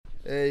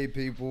Hey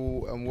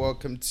people, and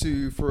welcome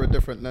to For a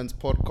Different Lens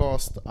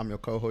podcast. I'm your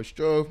co-host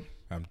Joe.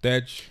 I'm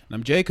Dej. And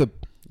I'm Jacob.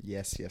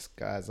 Yes,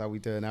 guys. How we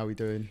doing?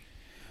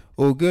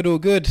 All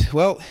good.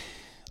 Well,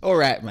 all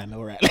right, man.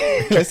 All right.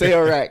 Let's say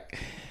all right.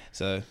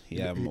 So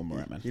yeah, I'm all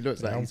right, man. He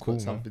looks like I'm he's cool,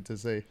 got something to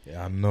say.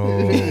 Yeah, I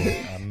know.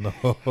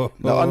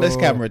 Not on this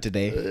camera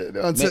today.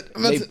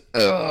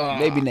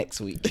 Maybe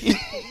next week.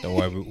 Don't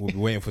worry, we'll be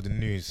waiting for the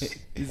news.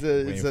 He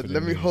said,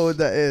 let me hold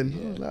that in.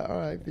 I was like, all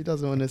right, if he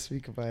doesn't want to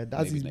speak about it,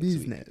 that's Maybe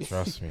his next week. business.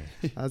 Trust me.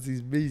 That's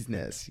his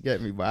business. You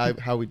get me? But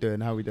how we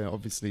doing?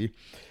 Obviously,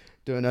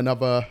 doing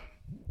another.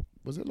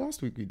 Was it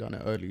last week we done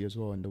it early as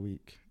well in the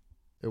week?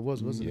 It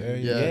was, wasn't it?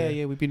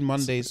 Yeah. We've been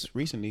Mondays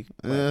recently,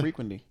 quite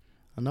frequently.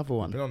 Another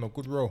one. Been on a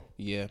good roll.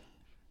 Yeah.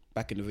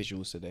 Back in the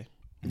visuals today.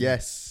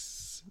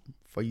 Yes,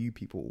 for you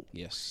people.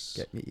 Yes.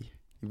 Get me?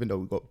 Even though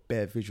we got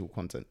bare visual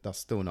content, that's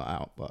still not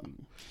out, but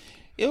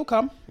It'll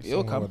come.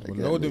 It'll come. We're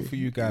loading for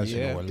you guys.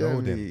 Yeah. We're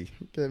loading.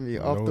 Get me.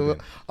 We're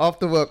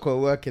After work, we're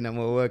working. And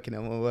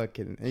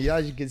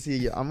as you can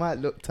see, I might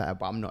look tired,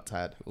 but I'm not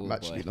tired. Oh, I'm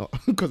actually boy.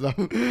 not, because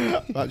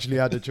I've actually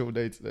had a chill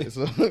day today.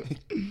 So,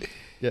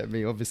 get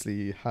me.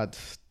 Obviously, had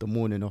the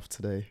morning off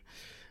today,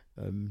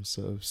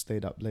 so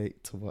stayed up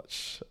late to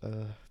watch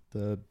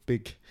the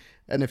big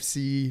NFC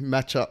East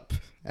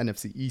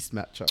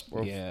matchup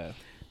of Yeah.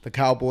 the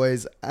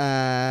Cowboys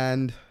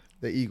and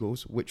the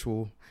Eagles, which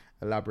we'll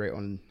elaborate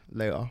on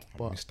later. I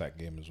But missed that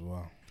game as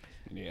well.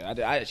 Yeah.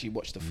 I actually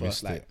watched the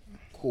first Missed it.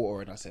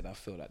 quarter, and I said I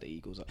feel like the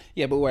Eagles are.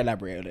 Yeah, but we'll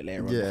elaborate on it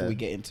later on Yeah. before we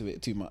get into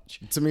it too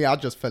much. to me, I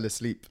just fell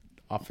asleep,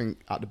 I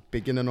think, at the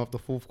beginning of the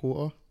fourth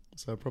quarter.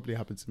 So it probably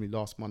happened to me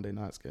last Monday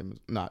night's game.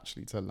 No,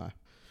 actually, tell lie.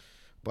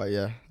 But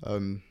yeah,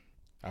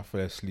 I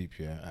fell asleep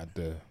at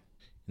the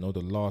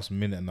last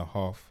minute and a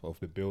half of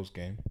the Bills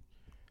game,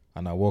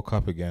 and I woke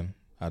up again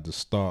at the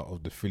start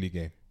of the Philly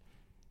game.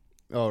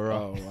 all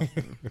right.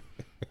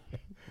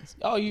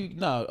 Oh,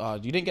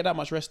 right. You didn't get that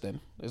much rest then.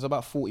 It was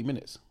about 40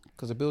 minutes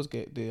because the Bills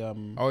get the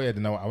Oh yeah,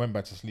 then I went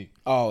back to sleep.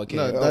 Oh, okay.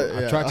 No,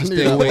 I tried to knew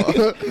stay that. awake.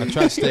 I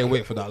tried to stay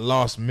awake for that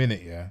last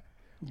minute,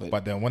 But-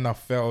 But then when I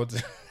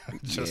failed,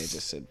 just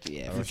said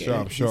I'm forget sure. it.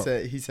 I'm sure.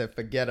 He said,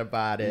 forget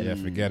about it. Yeah,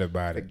 forget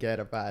about it. Forget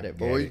about it.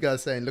 But Yeah. what you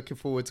guys saying, looking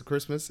forward to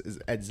Christmas, is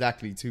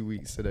exactly 2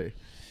 weeks today.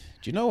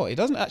 Do you know what? It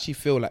doesn't actually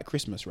feel like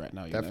Christmas right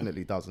now. You know?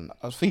 Definitely doesn't.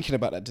 I was thinking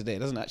about that today. It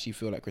doesn't actually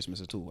feel like Christmas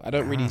at all. I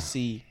don't really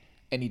see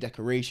any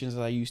decorations as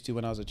I used to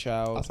when I was a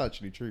child. That's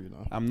actually true, you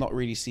know. I'm not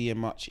really seeing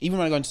much. Even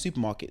when I go into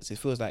supermarkets, it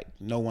feels like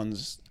no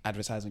one's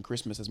advertising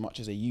Christmas as much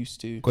as they used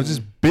to. Because it's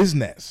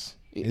business.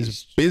 It's-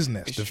 It's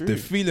business. it's The true.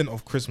 feeling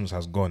of Christmas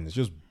has gone. It's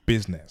just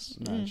business.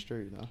 No, it's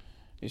true, you know.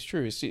 It's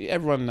true.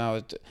 Everyone now.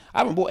 I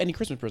haven't bought any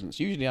Christmas presents.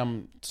 Usually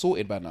I'm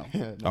sorted by now.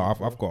 Yeah, Oh,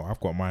 no, I've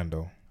got mine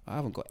though. I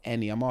haven't got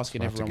any. I'm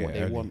asking So I have to everyone what get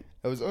they early. want.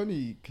 It was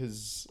only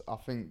because I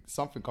think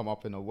something come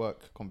up in a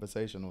work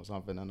conversation or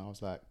something, and I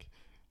was like,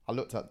 I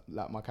looked at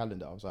like my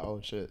calendar. I was like, oh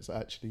shit, it's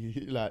actually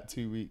like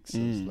 2 weeks.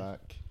 It's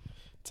like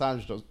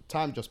time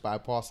just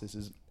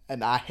bypasses,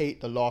 and I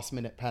hate the last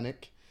minute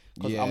panic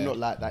because I'm Yeah. not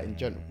like that in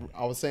general.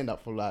 I was saying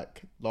that for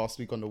like last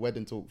week on the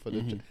wedding talk for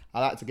the.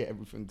 I like to get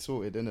everything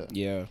sorted, innit?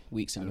 Yeah,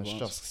 weeks in And it's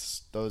advance.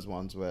 just those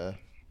ones where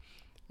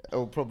it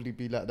will probably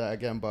be like that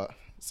again, but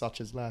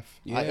such is life.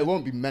 Yeah. It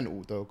won't be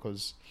mental though,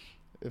 because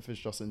if it's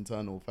just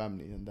internal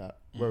family and that,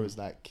 whereas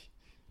like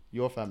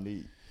your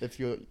family, if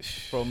you're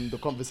from the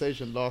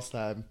conversation last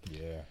time,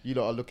 Yeah. you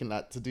lot are looking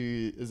like to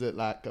do, is it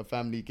like a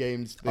family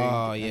games thing?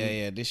 Oh and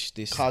yeah. This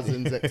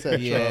cousins, etc.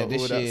 Yeah, all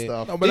this that year-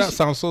 stuff. No, but that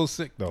sounds so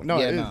sick though. No,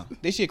 yeah, it is. nah.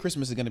 This year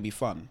Christmas is gonna be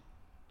fun.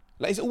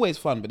 Like it's always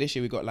fun, but this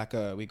year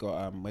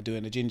we're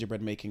doing a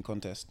gingerbread making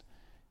contest,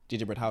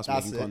 gingerbread house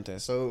That's making it.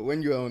 contest. So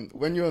when you're on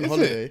Is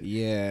holiday,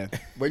 Yeah,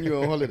 when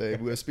you're on holiday,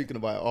 we were speaking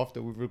about it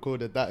after we've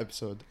recorded that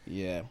episode,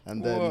 yeah.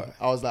 and then What?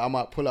 I was like, I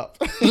might pull up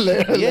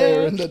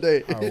later in the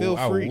day. Feel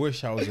I free.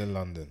 wish I was in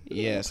London.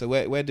 Yeah, so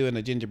we're doing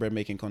a gingerbread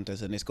making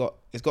contest, and it's got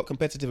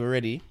competitive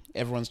already.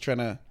 Everyone's trying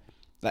to,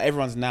 like,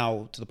 everyone's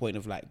now to the point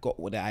of like got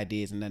what their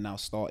ideas, and they're now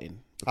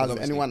starting. Because Has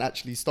obviously- anyone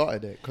actually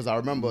started it? Because I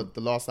remember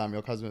the last time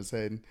your cousin was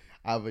saying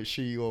either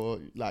she or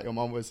like your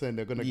mum was saying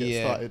they're gonna get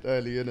Yeah. started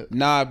early, innit?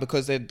 Nah,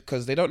 because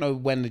they don't know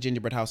when the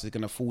gingerbread house is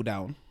gonna fall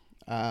down,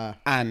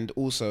 and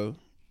also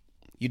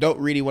you don't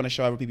really want to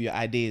show other people your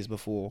ideas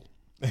before.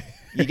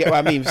 You get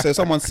what I mean? So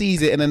someone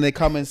sees it and then they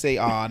come and say,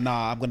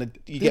 nah, I'm gonna.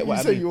 You get Didn't what you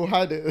I say mean? you'll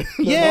hide it?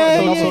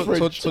 Yeah, Another yeah.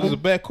 fridge. So there's a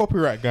bare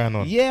copyright going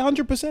on. Yeah,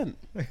 100%.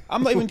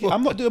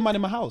 I'm not doing mine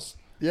in my house.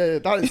 Yeah,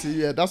 that's what you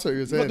were I'm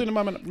not saying. doing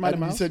mine in my And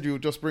you house. said you'll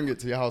just bring it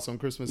to your house on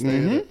Christmas Day.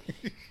 innit?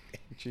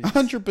 Jeez,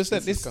 100%. This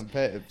This is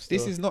competitive.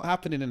 This still. is not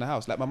happening in the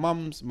house. Like my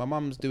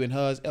mum's doing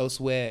hers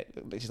elsewhere.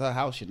 It's her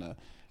house, you know.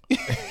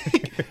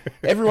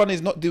 Everyone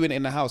is not doing it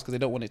in the house because they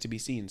don't want it to be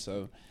seen.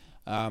 So,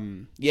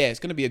 yeah, it's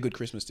gonna be a good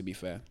Christmas. To be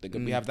fair,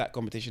 we have that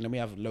competition and we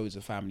have loads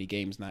of family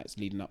games nights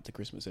leading up to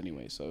Christmas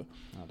anyway. So,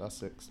 Oh, that's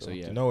sick. so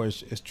yeah. You know,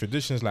 it's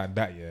traditions like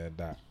that,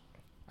 that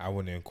I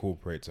want to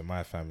incorporate to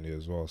my family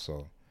as well.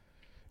 So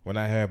when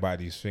I hear about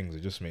these things,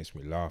 it just makes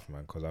me laugh,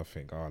 man, because I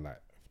think, like,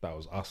 if that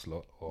was us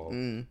lot or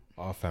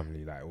our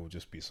family, like, it would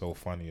just be so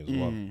funny as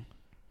well.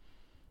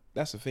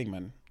 That's the thing,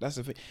 man. That's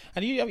the thing,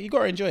 and you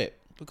gotta enjoy it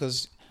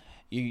because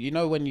you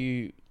know when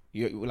you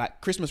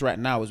like Christmas right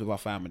now is with our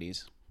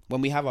families.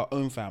 When we have our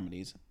own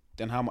families,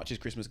 then how much is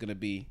Christmas gonna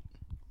be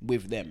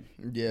with them?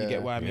 Yeah. You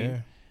get what I mean? Yeah.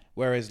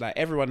 Whereas like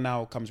everyone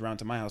now comes around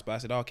to my house, but I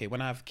said, okay,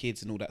 when I have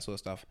kids and all that sort of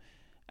stuff,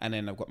 and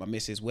then I've got my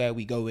missus, where are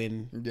we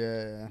going?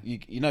 Yeah.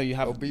 You know you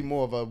have It'll be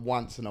more of a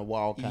once in a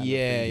while kind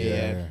Yeah, of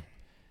thing. yeah.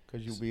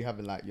 Because you'll be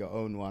having like your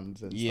own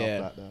ones and Yeah.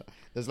 stuff like that.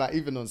 There's like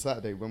even on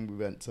Saturday when we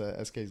went to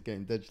SK's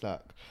game, Dej like,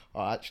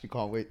 oh, I actually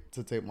can't wait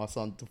to take my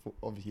son to.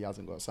 Obviously, he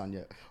hasn't got a son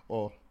yet,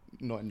 or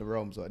not in the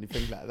realms or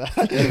anything like that.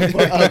 But,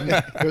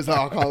 it was like,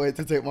 I can't wait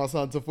to take my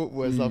son to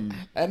football and stuff.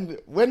 And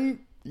when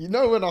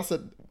I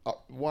said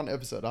one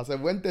episode, I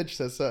said when Dej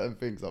says certain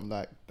things, I'm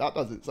like, that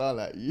doesn't sound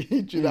like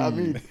you. Do you know what I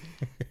mean?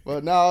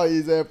 But now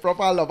he's a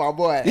proper lover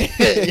boy.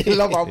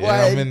 Lover boy.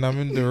 Yeah, I'm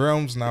in the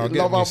realms now. Get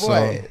Lover me,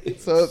 boy.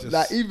 So it's just-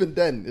 like even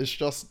then, it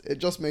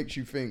just makes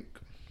you think.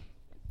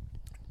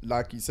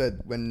 Like you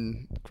said,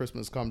 when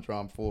Christmas comes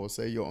around for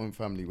say your own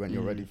family, when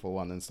you're ready for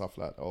one and stuff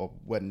like that, or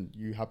when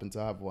you happen to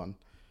have one,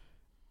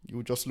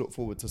 you'll just look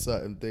forward to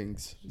certain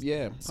things.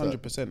 Yeah,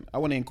 100%. I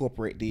want to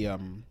incorporate the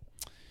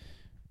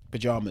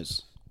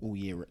pajamas all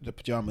year. The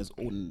pajamas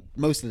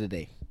most of the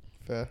day.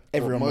 Fair.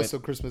 Everyone Most went-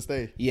 of Christmas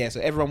Day. Yeah,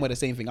 so everyone wear the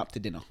same thing up to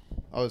dinner.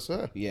 Oh,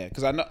 sir. Yeah,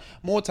 because I know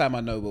more time.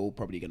 I know we're all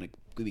probably gonna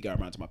be going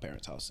around to my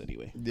parents' house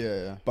anyway.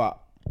 Yeah. But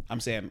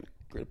I'm saying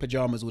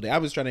pajamas all day. I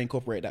was trying to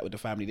incorporate that with the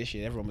family this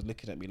year. Everyone was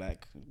looking at me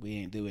like we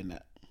ain't doing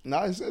that.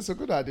 No, it's a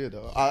good idea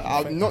though.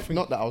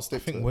 Not that I'll I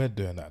stick think to. we're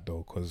doing that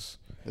though, because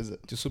Is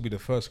it? this will be the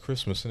first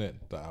Christmas, innit,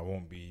 that I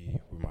won't be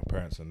with my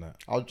parents and that.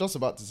 I was just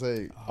about to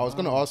say. I was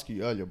going to ask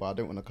you earlier, but I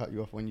didn't want to cut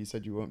you off when you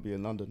said you won't be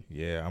in London.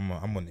 Yeah, I'm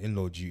on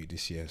in-law duty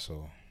this year,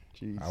 so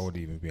Jeez. I would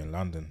even be in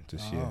London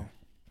this year.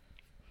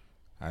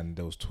 And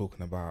they was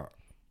talking about,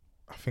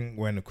 I think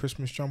wearing a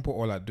Christmas jumper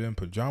or like doing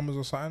pajamas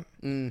or something.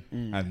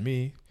 And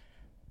me,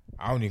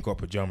 I only got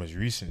pajamas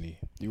recently,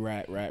 You're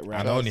right. and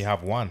I only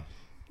have one.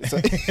 So,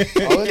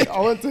 I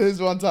went to his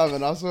one time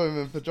and I saw him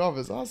in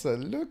pajamas. I said,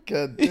 "Look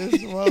at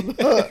this one,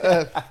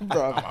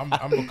 bro."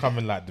 I'm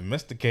becoming like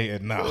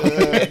domesticated now.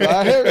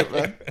 I hear it,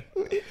 man.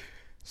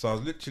 So I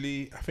was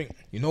literally, I think,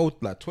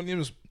 like 20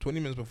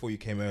 minutes before you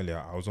came earlier,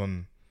 I was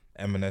on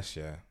M&S,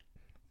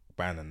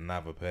 buying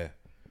another pair.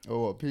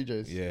 Oh, what,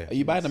 PJs? Yeah. Are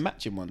you buying the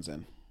matching ones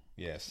then?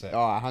 Yeah, set. Oh,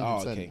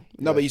 100%. Oh, okay.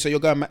 No, but so you're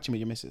going matching with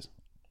your missus.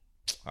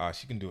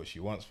 She can do what she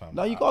wants, fam.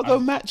 No, you gotta go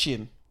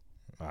matching.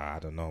 I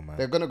don't know, man.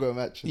 They're gonna go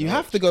matching. You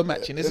have to go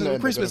matching. This No, they're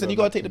is Christmas, gonna and you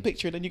go gotta take the matching.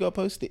 picture, and then you gotta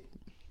post it.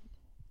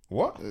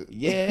 What?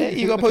 Yeah,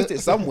 you gotta post it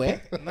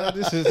somewhere. No,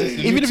 this is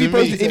even if new you to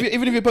post me. it,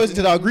 even if you post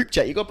it to our group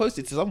chat, you gotta post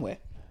it to somewhere.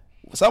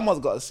 Someone's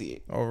got to see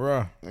it. Oh,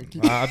 right.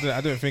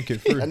 I didn't think it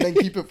through. And then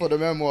keep it for the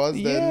memoirs.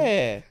 Then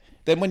Yeah.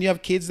 Then when you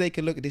have kids, they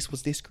can look at this.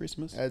 Was this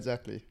Christmas?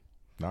 exactly.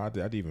 No, I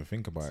didn't even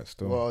think about it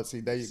still. Well, see,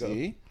 there you go.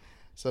 See?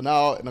 So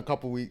now in a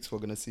couple of weeks we're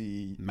gonna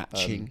see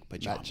Matching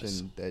pajamas.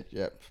 Matching dead.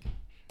 Yep.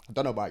 I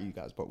don't know about you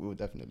guys, but we'll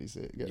definitely see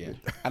it. Get Yeah. me?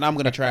 And I'm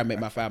gonna try and make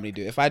my family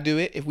do it.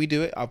 If we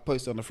do it, I'll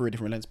post it on the Through a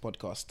Different Lens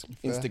podcast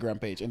Instagram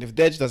page. And if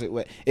Dej does it,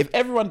 if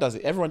everyone does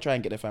it, everyone try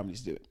and get their families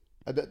to do it.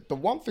 The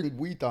one thing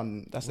we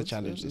done That's the was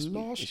challenge this week,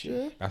 last this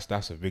year.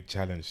 That's a big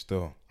challenge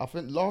still. I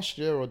think last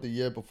year or the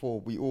year before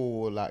we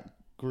all were like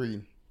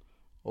green,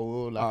 or we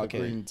all like okay.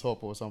 a green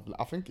top or something.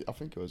 I think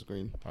it was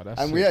green. Oh,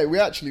 that's And sick. we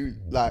actually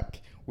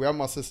like we had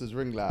my sister's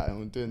ring light and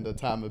we're doing the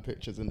timer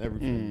pictures and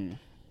everything.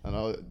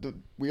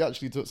 And we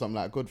actually took some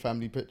like good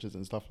family pictures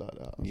and stuff like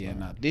that. I was Yeah, like,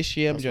 nah. This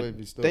year, That's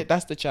wavy still.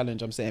 that's the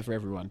challenge I'm setting for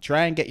everyone.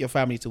 Try and get your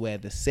family to wear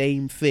the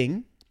same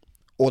thing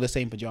or the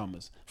same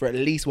pajamas for at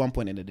least one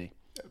point in the day.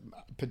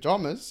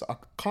 pajamas. I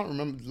can't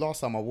remember the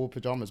last time I wore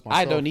pajamas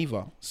myself. I don't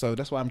either. So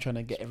that's why I'm trying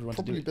to get everyone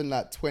to do Probably it. been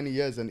like 20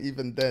 years, and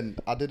even then,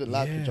 I didn't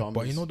like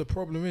pajamas. But the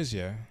problem is,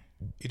 you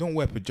don't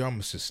wear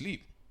pajamas to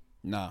sleep.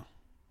 Nah.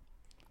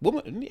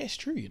 Woman, yeah, it's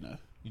true, You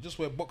just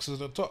wear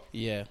boxers at the top.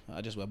 Yeah,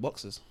 I just wear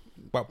boxers.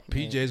 But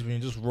PJs when you're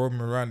just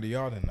roaming around the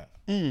yard and that.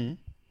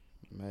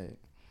 Mate,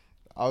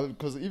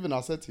 because even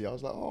I said to you, I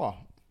was like, oh,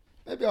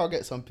 maybe I'll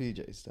get some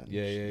PJs then.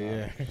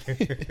 Yeah.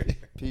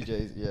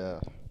 PJs, yeah.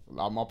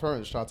 Like my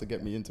parents tried to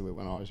get me into it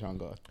when I was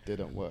younger.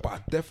 Didn't work. But I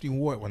definitely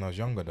wore it when I was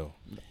younger though.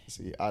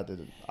 See, I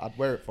didn't. I'd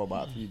wear it for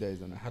about a few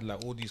days and I had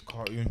like all these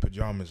cartoon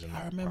pajamas and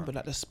I that, remember bruh.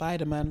 like the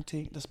Spider-Man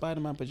thing, the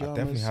Spider-Man I pajamas.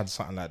 definitely had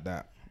something like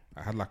that.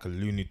 I had like a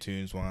Looney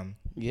Tunes one.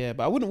 Yeah,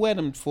 but I wouldn't wear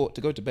them to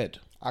go to bed.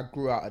 I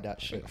grew out of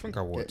that shit. I think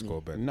I wore it to go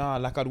to bed. Nah,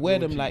 like I'd wear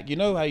them like, you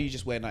know how you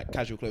just wear like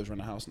casual clothes around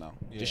the house now?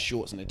 Just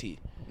shorts and a tee.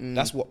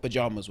 That's what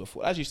pajamas were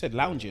for. As you said,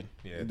 lounging.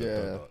 Yeah,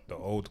 the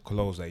old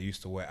clothes that I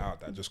used to wear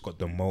out that just got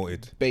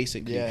demoted.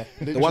 Basically. Yeah.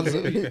 The ones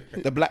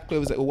the black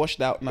clothes that were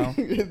washed out now.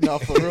 No,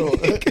 for real.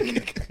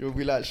 You'll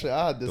be like, shit,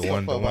 I had this The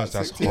on for about ones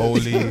that's 6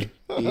 years.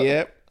 holy.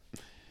 Yep.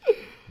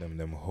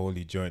 them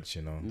holy joints,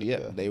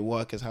 Yep. They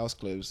work as house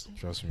clothes.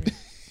 Trust me.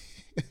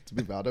 To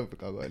be fair, I don't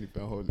think I got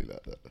anything holy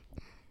like that.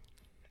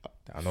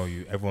 I know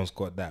everyone's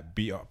got that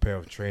beat up pair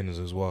of trainers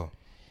as well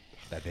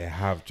that they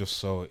have just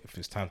so if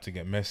it's time to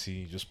get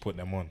messy, just put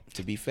them on.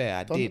 To be fair,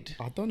 I did.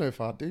 I don't know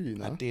if I do,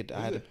 I did.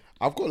 I had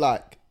I've got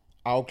like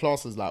our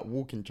class is like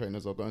walking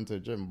trainers or going to the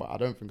gym, but I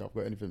don't think I've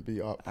got anything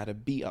beat up. I had a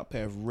beat up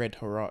pair of red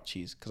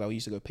Hirachis because I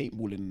used to go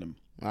paintballing in them.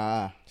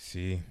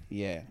 See,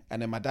 Yeah,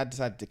 and then my dad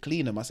decided to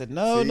clean them. I said,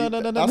 no.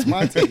 That's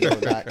my take. Though,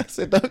 like, I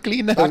said, don't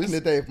clean those. back in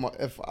the day,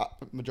 if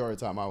majority of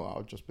the time I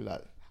would just be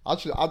like,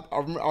 actually,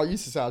 I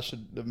used to say I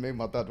should have made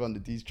my dad one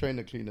of these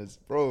trainer cleaners,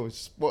 bro,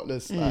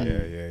 spotless. Like,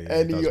 yeah.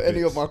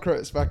 Any of my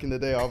credits back in the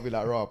day, I'll be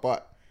like, raw.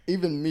 But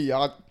even me,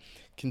 I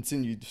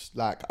continued,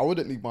 like, I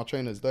wouldn't leave my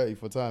trainers dirty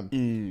for time.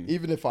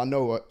 Even if I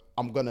know what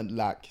I'm gonna,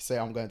 like, say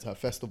I'm going to a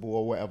festival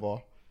or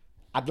whatever,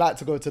 I'd like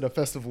to go to the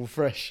festival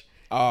fresh.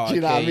 Oh, Do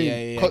you know what I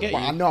mean? Yeah, But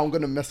I know I'm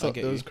gonna mess up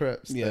get those you.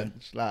 crepes. Yeah. Then,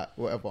 like,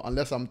 whatever.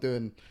 Unless I'm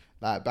doing,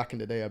 like, back in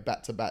the day, a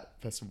back-to-back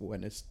festival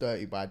and it's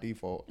dirty by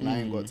default and I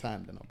ain't got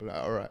time, then I'll be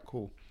like, all right,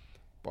 cool.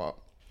 But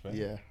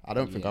yeah, I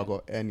don't think I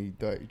got any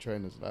dirty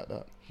trainers like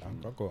that.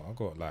 I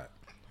got like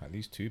at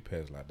least 2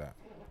 pairs like that.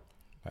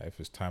 Like if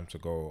it's time to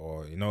go,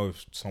 or you know,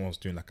 if someone's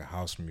doing like a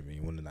house move and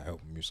you want to like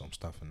help them move some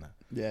stuff and that.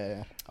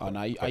 Yeah. Oh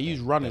no, I use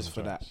runners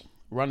for that.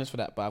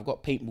 But I've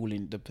got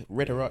paintballing. The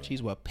red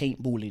Hirachis were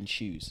paintballing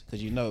shoes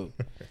because you know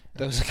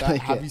those.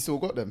 Have you still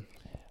got them?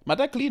 My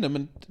dad cleaned them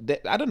and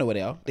I don't know where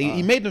they are.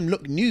 He made them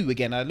look new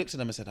again. I looked at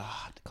them and said,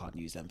 I can't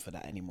use them for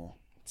that anymore.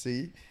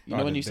 See? You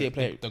know when you see a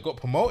player. They got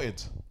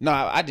promoted. No,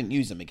 I didn't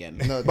use them again.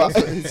 No, that's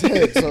what he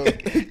said. So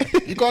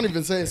you can't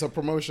even say it's a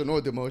promotion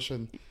or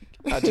demotion.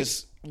 I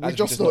just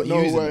don't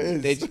know use where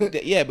them. it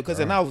is. Yeah, because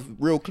they're now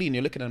real clean.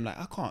 You're looking at them like,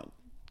 I can't.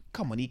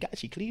 Come on, you can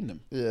actually clean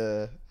them.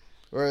 Yeah.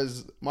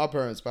 Whereas my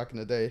parents back in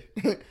the day,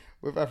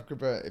 with African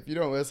parents, if you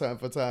don't wear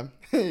something for time,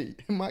 hey,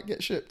 it might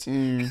get shipped.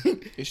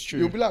 It's true.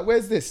 You'll be like,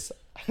 where's this?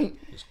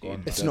 It's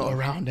gone. It's not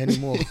around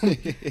anymore.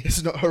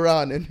 It's not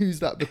around. And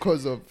who's that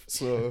because of?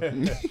 So,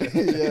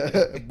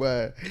 yeah.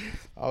 But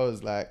I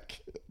was like,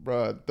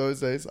 bro,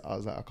 those days, I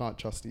was like, I can't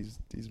trust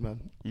these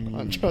men. I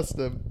can't trust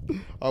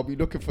them. I'll be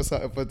looking for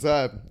something for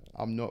time.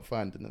 I'm not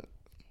finding it.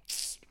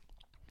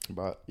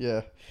 But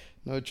yeah.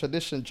 No,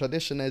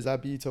 tradition is a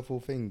beautiful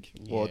thing.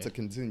 Or to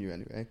continue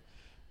anyway.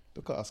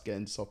 Look at us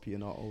getting soppy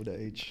in our older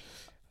age.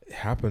 It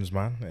happens,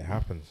 man. It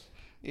happens.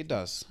 It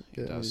does.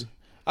 It Yeah. does.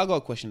 I got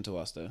a question to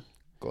ask though.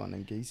 Go on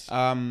then, geese.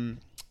 Okay,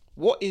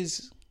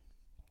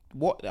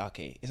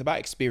 it's about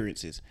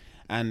experiences.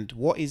 And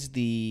what is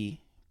the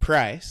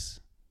price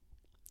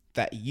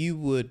that you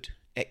would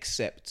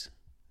accept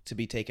to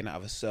be taken out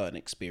of a certain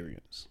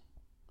experience?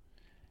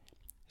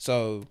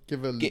 So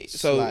Give a Ge-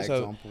 slight so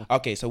example.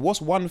 okay, so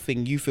what's one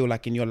thing you feel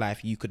like in your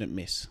life you couldn't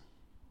miss?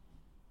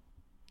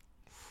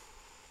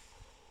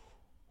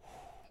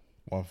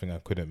 One thing I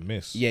couldn't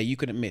miss. Yeah, you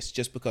couldn't miss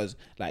just because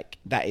like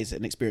that is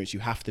an experience you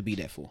have to be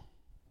there for.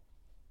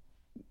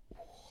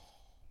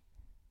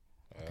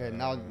 Okay,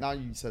 now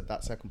you said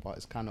that second part,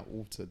 it's kind of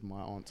altered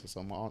my answer,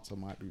 so my answer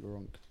might be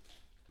wrong.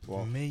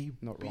 Well, Maybe.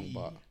 not wrong,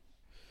 but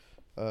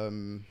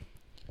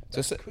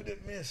So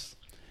Couldn't miss.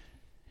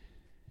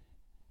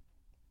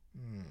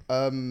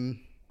 I'd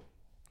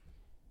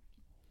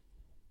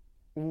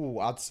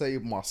say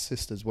my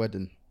sister's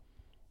wedding.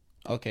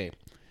 okay.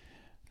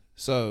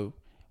 So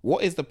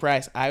what is the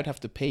price I would have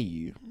to pay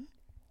you?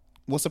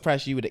 What's the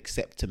price you would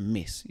accept to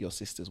miss your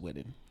sister's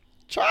wedding?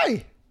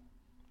 Try.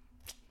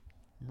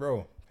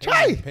 Bro,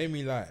 Try. Pay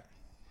me like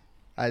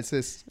I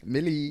says,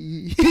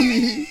 Millie,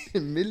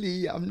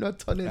 Millie, I'm not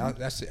turning. that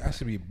has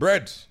to be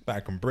bread that I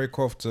can break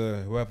off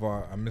to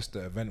whoever I missed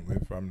the event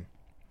with.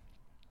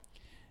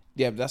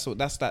 Yeah, that's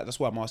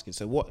what I'm asking.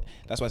 So what?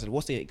 That's why I said,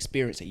 what's the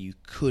experience that you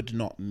could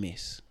not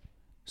miss?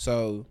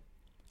 So,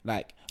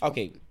 like,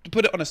 okay, to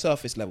put it on a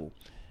surface level,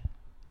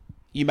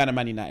 you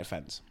Man United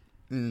fans.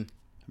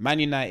 Man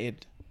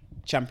United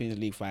Champions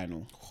League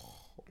final.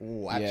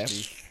 Oh, Yeah.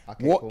 actually,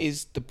 okay, What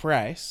is the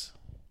price?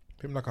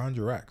 Pay me like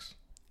 100 racks.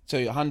 So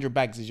 100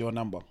 bags is your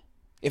number.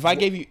 If I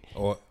gave you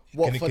Or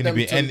What, can, for can it them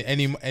be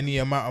to- any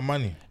amount of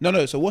money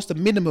no. So what's the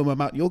minimum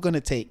amount you're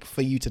gonna take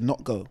for you to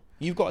not go?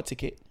 You've got a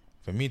ticket.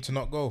 for me to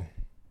not go?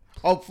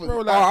 Oh,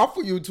 Bro, I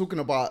thought you were talking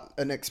about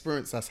an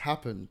experience that's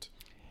happened.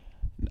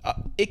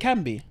 It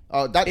can be.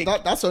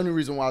 That's the only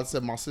reason why I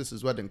said my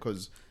sister's wedding,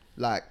 because,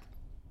 like,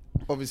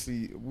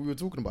 obviously we were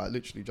talking about it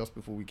literally just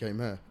before we came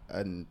here,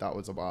 and that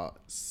was about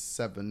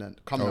 7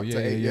 and coming up to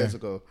 8 years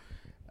ago,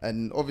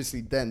 and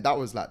obviously then that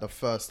was like the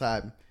first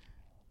time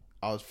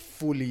I was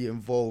fully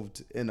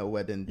involved in a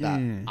wedding that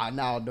I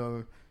now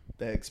know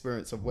the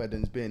experience of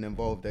weddings, being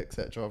involved,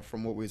 etc.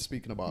 from what we were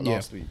speaking about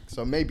last week.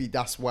 So maybe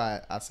that's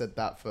why I said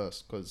that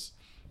first, because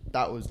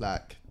that was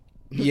like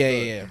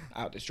Yeah.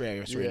 Out straight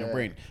in your Yeah.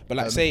 brain. But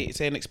like, say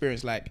an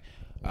experience like,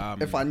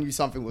 if I knew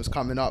something was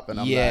coming up and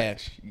I'm Yeah.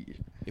 like,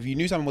 if you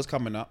knew something was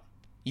coming up,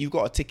 you've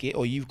got a ticket,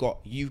 or you're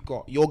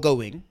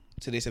going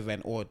to this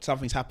event, or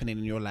something's happening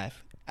in your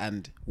life,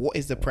 and what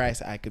is the price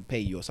that I could pay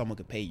you, or someone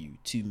could pay you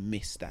to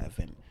miss that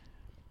event?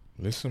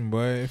 Listen,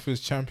 boy, if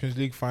it's Champions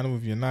League final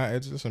with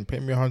United, listen, pay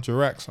me 100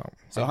 racks.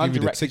 So I'll give 100 you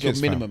the racks is your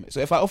tickets, fam. minimum.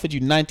 So if I offered you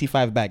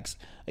 95 bags,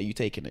 are you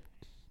taking it?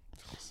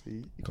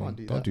 see, you can't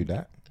do Don't that. do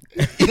that.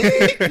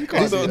 You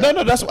can't So, do that.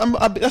 no, that's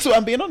what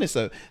I'm being honest.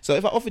 So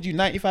if I offered you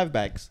 95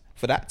 bags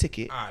for that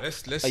ticket,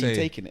 Let's are say you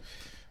taking it?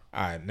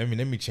 Alright, let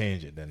me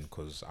change it then,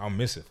 because I'll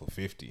miss it for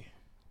 50.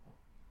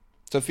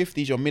 So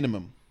 50 is your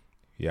minimum.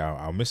 Yeah,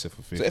 I'll miss it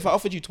for 50. So if I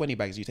offered you 20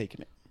 bags, you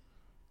taking it?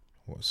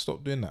 What,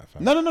 stop doing that,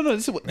 fam. No.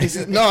 This is what this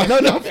is. No.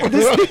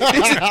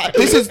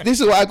 This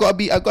is what I gotta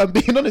be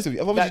being honest with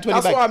you. If I offered you 20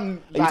 That's bags, why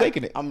I'm are you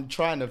taking it? I'm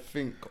trying to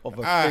think of a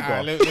Alright,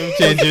 figure. let me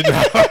change it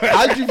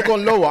now. As you've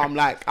gone lower, I'm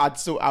like, I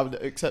would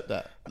accept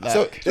that. Like,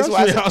 So this is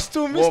why I said, I'll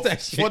still miss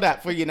that shit. for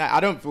that for United, I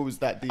don't feel it was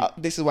that deep.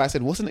 this is why I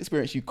said, what's an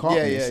experience you can't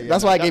Yeah, miss? yeah,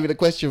 That's yeah. why I gave you the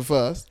question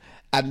first,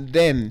 and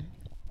then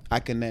I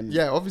can then.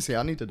 Yeah, obviously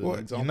I needed an What,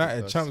 example.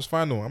 United first. Champions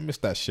Final? I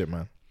missed that shit,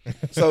 man.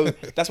 So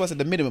that's why I said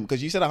the minimum,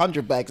 because you said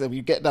 100 bags and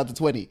you get down to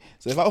 20.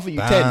 So if I offer you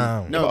 10,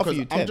 Damn. if I No, offer because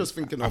you 10, I'm just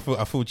thinking I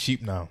of feel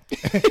cheap now.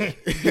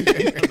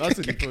 That's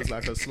what he feels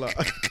like a slut.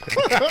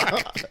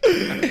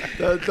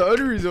 the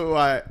only reason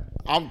why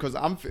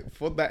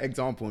for that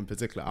example in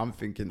particular, I'm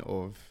thinking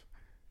of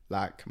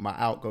like my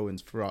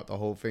outgoings throughout the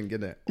whole thing,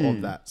 innit?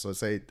 Of that. So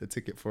say the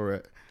ticket for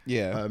it.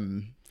 yeah.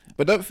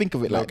 But don't think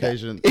of it like that.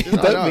 Location.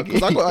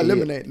 Because I got to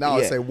eliminate now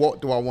and Yeah. say,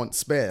 what do I want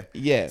spare?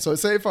 Yeah. So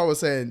say if I was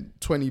saying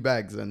 20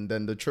 bags and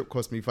then the trip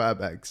cost me 5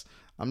 bags,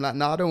 I'm like,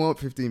 I don't want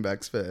 15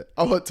 bags spare.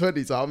 I want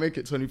 20, so I'll make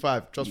it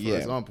 25 just for Yeah.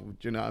 example. Do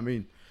you know what I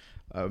mean?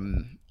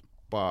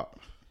 But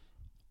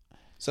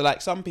So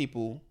like some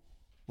people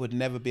would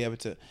never be able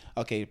to.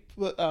 Okay,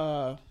 but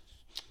all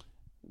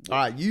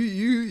right,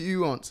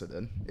 you answer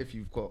then if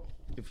you've got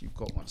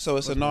one. so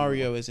a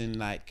scenario is in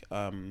like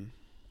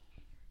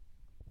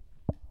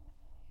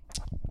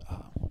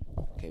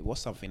okay,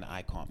 what's something that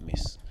I can't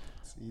miss?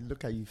 See,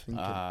 look how you think.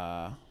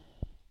 I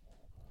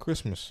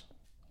Christmas.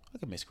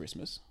 can miss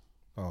Christmas.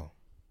 Oh.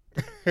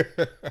 I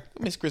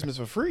miss Christmas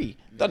for free.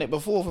 Done it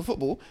before for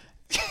football.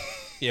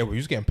 Yeah, but you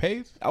was getting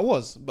paid? I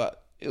was,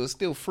 but it was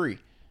still free.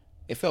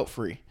 It felt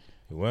free.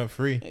 It weren't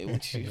free.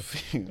 It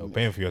You're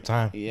paying for your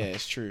time. Yeah,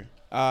 it's true.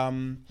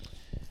 An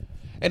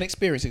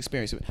experience.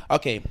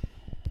 Okay,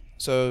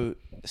 so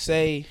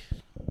say,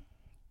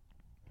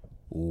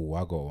 Ooh, I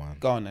got one.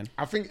 go on then.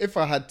 I think if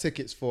I had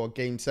tickets for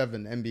Game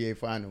 7 NBA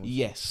Finals,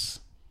 Yes.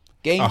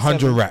 Game 100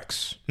 7.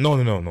 racks. No.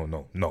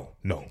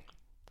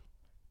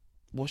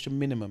 What's your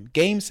minimum?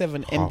 Game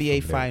 7 Half a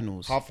NBA mil.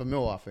 Finals.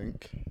 $500,000, I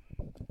think.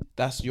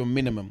 That's your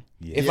minimum.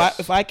 Yes.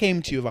 If I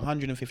came to you with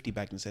 150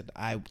 bags and said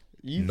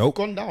You've Nope.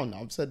 gone down.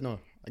 I've said no.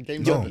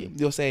 Game No. 7.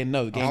 you're saying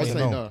no. Game I'll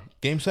 7. say no.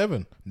 Game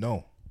 7?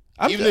 No.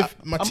 I'm- Even if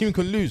my team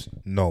can lose?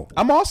 No.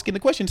 I'm asking the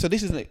question. So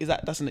this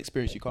that's an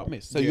experience you can't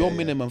miss. So your Yeah.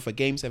 minimum for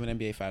Game 7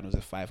 NBA Finals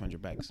is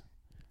 500 bags.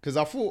 Because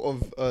I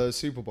thought of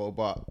Super Bowl,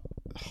 but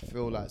I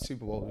feel like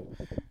Super Bowl,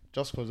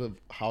 just because of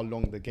how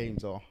long the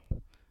games are,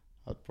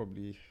 I'd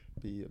probably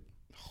be.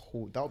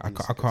 That would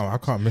be I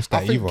can't miss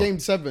that I think either. Game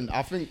 7.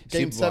 I think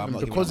Game Super Bowl, I'm 7 not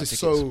giving because up my it's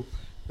tickets. so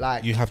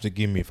like You have to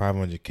give me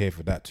 500k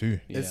for that too.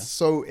 Yeah. it's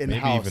so in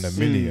house. even a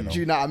million, you know. Do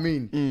you know what I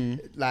mean?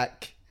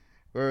 Like,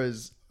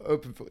 whereas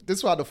this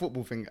is why the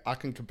football thing I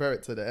can compare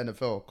it to the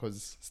NFL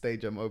because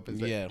Stadium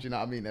opens. Yeah. Do you know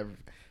what I mean?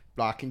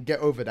 Like, I can get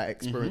over that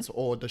experience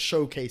or the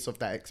showcase of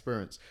that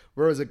experience.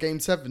 Whereas a Game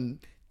 7,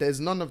 there's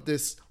none of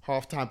this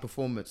halftime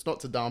performance. Not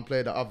to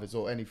downplay the others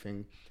or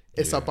anything.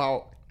 It's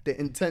about the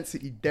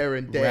intensity there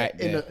and there Right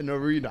in there. an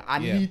arena. I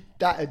need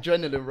that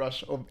adrenaline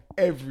rush of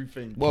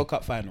everything. World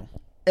Cup final.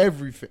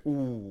 Everything.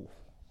 Ooh.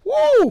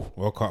 Woo!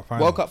 World Cup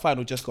final. World Cup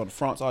final just gone.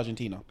 France,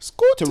 Argentina.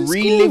 Score To to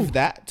relive score.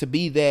 that, to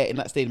be there in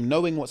that stadium,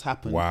 knowing what's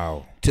happened.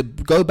 Wow. To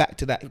go back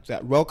to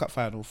that World Cup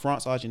final,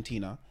 France,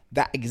 Argentina,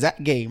 that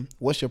exact game.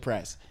 What's your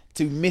price?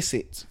 To miss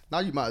it. Now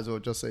you might as well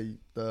just say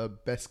the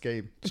best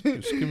game.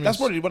 That's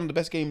probably one of the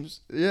best games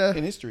Yeah.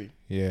 in history.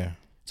 Yeah.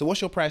 So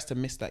what's your price to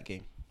miss that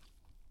game?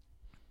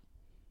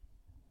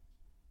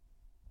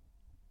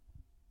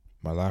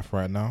 My life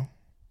right now.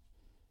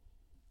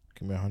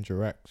 Give me 100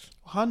 racks.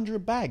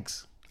 100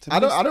 bags. to I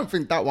miss- don't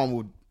think that one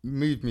would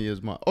move me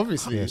as much.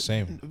 Obviously, Yeah,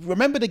 same.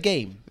 Remember the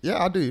game.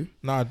 yeah, I do.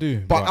 No, I do.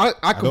 But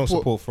I could don't put-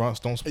 support France.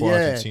 Don't support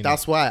Yeah, Argentina.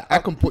 that's why I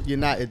can put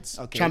United's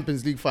Okay.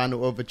 Champions League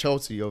final over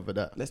Chelsea over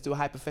that. Let's do a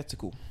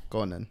hypothetical. Go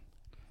on then.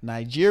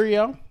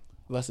 Nigeria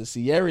versus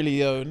Sierra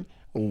Leone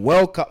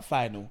World Cup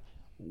final.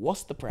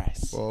 What's the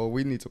price? Well,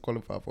 we need to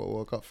qualify for a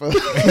World Cup first.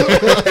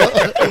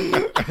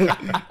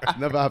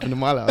 Never happened in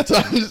my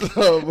lifetime.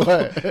 So,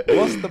 but,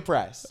 What's the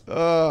price?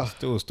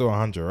 Still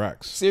 100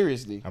 racks.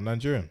 Seriously. I'm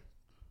Nigerian.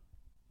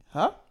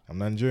 Huh? I'm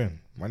Nigerian.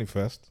 Money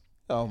first.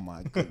 Oh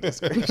my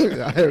goodness. I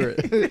hear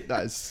it.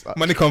 That is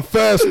Money come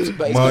first.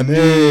 But it's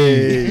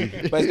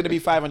Money. But it's gonna be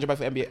 500 back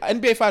for NBA.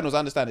 NBA finals, I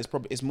understand.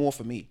 It's more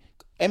for me.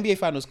 NBA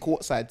finals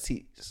courtside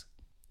seats.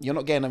 You're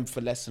not getting them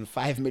for less than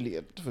 5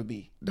 million for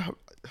me. no,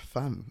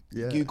 fam.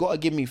 Yeah, You gotta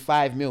give me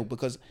 5 mil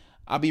because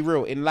I'll be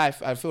real. In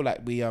life, I feel like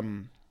we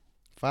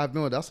 $5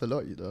 million. That's a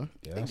lot, you know.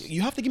 Yes.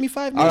 you have to give me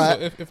 5 mil. All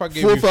right. So if I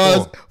gave you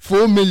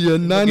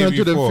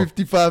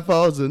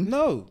 4,955,000.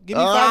 No, give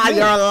me 5 mil.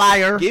 You're a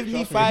liar. Give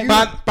me 5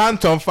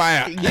 Pant on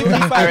fire. Give me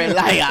 5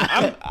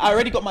 I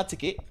already got my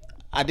ticket.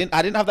 I didn't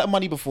have that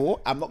money before.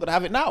 I'm not gonna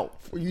have it now.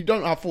 You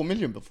don't have 4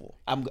 million before.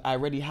 I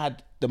already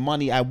had the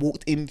money I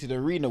walked into the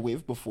arena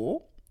with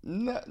before.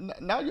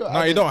 Now you're.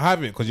 No, you don't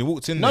have it because you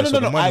walked in there, so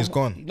the money's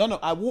gone. No,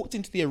 I walked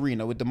into the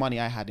arena with the money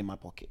I had in my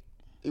pocket.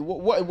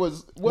 What it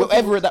was?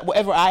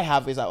 Whatever I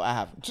have is what I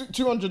have.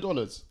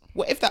 $200.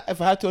 Well, if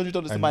I had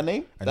 $200 to my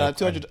name, then I have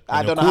 200.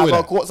 I don't know cool how I with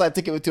got a courtside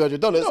ticket with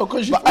 $200. No,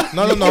 because you.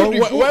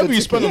 No. Whatever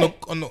you spend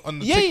on the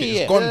ticket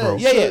is gone, bro.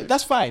 Yeah,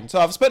 that's fine. So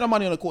I've spent the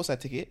money on a courtside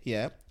ticket,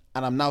 yeah,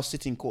 and I'm now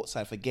sitting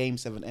courtside for Game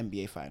 7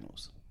 NBA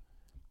Finals.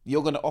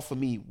 You're gonna offer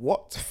me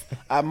what?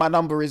 My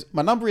number is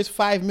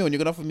 5 million. You're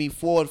gonna offer me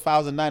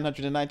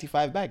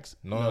 4,995 bags.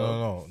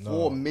 No.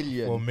 4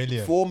 million. 4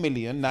 million.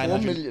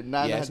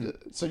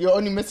 4,900,000. So you're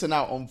only missing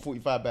out on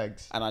 45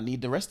 bags. And I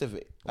need the rest of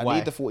it. I Why?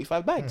 need the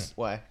 45 bags.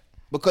 Why?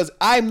 Because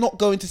I'm not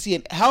going to see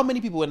it. How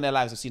many people in their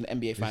lives have seen the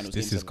NBA Finals?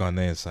 This Game is 7?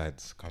 Ghanaian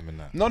sides coming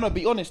out. No,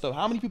 be honest though.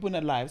 How many people in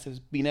their lives have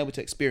been able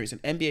to experience an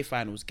NBA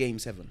Finals Game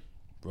 7?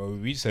 Bro,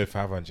 we said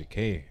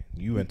 500k.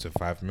 You went to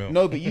 5 mil.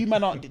 No, but you might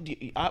not.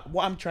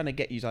 What I'm trying to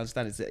get you to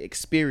understand is the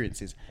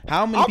experiences.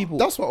 How many people?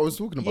 That's what I was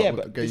talking about. Yeah,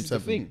 with but Game this is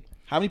 7. the thing.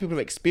 How many people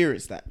have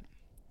experienced that?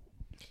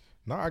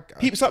 No,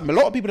 A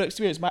lot of people have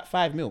experienced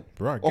 5 mil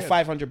Bro, I or get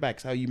 500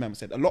 bags. How you man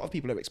said. A lot of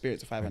people have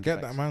experienced 500. I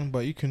get bags. that, man,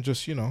 but you can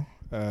just,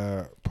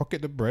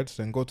 pocket the breads,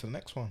 then go to the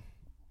next one.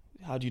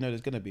 How do you know there's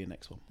gonna be a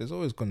next one? There's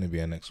always going to be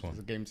a next It's a one.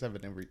 Game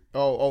 7 every.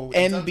 In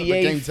terms of the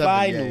NBA Game 7,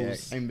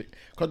 Finals.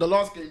 Because the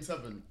last Game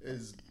 7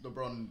 is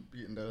LeBron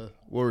beating the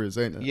Warriors,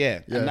 ain't it? Yeah.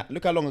 And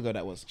look how long ago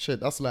that was.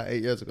 Shit, that's like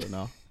 8 years ago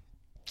now.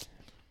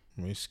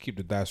 We just keep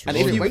the dice And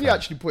rolling. When you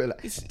actually put it like,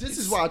 It's- this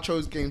is why I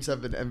chose Game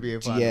 7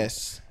 NBA Finals.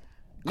 Yes.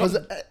 Because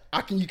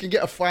you can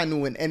get a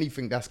final in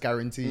anything that's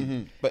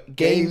guaranteed. But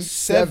Game Game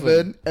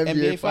 7 7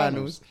 NBA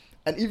Finals.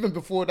 And even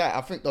before that, I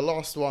think the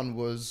last one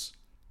was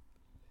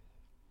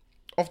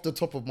off the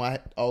top of my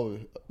head. Oh,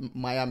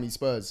 Miami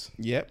Spurs.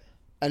 Yep.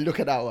 And look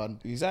at that one.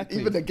 Exactly.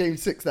 Even the Game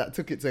 6 that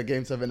took it to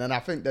Game 7. And I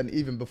think then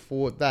even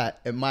before that,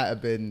 it might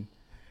have been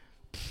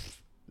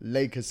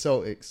Lakers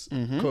Celtics,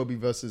 Kobe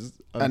versus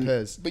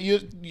Pez. But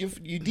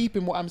you're deep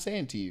in what I'm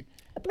saying to you.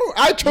 Bro,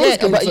 I chose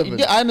Game 7.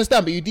 Yeah, I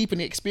understand, but you're deep in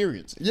the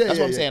experience. Yeah, That's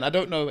yeah, what I'm yeah. saying. I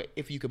don't know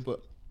if you can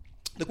put.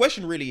 The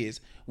question really is: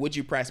 would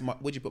you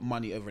put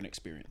money over an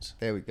experience?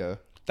 There we go.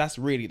 That's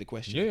really the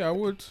question. Yeah, I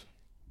would.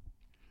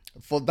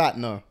 For that,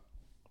 no.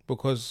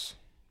 Because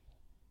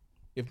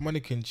if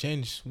money can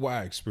change what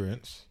I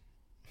experience,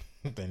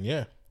 then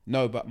yeah.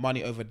 No, but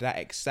money over that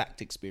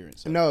exact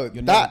experience. No,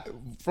 You're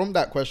from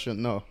that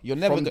question, no. You're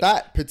never from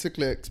that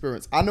particular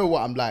experience. I know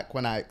what I'm like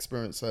when I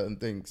experience certain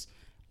things.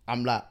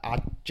 I'm like,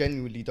 I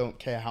genuinely don't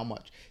care how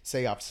much,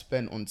 say, I've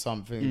spent on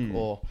something,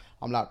 or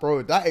I'm like,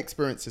 bro, that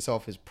experience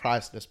itself is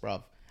priceless,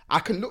 bruv. I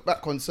can look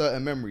back on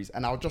certain memories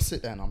and I'll just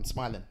sit there and I'm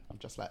smiling. I'm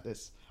just like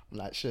this. I'm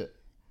like, shit.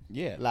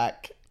 Yeah.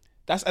 Like,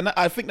 And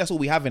I think that's all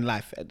we have in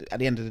life. At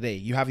the end of the day,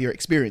 you have your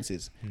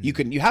experiences. You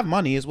have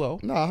money as well.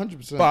 no,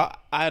 100%. But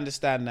I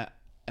understand that,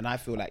 and I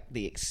feel like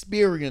the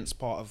experience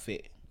part of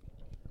it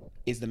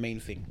is the main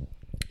thing.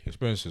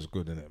 Experience is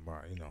good in it,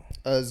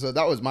 but so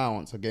that was my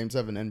answer. Game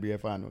 7 NBA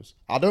Finals.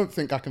 I don't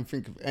think I can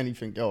think of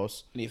anything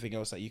else. Anything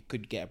else that you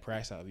could get a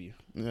price out of you.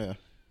 Yeah.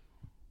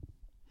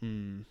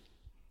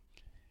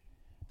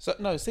 So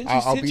no, since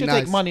I'll you be take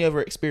nice. money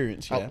over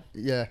experience, yeah.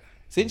 Yeah.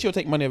 Since you'll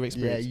take money over Yeah,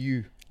 experience,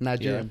 you,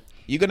 Nigerian.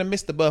 you're gonna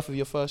miss the birth of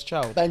your first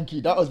child. Thank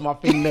you. That was my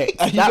thing next.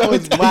 Are you That going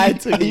was to- my Are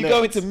thing you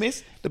going next. to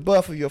miss the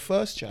birth of your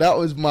first child? That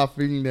was my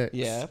thing next.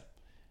 Yeah.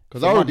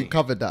 Because For I already money.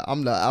 covered that.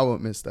 I'm like, I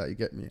won't miss that. You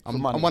get me? I'm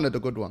money. one of the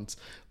good ones.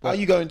 How are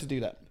you going to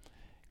do that?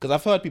 Because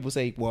I've heard people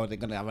say, well, they're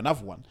gonna have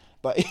another one,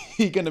 but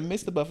you're gonna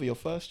miss the birth of your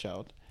first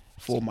child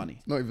for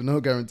money. Not even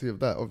no guarantee of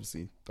that.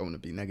 Obviously, don't want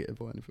to be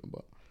negative or anything,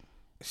 but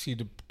see,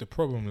 the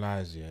problem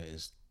lies here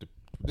is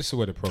this is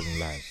where the problem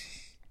lies.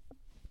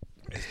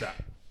 Is that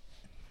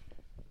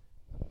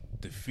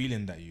the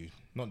feeling that you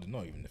not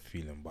even the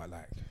feeling, but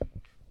like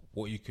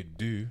what you could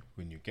do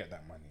when you get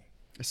that money.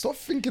 stop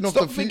thinking of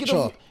Stop the thinking future.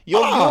 of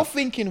you're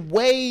thinking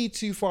way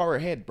too far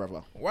ahead,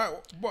 brother. Why?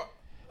 What?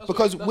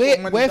 Because we're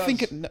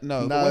thinking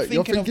No, we're you're thinking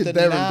of thinking the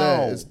there now. and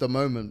there. It's the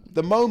moment.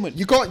 The moment.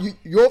 You can't.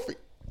 You're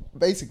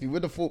basically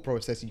with the thought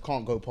process. You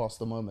can't go past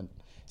the moment.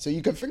 So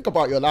you can think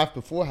about your life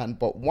beforehand,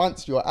 but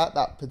once you're at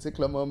that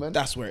particular moment,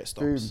 That's where it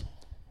stops. boom.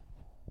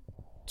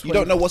 You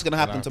don't know what's gonna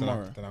happen Then I-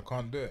 tomorrow. Then I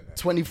can't do it. Then.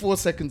 24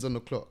 seconds on the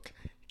clock.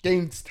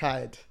 Game's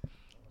tied.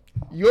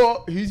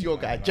 Who's your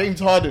guy? James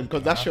Harden,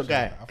 because that's your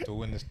guy. I have to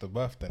win this the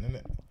birth, then,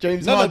 innit?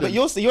 James No, Harden. but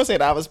you're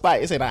saying I have a spite.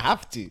 You're saying I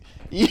have to.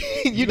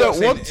 You don't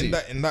saying want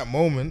to. In that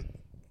moment,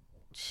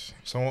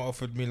 someone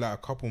offered me like a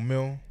couple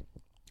mil.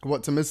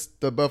 What, to miss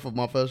the birth of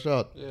my first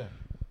child? Yeah.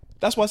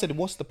 That's why I said,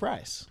 what's the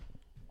price?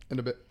 In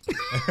a bit.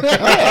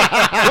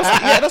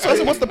 Yeah, that's why I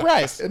said, what's the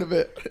price? In a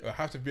bit. It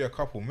have to be a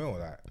couple mil.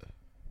 Like,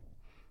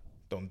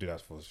 don't do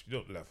that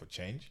for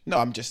change. No,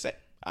 I'm just saying.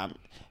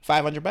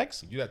 500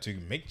 bags. You do that to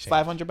make change.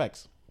 500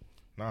 bags.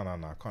 No,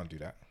 I can't do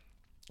that.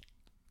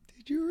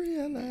 Did you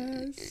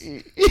realize?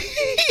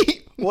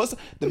 What's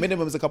the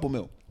minimum is a couple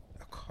mil.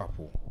 A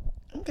couple.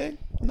 Okay.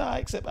 No, I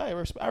accept. I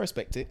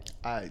respect it.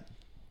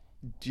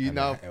 Do you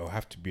know? It'll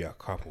have to be a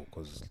couple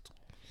because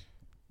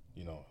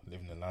you know,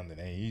 living in London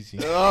ain't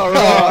easy. All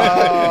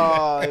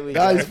right. Here we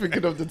Now go. he's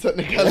thinking of the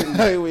technicality.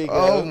 Here we go.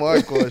 Oh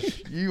my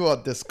gosh, you are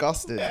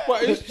disgusting.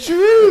 But it's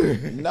true.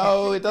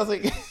 No, it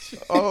doesn't.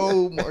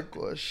 Oh my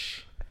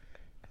gosh.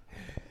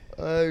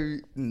 Oh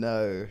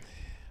no.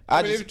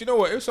 I mean, you know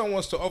what? If someone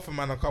wants to offer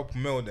man a couple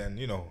mil, then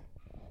you know,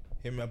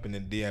 hit me up in the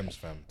DMs,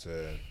 fam,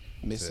 to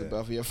Miss the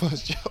birth of your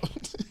first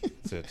child.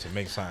 to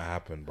make something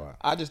happen. But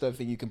I just don't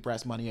think you can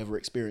price money over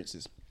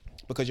experiences,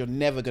 because you're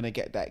never gonna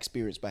get that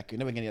experience back. You're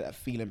never gonna get that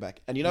feeling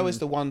back. And you know, it's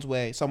the ones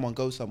where someone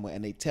goes somewhere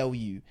and they tell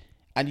you,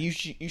 and you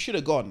should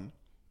have gone,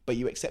 but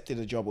you accepted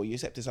a job or you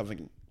accepted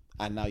something,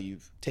 and now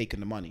you've taken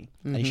the money,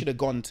 and you should have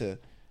gone to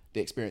the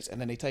experience, and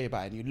then they tell you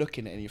about it, and you're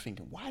looking at it and you're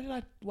thinking, why did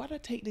I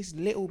take this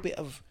little bit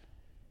of?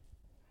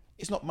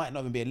 Might not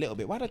even be a little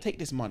bit. Why did I take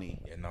this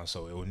money? yeah, no.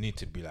 So it will need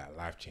to be like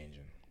life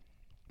changing.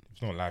 If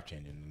it's not life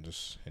changing, then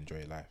just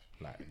enjoy life.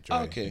 Like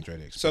enjoy the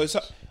experience.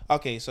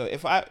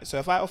 So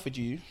if I offered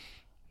you,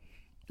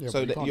 Yeah,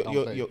 so but that you can't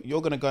downplay.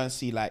 you're gonna go and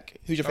see, like,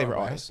 who's your favorite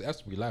artist? It has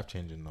to be life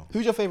changing though.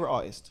 Who's your favorite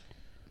artist?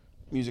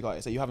 Music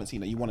artist that you haven't seen,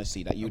 that you want to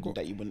see, that you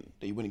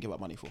wouldn't give up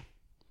money for.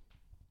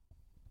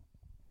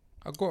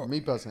 I got Me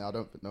personally, I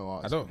don't know I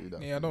artists don't. do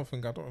that. Yeah, I don't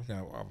think I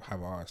have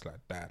an artist like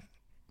that.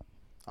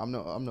 I'm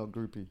not a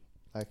groupie.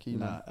 Like you,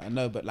 Nah, man. I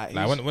know, but like,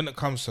 Like when it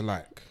comes to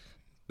like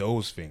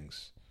those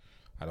things,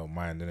 I don't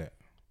mind in it.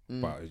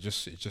 But it's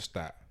just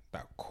that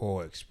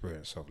core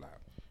experience of like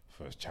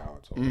first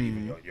child or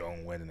even your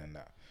own wedding and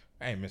that.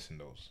 I ain't missing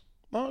those.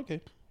 oh,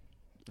 okay,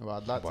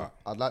 Well,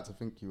 I'd like to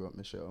think you won't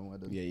miss your own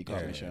wedding. yeah, you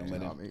can't Yeah, miss your own You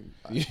know wedding.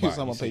 what I mean? But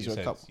Someone pays you a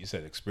said, cup. You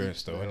said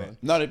experience though, innit?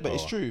 No, but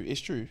it's Oh. true.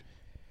 It's true.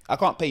 I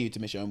can't pay you to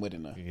miss your own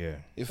wedding though. Yeah.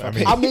 If I I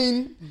mean, I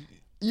mean,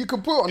 you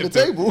can put it on the if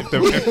the- table.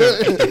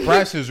 if the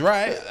price is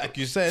right, like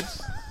you said,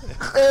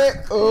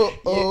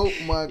 oh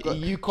my god!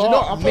 You Do know,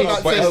 I can't feel miss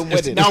like but your this- own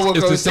wedding. Now we're It's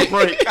going the to same-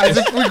 break, as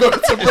if we go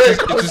to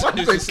break or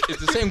something. it's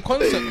the same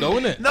concept though,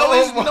 isn't it? No, Oh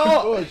it's my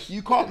not. gosh.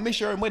 You can't miss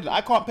your own wedding.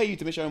 I can't pay you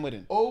to miss your own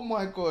wedding. Oh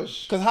my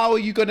gosh! Because how are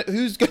you gonna?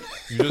 Who's gonna?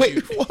 You Wait,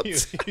 just, what?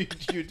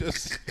 you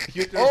just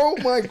Oh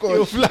my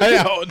you'll gosh! fly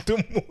out on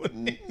the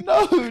moon.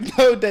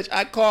 No, Dutch.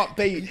 I can't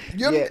pay you.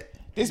 You're,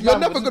 This you're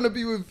man never was- going to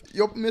be with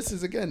your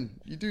missus again.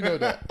 You do know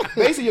that.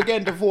 Basically, you're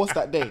getting divorced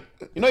that day.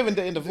 You're not even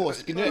getting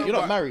divorced. You're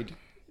not married.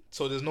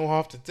 So there's no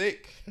half to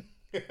take.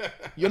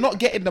 You're not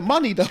getting the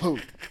money though.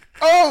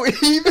 Oh,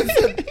 he even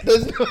said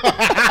there's no...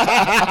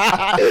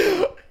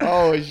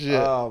 Oh shit!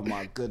 Oh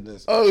my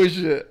goodness. Oh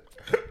shit!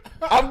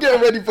 I'm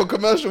getting ready for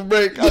commercial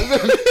break.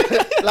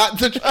 Like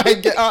to try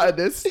and get out of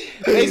this.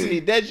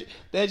 Basically,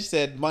 Dej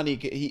said money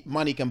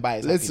can buy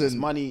his happiness. Listen.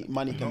 Money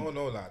can.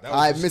 No, like that.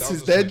 I, Was just,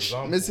 Mrs. that was Dej, just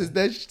an Mrs.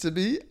 example. Dej, to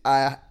me,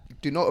 I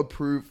do not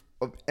approve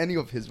of any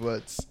of his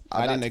words.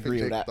 I didn't like to agree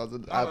think with Jake that.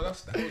 doesn't No, have-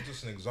 that was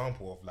just an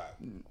example of like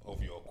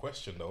of your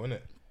question though,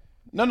 innit?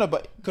 No,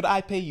 but could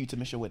I pay you to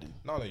miss your wedding?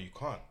 No, you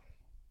can't.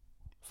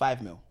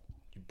 5 mil.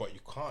 But you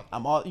can't.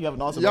 You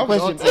haven't answered You my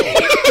haven't question.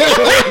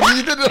 answered.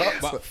 You didn't answer.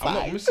 But I'm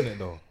not missing it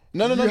though.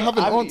 No, You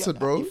haven't answered,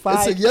 bro.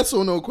 It's a yes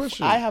or no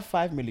question. I have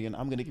 5 million.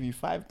 I'm gonna give you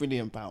 £5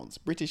 million,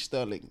 British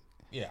sterling.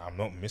 Yeah, I'm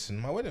not missing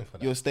my wedding for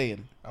that. You're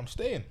staying. I'm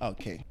staying.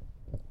 Okay.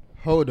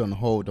 Hold on.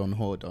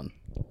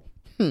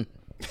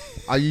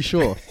 Are you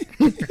sure?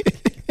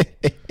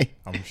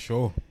 I'm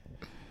sure.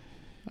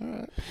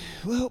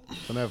 Well, I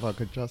don't know if I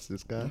could trust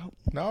this guy.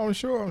 No, I'm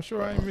sure.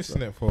 I ain't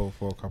missing it for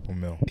a couple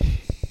mil.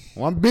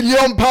 £1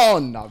 billion.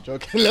 No, I'm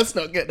joking. Let's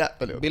not get that.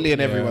 billion.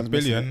 Everyone's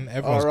billion. All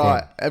Everyone's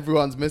right. gone.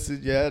 Everyone's missing.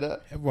 Yeah,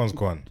 that. Everyone's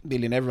gone.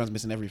 Billion. Everyone's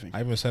missing everything. I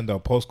even sent her a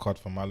postcard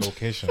from my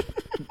location.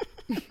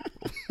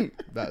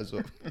 That is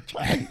what.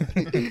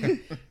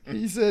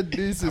 He said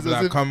this I'm is like,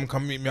 as if.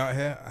 come meet me out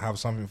here. I have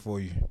something for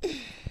you.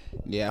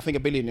 Yeah, I think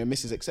 $1 billion. Your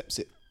missus accepts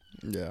it.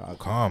 Yeah,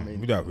 Calm.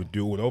 We'd have to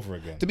do it all over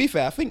again. To be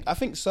fair, I think a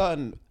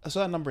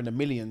certain number in the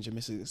millions your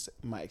missus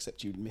might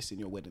accept you missing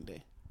your wedding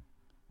day,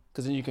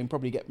 because then you can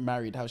probably get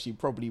married how she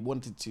probably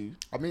wanted to.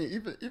 I mean,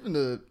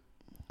 even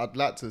I'd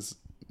like to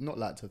not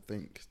like to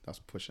think that's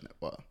pushing it,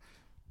 but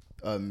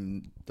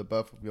the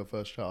birth of your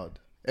first child.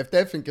 If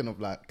they're thinking of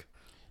like,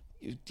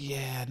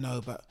 Yeah,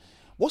 no, but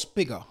what's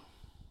bigger?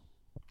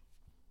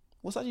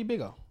 What's actually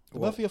bigger? The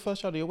birth of your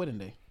first child or your wedding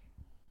day?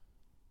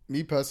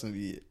 me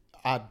personally,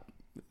 I'd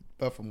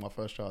birth of my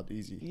first child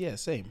easy, Yeah,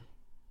 same.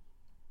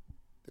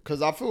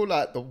 because I feel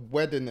like the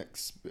wedding,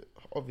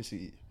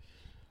 obviously,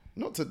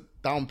 not to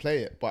downplay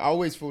it, but I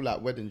always feel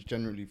like weddings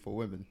generally for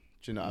women.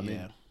 Do you know what I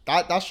mean?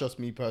 That's just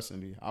me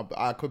personally.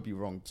 I could be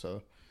wrong.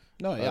 So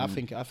No, yeah, I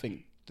think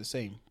the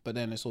same. But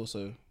then it's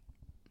also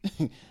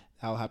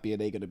how happy are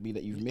they going to be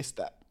that you've missed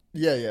that?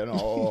 yeah, no,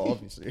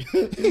 obviously.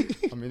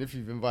 I mean, if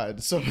you've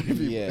invited so many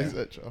people, Yeah.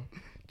 etc. Do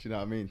you know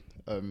what I mean?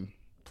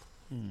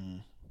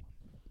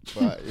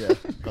 But yeah,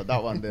 got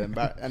that one there.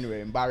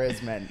 Anyway,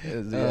 embarrassment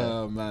is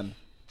Oh man,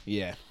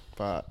 yeah.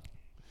 but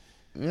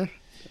yeah.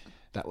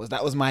 That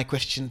was my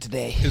question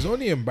today. It's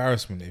only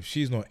embarrassment if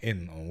she's not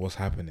in on what's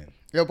happening.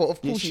 Yeah, but of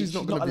Yeah, course she's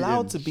not going to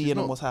allowed to She's be in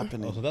on not- what's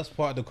happening. Oh, so that's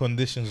part of the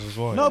conditions as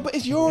well. No, yeah? but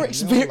it's your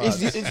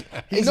experience. man.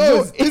 It's No,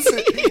 your,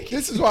 it's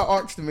This is why I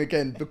asked him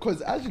again,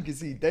 because as you can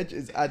see, Dej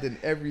is adding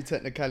every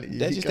technicality.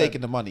 They're he just can.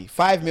 taking the money.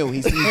 5 mil.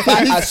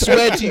 I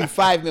swear to you,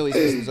 5 mil. He's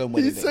missing his own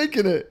wedding He's day.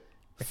 taking it.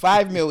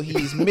 5 mil.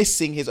 He's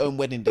missing his own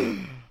wedding day.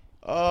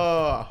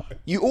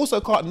 You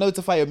also can't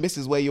notify your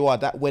missus where you are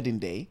that wedding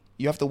day.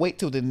 You have to wait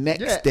till the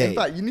next Yeah, day. in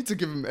fact, you need to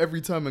give him every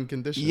term and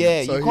condition.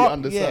 Yeah, so you he can't.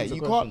 understands Yeah, the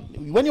you question.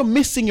 can't. When you're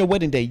missing your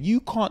wedding day, you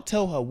can't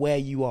tell her where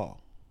you are.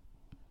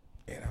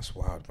 Yeah, that's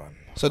wild, man.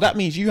 So that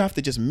means you have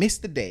to just miss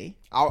the day.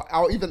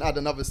 I'll even add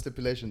another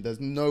stipulation. There's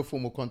no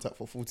formal contact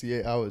for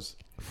 48 hours.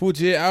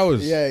 48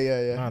 hours.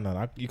 Yeah.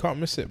 No, you can't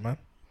miss it, man.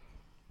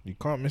 You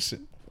can't miss it.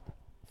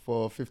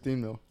 For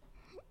 15 mil.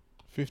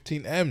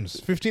 15 M's.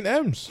 15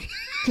 M's.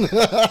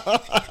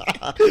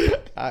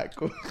 Alright,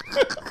 cool.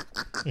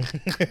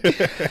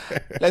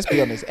 Let's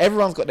be honest.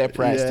 Everyone's got their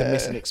price to Yeah.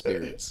 miss an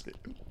experience.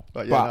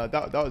 But But-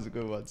 that was a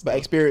good one. But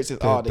experiences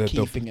are the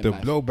key thing in the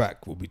life.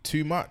 blowback will be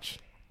too much.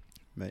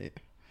 Mate.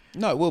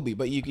 No, it will be.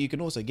 But you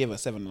can also give her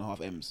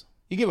 7.5 M's.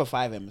 You give her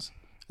 5 M's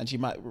and she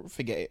might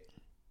forget it.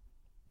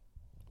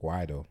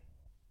 Why though?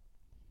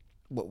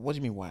 What do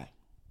you mean, why?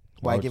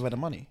 Why Why would- give her the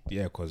money?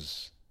 Yeah,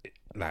 because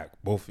like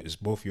it's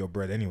both your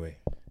bread anyway.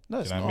 No,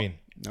 Do it's you know not. what I mean?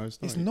 No,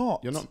 it's not. It's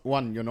not.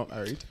 You're not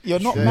married. You're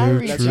not True,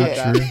 married true,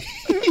 yet. true.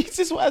 This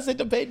is what I said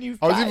to paying you.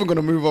 I was 5. even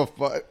gonna move off,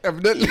 but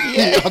evidently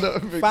Yeah. I don't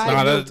think 5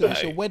 Nah, mil that's- to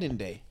miss your wedding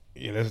day.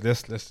 Yeah, let's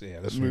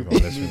Move move on.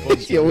 Let's move on.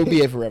 Yeah, we'll be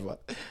here forever.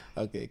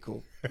 Okay,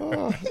 cool.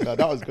 no,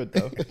 that was good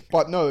though.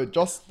 But no,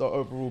 just the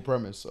overall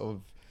premise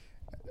of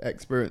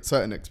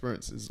certain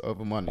experiences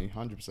over money,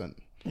 100%.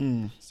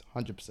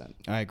 100%.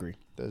 I agree.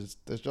 There's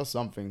just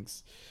some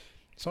things.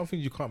 Something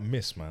you can't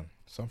miss, man.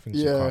 Some things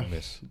you Yeah. can't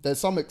miss. There's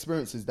some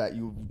experiences that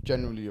you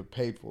generally have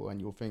paid for, and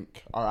you'll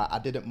think, all right, I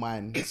didn't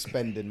mind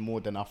spending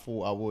more than I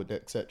thought I would,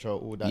 etc.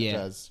 All that Yeah.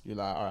 jazz. You're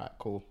like, all right,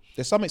 cool.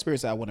 There's some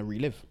experience that I want to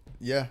relive.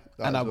 Yeah,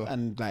 that as well.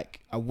 And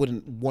like I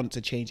wouldn't want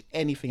to change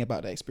anything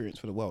about that experience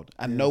for the world.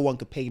 And no one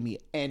could pay me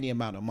any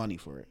amount of money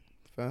for it.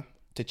 Fair.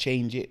 To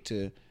change it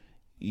to,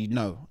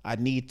 I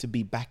need to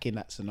be back in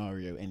that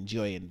scenario,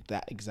 enjoying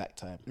that exact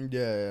time.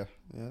 Yeah.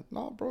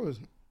 No, bro.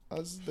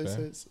 As they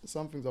Fair. say,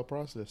 some things are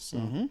priceless.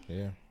 So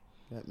Yeah.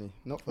 get me.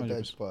 Not for 100%.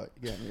 Dej,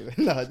 but get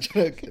me. Nah,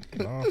 joking.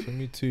 No, for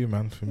me too,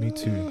 man. For me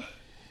too.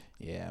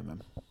 Yeah,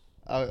 man.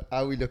 How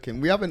are we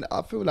looking? We haven't.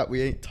 I feel like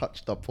we ain't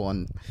touched up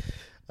on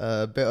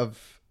a bit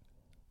of.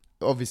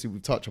 Obviously, we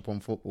touch upon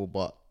football,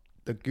 but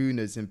the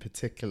Gooners in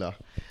particular,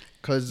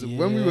 because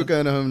when we Yeah. were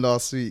going home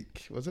last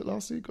week, was it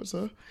last week or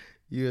so?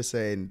 You were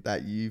saying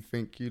that you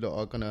think you lot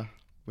are gonna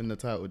win the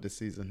title this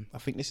season, I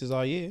think this is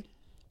our year.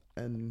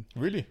 and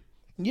Really?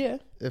 Yeah.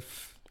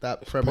 if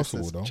that premise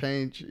possible, has though.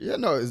 changed, yeah,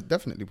 no, it's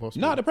definitely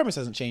possible. No, the premise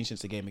hasn't changed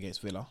since the game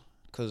against Villa.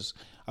 Because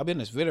I'll be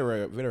honest, Villa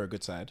are a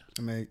good side.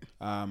 Mate.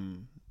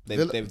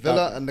 They've Villa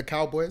done, and the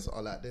Cowboys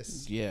are like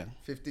this. yeah.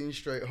 15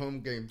 straight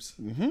home games.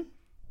 Mm-hmm.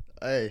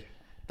 Hey,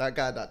 that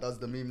guy that does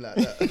the meme like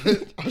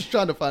that. I was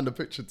trying to find a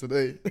picture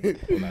today.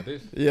 Like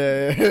this?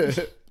 yeah.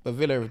 But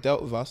Villa have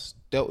dealt with us,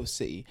 dealt with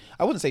City.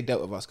 I wouldn't say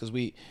dealt with us because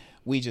we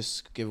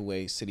just give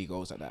away silly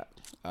goals like that.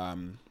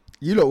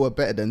 You lot were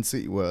better than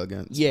City were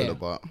against Yeah. Villa,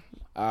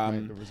 but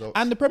made the results.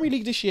 And the Premier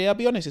League this year, I'll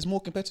be honest, it's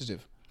more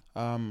competitive.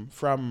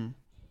 From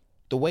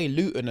the way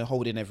Luton are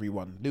holding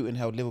everyone. Luton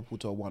held Liverpool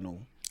to a 1-1.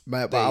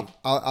 Mate, but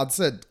I'd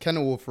said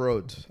Kenilworth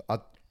Road. I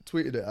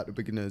tweeted it at the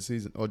beginning of the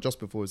season, or just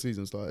before the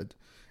season started.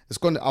 It's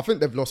gone. I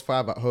think they've lost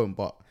 5 at home,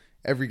 but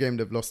every game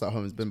they've lost at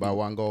home has been by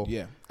 1 goal.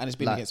 Yeah, and it's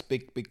been Like- against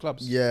big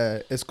clubs.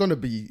 Yeah, it's gonna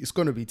be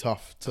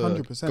tough to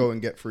 100%. go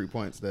and get 3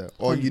 points there.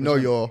 Or you 100%. know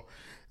you're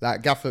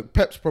like Gaffer.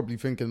 Pep's probably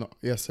thinking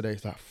yesterday,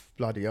 he's like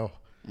bloody hell.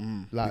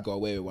 we Like got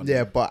away with one.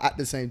 yeah, but at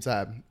the same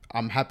time,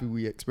 I'm happy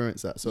we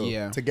experienced that. So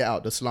Yeah. to get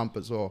out the slump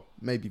as well,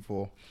 maybe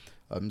for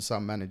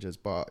some managers,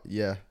 but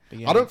yeah.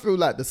 Yeah. I don't feel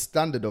like the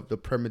standard of the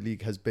Premier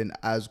League has been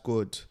as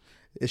good.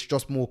 It's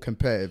just more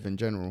competitive in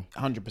general.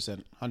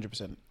 100%.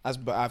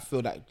 But I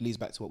feel that leads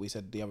back to what we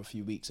said last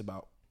few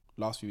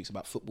weeks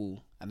about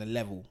football and the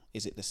level.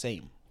 Is it the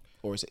same,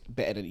 or is it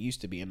better than it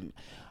used to be? And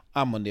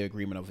I'm on the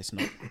agreement of it's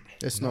not.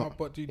 It's No, not.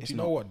 but do you It's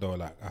know not. what though?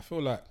 Like, I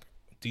feel like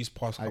these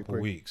past I couple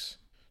agree. weeks,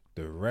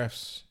 the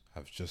refs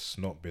have just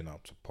not been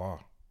up to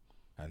par,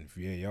 and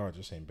VAR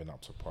just ain't been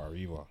up to par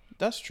either.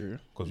 That's true.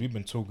 Because we've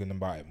been talking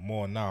about it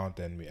more now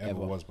than we ever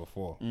Ever. was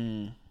before.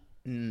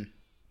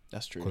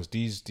 That's true. Because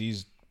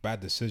these bad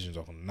decisions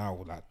are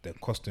now like they're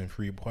costing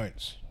 3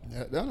 points.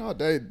 Yeah, no,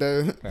 they Like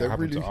it happened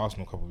really. to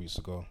Arsenal a couple of weeks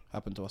ago.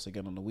 Happened to us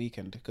again on the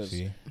weekend because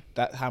See,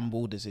 that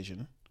handball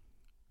decision,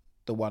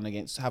 the one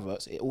against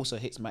Havertz, it also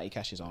hits Matty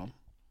Cash's arm.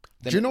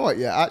 Do you know what?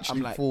 Yeah, I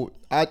actually like- thought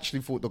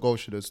the goal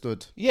should have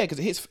stood. Yeah, because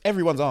it hits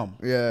everyone's arm.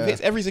 Yeah. It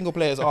hits every single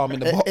player's arm in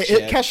the box.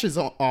 It yeah, Cash's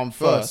arm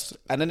first.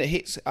 and then it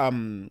hits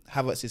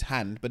Havertz's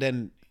hand. But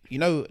then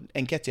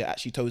Nketiah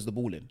actually toes the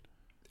ball in.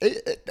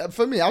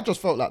 For me, I just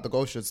felt like the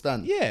goal should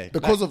stand. Yeah,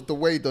 because of the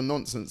way the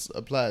nonsense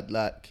applied.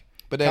 Like,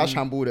 But then- Cash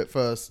handballed it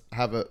first.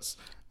 Havertz.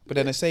 But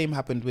then the same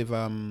happened with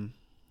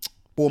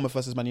Bournemouth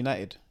versus Man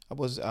United. I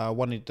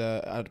want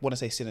to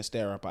say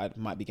Sinistera, but I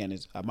might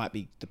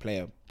be the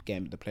player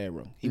the player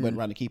wrong. He went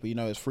round the keeper. You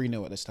know, it was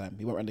 3-0 at this time.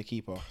 He went round the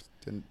keeper,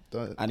 and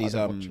he's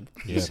Yeah,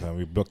 man,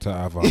 we blocked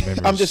out of our memories.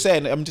 I'm just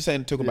saying.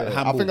 Talking about the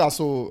handball.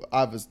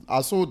 I think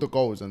I saw the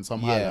goals and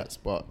some highlights,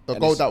 but the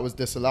And goal it's- that was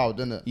disallowed,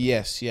 didn't it?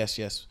 Yes.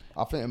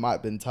 I think it might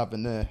have been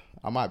Tavernier.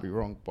 I might be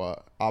wrong,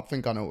 but I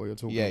think I know what you're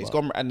talking about. Yeah, he's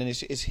gone, and then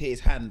it's hit his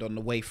hand on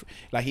the way.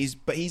 Like he's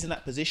in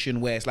that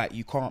position where it's like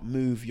you can't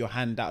move your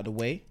hand out of the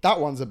way. That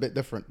one's a bit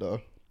different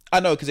though. I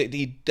know because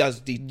he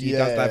does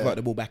divert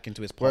the ball back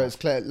into his Where path. it's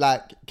clear,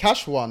 like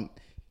Cash one,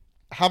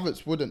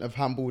 Havertz wouldn't have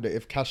handballed it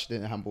if Cash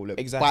didn't handball it.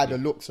 Exactly. By the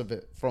looks of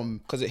it, from.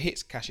 Because it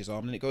hits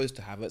and then it goes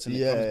to Havertz and it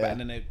Yeah, comes back yeah. and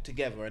then they're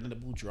together and then the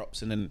ball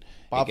drops and then.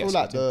 But it I feel gets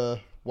like to him. the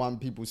one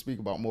people speak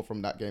about more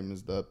from that game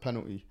is the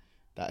penalty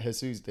that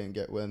Jesus didn't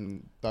get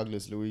when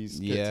Douglas Luiz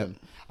kicked him.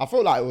 I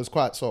feel like it was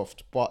quite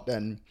soft, but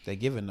then they're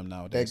giving them they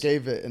nowadays.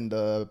 gave it in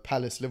the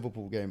Palace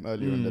Liverpool game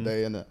earlier in the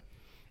day, innit?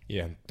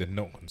 Yeah, they're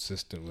not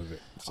consistent with it.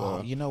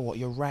 So you know what,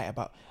 you're right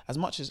about. As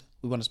much as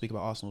we want to speak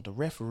about Arsenal, the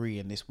referee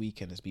in this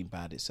weekend has been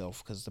bad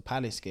itself because the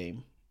Palace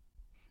game.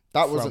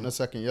 That wasn't a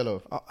second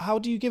yellow. How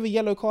do you give a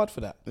yellow card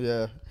for that?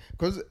 Yeah,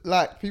 because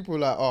like people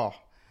are like,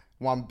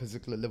 one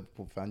particular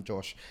Liverpool fan,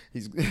 Josh,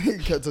 he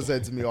kept on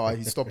saying to me,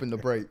 he's stopping the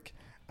break.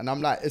 And I'm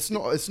like, it's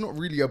not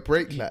really a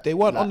break. Like, They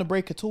weren't on the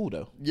break at all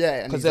though. Yeah,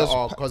 and he's there's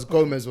like, because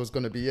Gomez was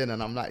going to be in.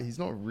 And I'm like, he's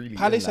not really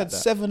Palace in like had that.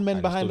 7 men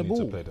And behind the you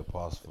still ball. need to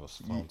play the pass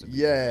for time to be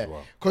Yeah, as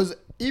well. because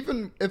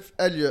even if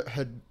Elliot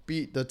had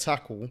beat the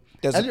tackle,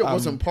 There's, Elliot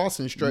wasn't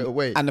passing straight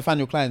away. And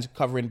Nathaniel Klein's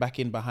covering back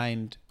in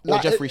behind, or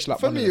Like, Jeffrey it-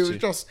 Schlupp. For one me, of it the was two.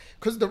 just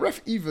because the ref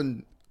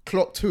even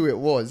clocked who it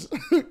was,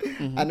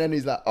 and then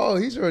he's like,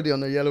 he's already on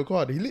the yellow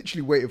card. He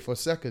literally waited for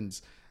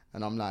seconds,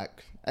 and I'm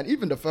like, and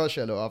even the first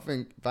yellow, I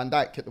think Van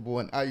Dijk hit the ball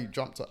and Ayew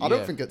jumped. I don't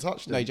Yeah. think it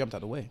touched him. No, he jumped out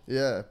of the way.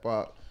 Yeah,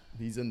 but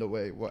he's in the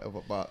way, whatever.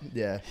 But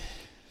yeah,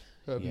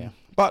 Yeah,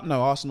 but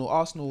no,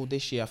 Arsenal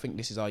this year. I think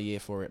this is our year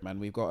for it, man.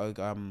 We've got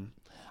a.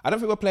 I don't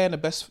think we're playing the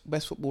best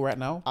football right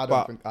now. I don't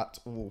but, think at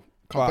all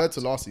compared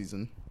to last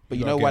season. But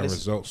you know what?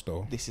 Results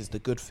though. This is the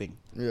good thing.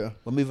 Yeah,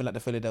 We're moving like the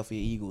Philadelphia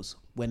Eagles.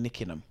 We're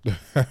nicking them.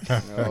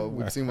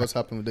 we've seen what's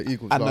happened with the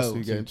Eagles I last know.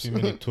 two games. Too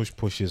many tush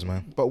pushes,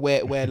 man. But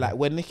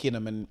we're nicking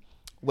them, and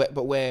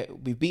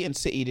we've beaten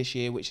City this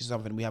year, which is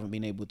something we haven't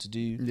been able to do.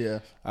 Yeah,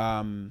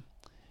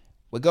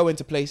 We're going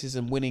to places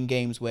and winning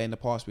games where in the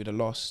past we'd have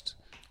lost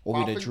or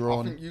Well, we'd have I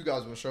drawn. think you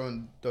guys were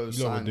showing those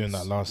You lot were signs doing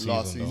that last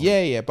season, though.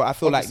 Yeah, but I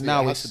feel Obviously, like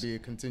now it has it's to be a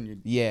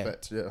continued. yeah.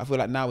 effect, yeah. I feel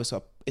like now it's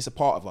a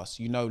part of us.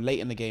 You know, late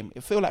in the game,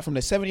 it feel like from the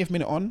 70th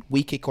minute on,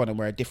 we kick on and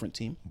we're a different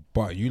team.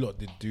 But you lot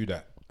did do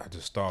that at the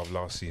start of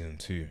last season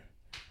too.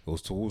 It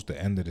was towards the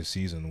end of the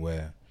season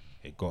where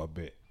it got a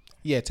bit,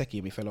 Yeah, Techie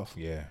and me fell off.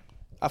 yeah.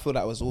 I feel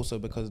that was also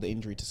because of the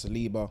injury to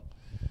Saliba,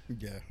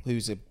 Yeah.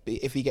 who's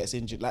if he gets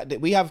injured, like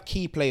we have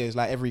key players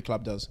like every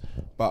club does,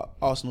 but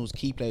Arsenal's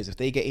key players, if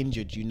they get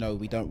injured, you know,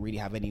 we don't really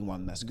have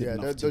anyone that's good Yeah,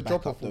 enough the to back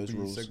drop up off will those be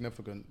rules.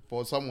 significant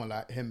for someone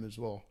like him as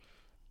well.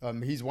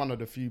 He's one of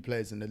the few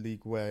players in the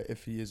league where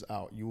if he is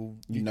out, you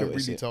can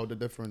notice really it. tell the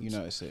difference. You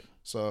notice it.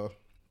 So,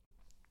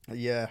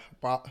 yeah,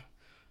 but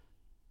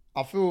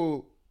I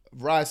feel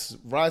Rice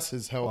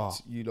has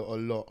helped you lot a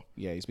lot.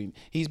 Yeah,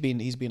 he's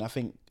been. I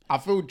think I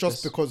feel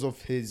just because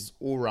of his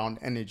all round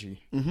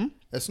energy. Mm-hmm.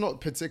 It's not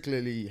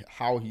particularly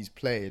how he's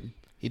playing.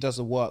 he does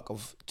the work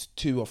of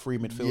 2 or 3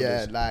 midfielders.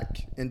 Yeah,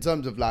 like in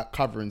terms of like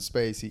covering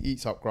space, he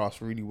eats up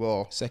grass really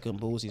well. Second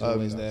balls, he's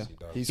always there.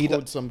 He He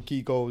scored do- some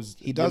key goals.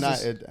 he does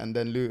this- United and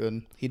then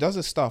Luton. He does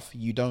the stuff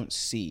you don't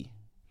see,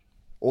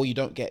 or you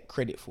don't get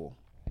credit for.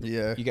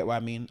 Yeah, You get what I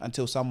mean?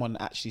 Until someone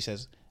actually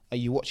says, "Are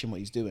you watching what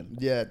he's doing?"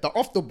 yeah. The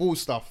off the ball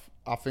stuff,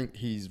 I think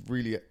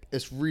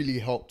it's really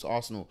helped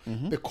Arsenal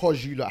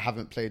because you lot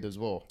haven't played as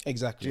well.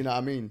 Exactly. Do you know what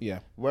I mean? Yeah.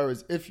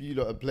 Whereas if you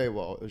lot play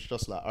well, it's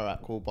just like, all right,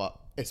 cool. But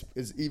it's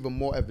even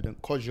more evident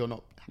because you're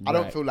not. I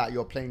don't Right. feel like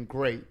you're playing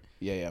great,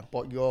 Yeah.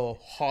 but you're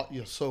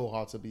so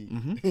hard to beat,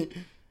 and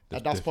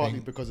that's the partly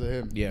thing- because of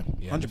him. Yeah.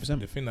 Yeah, 100%.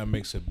 The thing that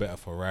makes it better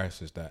for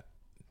Rice is that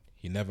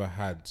he never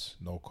had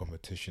no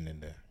competition in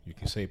there. You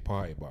can say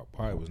Partey, but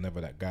Partey was never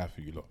that guy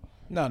for you lot.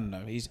 No.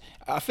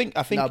 I think.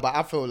 No, but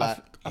I feel like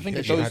I think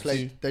they, those should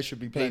play, two they should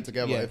be playing played-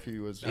 together yeah. if he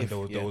was. And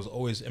there was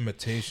always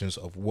imitations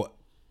of what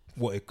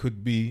it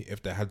could be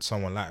if they had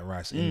someone like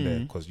Rice in there.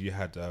 Because you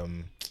had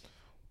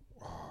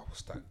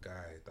what's that guy?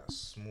 That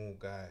small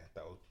guy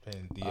that was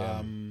playing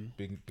DM.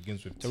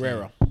 Begins with T.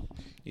 Torreira.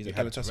 He's You a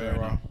had Galatasaray.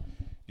 Torreira.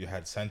 You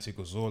had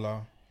Santiago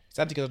Zola,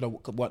 Santiago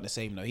weren't the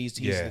same though. He's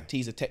Yeah.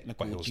 a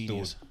technical but he was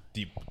genius. still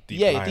deep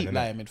Yeah, line, deep innit?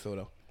 lying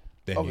midfielder.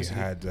 Then Obviously.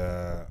 you had.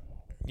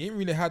 You ain't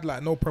really had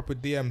like no proper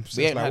DM ain't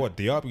since like had- what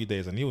Diaby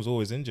days, and he was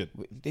always injured.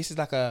 This is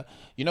like a,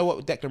 you know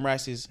what Declan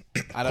Rice is?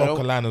 I don't know.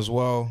 Coquelin as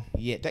well.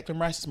 Yeah, Declan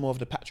Rice is more of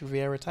the Patrick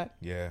Vieira type.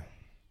 Yeah.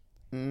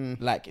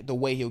 Like the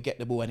way he'll get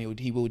the ball and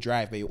he will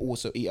drive, but he'll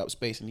also eat up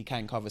space and he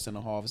can cover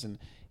centre halves and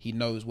he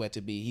knows where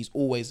to be. He's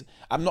always.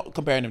 I'm not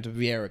comparing him to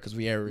Vieira because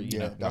Vieira, you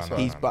know, that's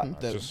he's right.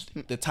 but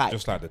the type.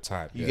 Just like the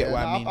type. You yeah. get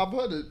what I mean? I've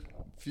heard a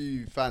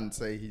few fans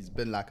say he's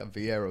been like a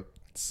Vieira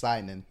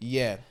signing.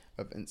 Yeah,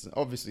 of Vincent.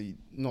 Obviously,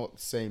 not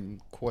same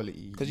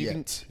quality Because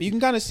yet. you can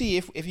kind of see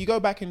if you go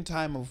back in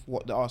time of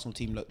what the Arsenal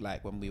team looked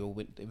like when we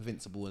were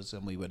invincibles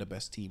and we were the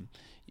best team.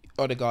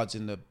 Odegaard's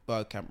in the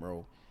Bergkamp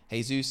role.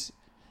 Jesus,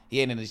 he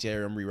ain't in the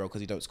Thierry Henry role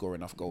because he don't score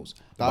enough goals.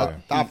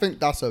 I think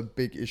that's a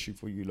big issue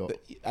for you lot.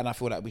 And I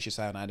feel like we should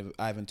sign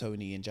Ivan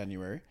Toney in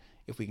January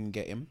if we can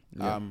get him.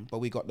 Yeah. But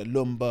we got the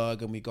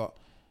Lundberg and we got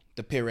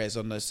the Pires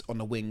on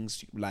the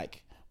wings,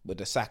 like with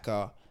the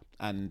Saka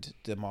and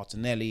the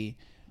Martinelli.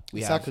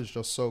 Saka's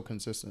just so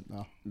consistent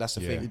now. That's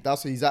the thing.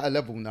 He's at a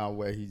level now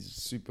where he's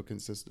super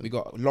consistent. We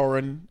got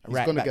Lauren, He's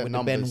right gonna back get with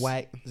numbers. the Ben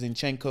White,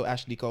 Zinchenko,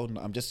 Ashley Cole.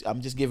 I'm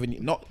just giving you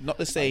not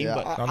the same, Yeah,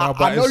 but I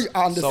know.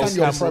 I understand Sol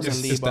your Campbell premise.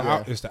 and Lee,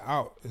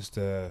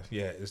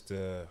 It's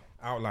the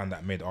outline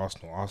that made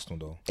Arsenal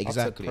though. exactly. I've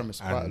said premise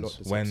quite a And lot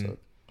this when episode.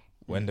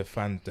 when the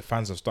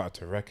fans have started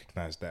to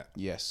recognize that,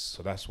 Yes.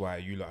 so that's why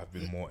you lot have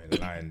been more in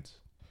line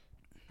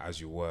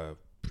as you were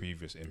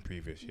in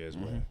previous years,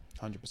 where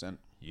 100%.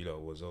 you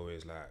lot was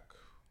always like,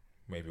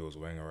 maybe it was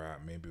Wenger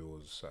out, maybe it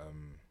was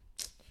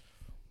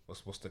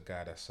what's the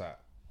guy that's at,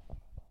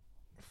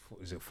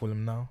 is it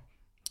Fulham now?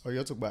 Oh,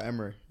 you're talking about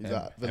Emery. He's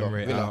at Villa.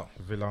 Emery out,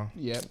 Villa.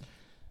 Yeah.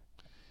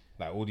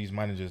 Like all these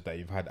managers that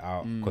you've had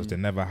out because they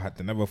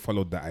never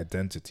followed that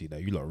identity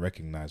that you lot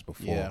recognized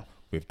before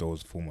with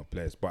those former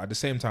players. But at the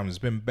same time, there's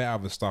been better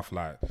other stuff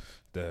like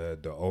the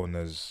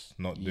owners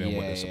not doing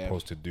what they're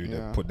supposed to do.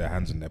 Yeah. They put their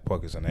hands in their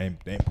pockets and they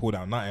ain't pulled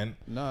out nothing.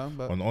 No,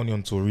 but Only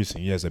until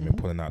recent years they've been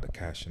pulling out the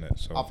cash in it.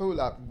 So I feel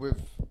like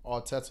with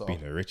Arteta,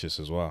 being the richest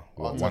as well.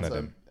 One of Arteta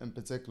them. in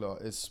particular,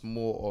 it's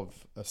more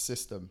of a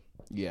system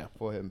yeah.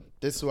 for him.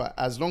 This is why,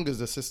 as long as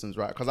the system's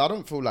right, because I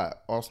don't feel like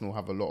Arsenal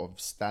have a lot of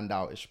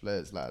standout-ish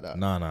players like that.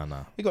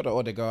 Nah. We got the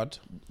Odegaard.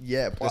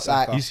 Yeah, but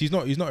Saka. like, He's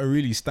not a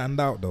really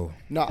standout though.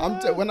 no,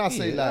 when I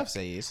say yeah, like, I'd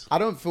say he is. I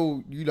don't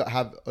feel you lot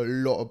have a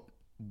lot of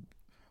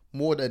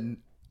more than.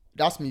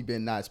 That's me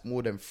being nice.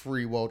 More than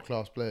 3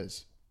 world-class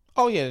players.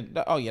 Oh yeah,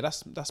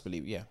 that's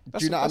believable. Yeah.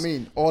 Do you know what I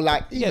mean? Or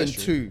like Yeah, even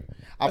that's true. 2.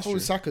 I That's feel true.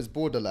 Saka's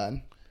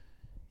borderline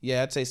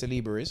Yeah, I'd say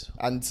Saliba is,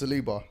 and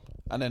Saliba.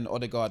 and then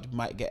Odegaard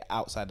might get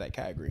outside that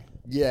category.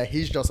 Yeah,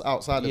 he's just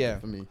outside of Yeah.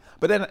 it for me.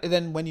 But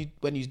then when you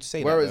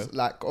say Whereas, that,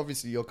 like,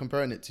 obviously, you're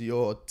comparing it to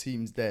your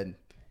teams then.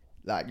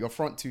 Like, your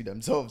front 2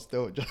 themselves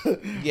still just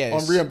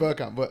Yes. Henry and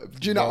Bergkamp. But,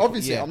 do you know, Well,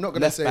 obviously, yeah. I'm not going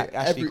to Left say back,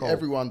 Ashley Cole.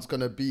 everyone's going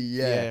to be,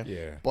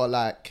 Yeah. But,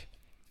 like,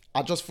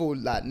 I just feel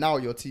like now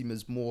your team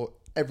is more,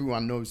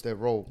 everyone knows their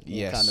role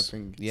yes, kind of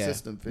thing, yeah.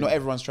 system thing. Not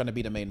everyone's trying to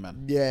be the main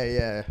man.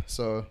 Yeah.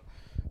 So,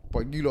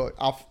 but you lot,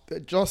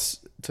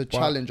 just to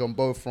challenge on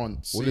both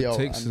fronts. All CL it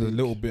takes is and a League.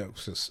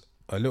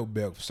 little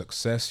bit of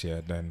success,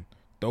 yeah. Then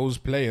those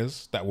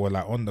players that were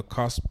like on the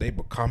cusp, they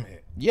become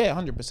it. Yeah,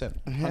 100%.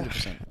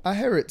 100%. I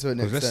hear it to an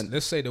 'Cause extent.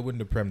 let's say they win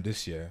the Prem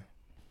this year.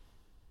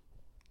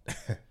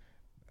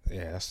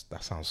 Yeah,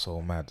 that sounds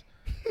so mad.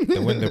 They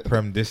win the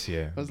Prem this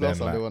year. When's the last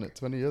then, time they like, won it?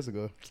 20 years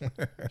ago.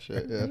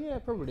 Shit, yeah. Yeah,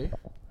 probably.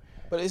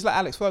 But it's like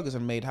Alex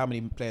Ferguson made how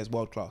many players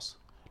world class?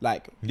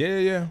 Like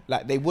yeah.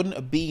 they wouldn't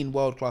have been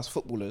world class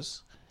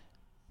footballers,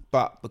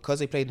 but because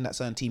they played in that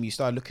certain team, you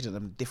started looking at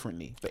them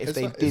differently. But if It's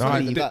they like- did it's No,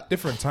 like leave, that-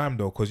 different time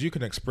though, because you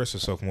can express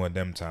yourself more in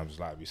them times,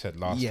 like we said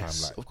last Yes,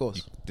 time. Like, of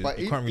course. But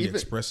you can't really even-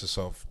 express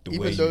yourself the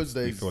Even way those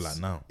you days, feel like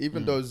now.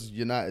 Even those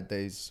United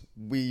days,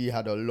 we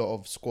had a lot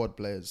of squad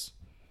players.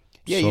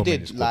 yeah, So you many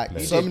did. squad Like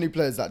players. so many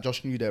players that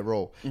just knew their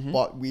role.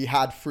 But we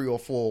had 3 or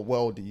 4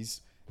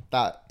 worldies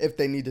that if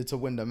they needed to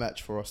win the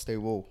match for us, they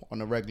will on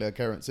a regular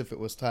occurrence if it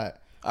was tight.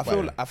 I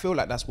feel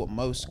like that's what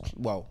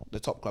the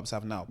top clubs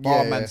have now.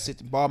 Yeah,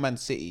 Bar Man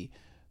City,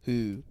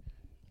 who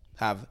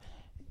have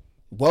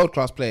world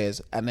class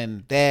players, and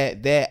then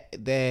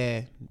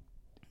their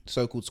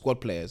so-called squad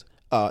players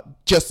are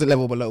just a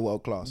level below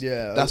world class.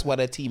 Yeah. that's why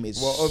their team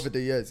is. Well, over the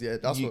years, yeah,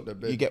 that's what they've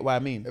been. You get what I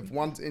mean? If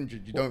one's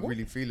injured, you don't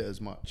really feel it as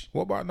much.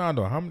 What about now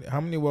though?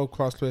 How many world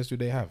class players do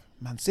they have?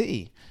 Man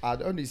City,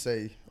 I'd only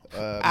say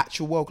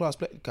actual world class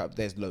players.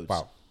 There's loads.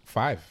 About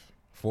 5,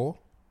 4.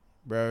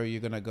 Bro, you're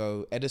gonna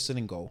go Edison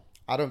in goal.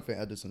 I don't think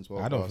Edison's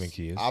world I don't class. think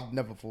he is. I've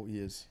never thought he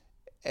is.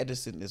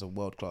 Edison is a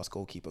world class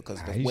goalkeeper because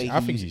I the way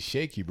think he's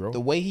shaky, bro. the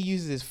way he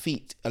uses his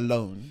feet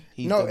alone,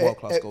 he's No, the world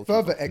class it goalkeeper.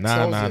 further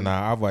excels him.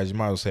 Nah. Otherwise, you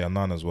might as well say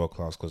Onana's world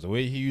class because the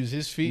way he uses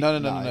his feet. No.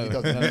 He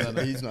doesn't.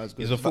 He's not as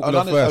good. He's a But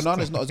footballer first.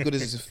 Onana's not as good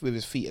with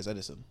his feet as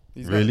Edison.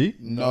 He's Really?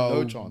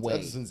 No No chance. way.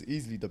 Edison's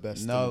easily the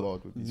best in the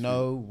world with his feet.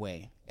 No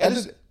way. Bro,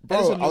 Edison I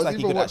looks was like he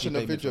even could watching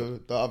actually a play video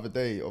the other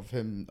day of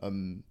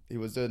him. He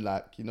was doing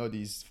like, you know,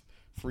 these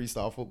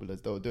freestyle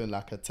footballers. They were doing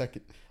like a tech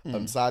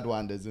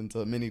sidewinders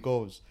into mini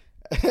goals.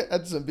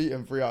 Edison beat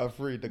him 3 out of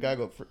 3. The guy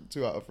got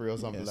 2 out of 3 or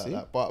something like see?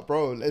 that. But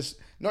bro, it's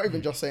not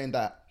even just saying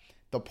that.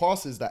 The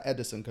passes that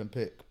Edison can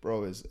pick,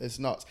 bro, is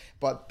nuts.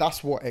 But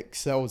that's what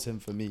excels him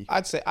for me.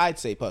 I'd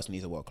say personally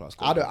he's a world class.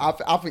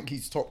 I think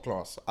he's top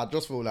class. I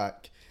just feel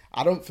like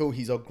I don't feel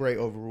he's a great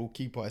overall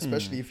keeper,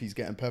 especially if he's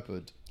getting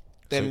peppered.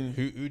 Then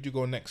So who'd you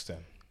go next then?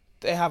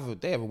 they have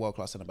a world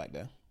class centre back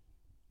there.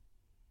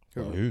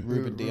 Who?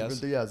 Ruben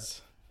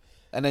Diaz.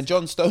 And then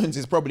John Stones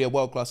is probably a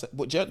world class.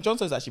 John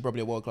Stones is actually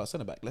probably a world class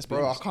centre back. Let's be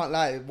Bro, I honest. can't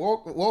lie.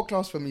 World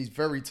class for me is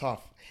very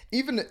tough.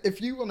 Even if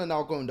you want to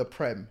now go in the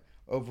Prem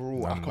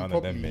overall, I can None of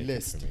them probably make it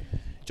list. for me.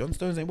 John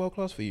Stones ain't world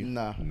class for you.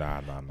 Nah. Nah.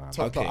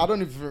 Top, Okay. I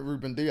don't even think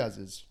Ruben Diaz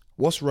is.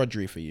 What's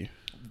Rodri for you?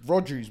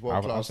 Rodri's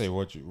world class. I'll say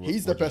Rodri.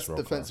 He's the Rodri's best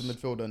world defensive class.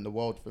 midfielder in the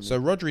world for me. So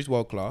Rodri's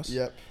world class.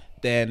 Yep.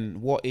 Then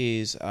what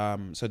is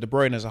so De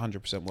Bruyne is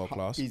 100% world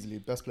class. Easily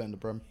best player in the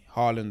Prem.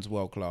 Haaland's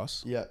world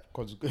class. Yeah,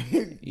 because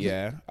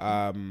Yeah.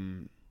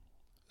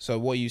 So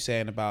what are you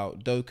saying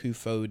about Doku,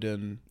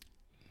 Foden,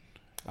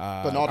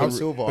 Bernardo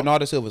Silva.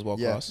 Bernardo Silva's world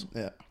Yeah, class.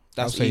 yeah. I'll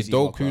That's say easy.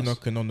 world Doku class.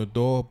 knocking on the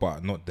door,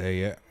 but not there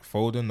yet.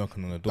 Foden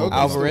knocking on the door. Doku's but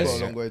not Alvarez. still there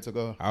got a long yet. way to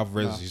go.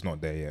 Alvarez, he's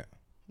not there yet.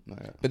 No,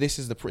 yeah. But this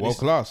is the World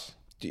class.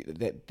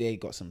 they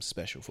got some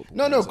special football.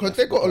 No, players because in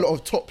they that got a football lot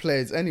of top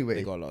players club. anyway.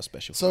 They got a lot of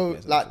special. So football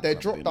players in like that their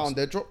football drop club, down,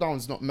 their drop down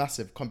is not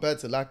massive compared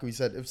to like we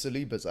said if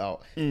Saliba's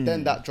out,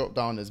 then that drop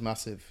down is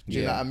massive. Do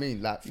you know Yeah. what I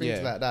mean? Like things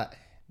Yeah. like that.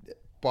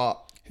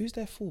 But Who's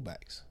their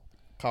fullbacks?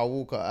 Kyle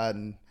Walker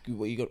and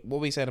What were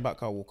we saying about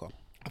Kyle Walker?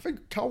 I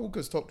think Kyle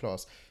Walker's top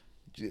class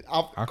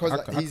because I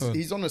could-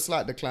 he's on a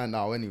slight decline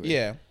now anyway.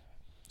 Yeah,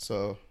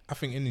 So I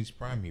think in his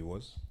prime he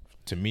was.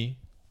 To me,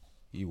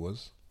 he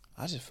was.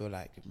 I just feel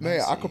like mate,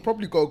 I City- could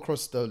probably go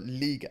across the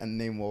league and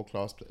name world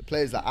class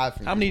players that I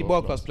think. How is many world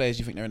world-class. class players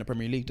do you think they're in the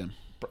Premier League then?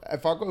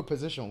 If I go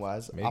position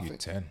wise, I Maybe think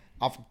 10.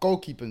 I've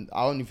goalkeeping.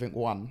 I only think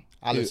one.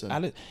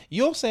 Alisson.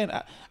 You're saying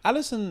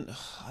Alisson?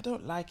 I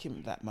don't like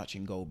him that much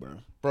in goal, bro.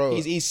 Bro.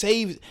 He's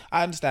saved.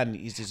 I understand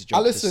he's his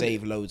job to Alisson-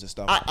 save loads of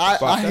stuff. I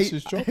but hate- That's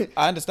his job.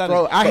 I understand,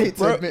 Bro, it, I but hate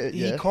to admit it,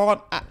 he yeah.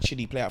 can't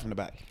actually play out from the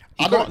back.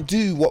 He I don't- can't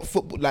do what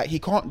football like. He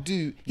can't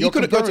do. He You're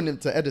could have got comparing him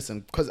to Edison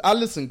because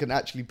Alisson can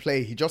actually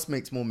play. He just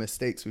makes more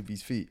mistakes with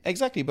his feet.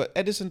 exactly, but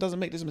Edison doesn't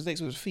make these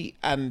mistakes with his feet,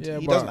 and Yeah,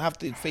 he but- doesn't have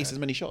to face as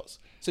many shots.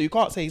 So you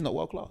can't say he's not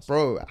world class.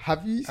 Bro,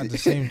 have you? At the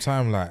same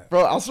time, like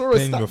Bro, I saw a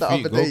playing your stat the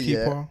feet, other day.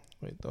 Yeah, goalkeeper,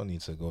 we don't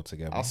need to go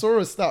together. I saw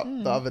a stat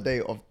Hmm. the other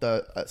day of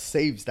the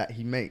saves that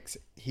he makes.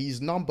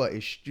 His number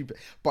is stupid.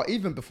 But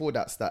even before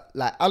that stat,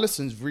 like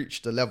Alisson's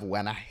reached a level,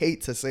 and I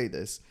hate to say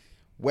this,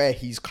 where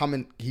he's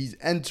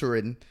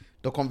entering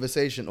the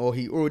conversation, or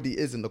he already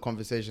is in the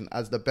conversation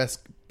as the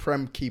best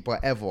Prem keeper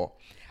ever.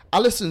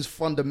 Alisson's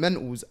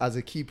fundamentals as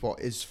a keeper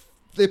is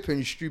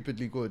flipping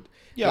stupidly good.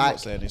 Yeah, I'm Like,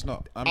 not saying it's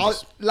not. I'm I'm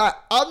just,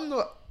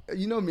 not.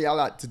 You know me. I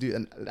like to do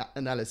an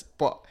analysis,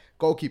 but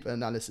goalkeeper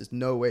analysis,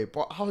 no way.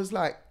 But I was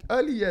like,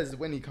 early years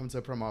when he comes to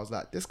the Prem, I was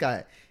like, this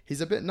guy,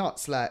 he's a bit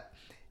nuts. Like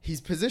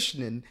his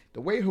positioning,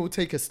 the way he'll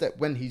take a step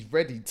when he's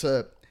ready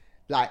to,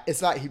 like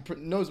it's like he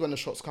knows when the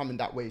shot's coming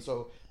that way.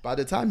 So by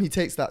the time he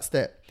takes that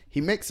step,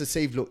 he makes the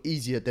save look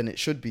easier than it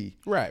should be.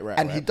 Right.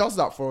 And he does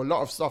that for a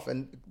lot of stuff,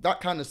 and that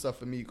kind of stuff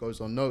for me goes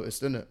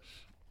unnoticed, isn't it?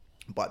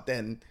 But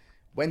then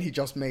when he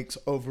just makes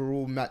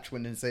overall match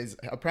winning saves,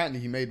 apparently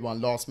he made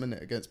one last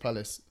minute against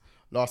Palace,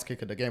 last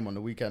kick of the game on the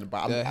weekend.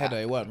 But the header,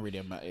 it wasn't really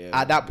a matter. Yeah.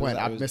 at that It point,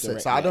 was- I was missed it,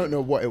 direct, so I yeah. don't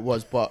know what it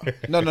was.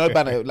 But No,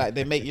 banner. Like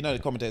they make, the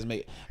commentators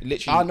make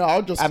literally. I know.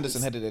 I just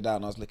Anderson headed it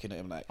down. I was looking at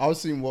him like, I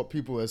was seeing what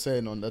people were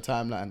saying on the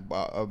timeline,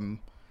 but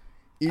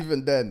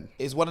even then,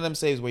 it's one of them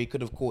saves where he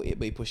could have caught it,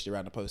 but he pushed it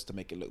around the post to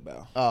make it look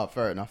better.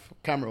 fair enough.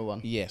 Camera one,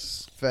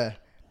 Yes. fair.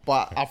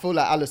 But I feel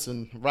like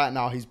Alisson right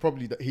now, he's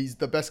probably he's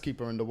the best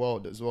keeper in the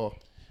world as well.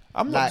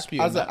 I'm not Like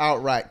disputing as an that.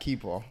 outright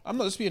keeper. I'm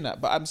not disputing that,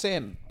 but I'm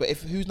saying,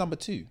 who's number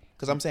two?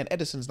 Because I'm saying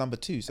Edison's number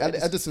two. So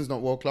Edison's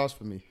not world class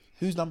for me.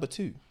 who's number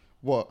two?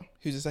 What?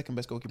 Who's the second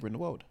best goalkeeper in the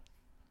world?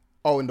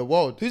 Oh, in the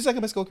world. Who's the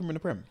second best goalkeeper in the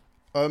Prem?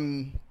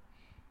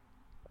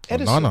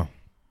 Edison. Onana.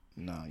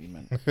 No, you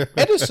meant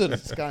Edison.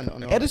 This guy not-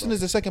 no, Edison bro.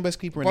 is the second best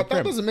keeper in But the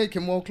that Prem. doesn't make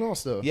him world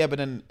class though. Yeah, but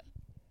then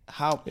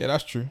how? Yeah,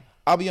 that's true.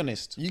 I'll be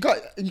honest. You got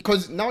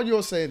because now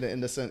you're saying it in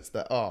the sense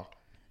that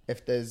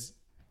if there's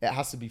it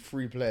has to be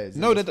three players.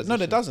 in No, this there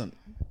position. doesn't.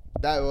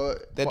 There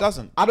There but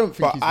doesn't. I don't think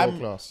But he's I'm-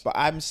 world class. But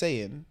I'm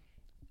saying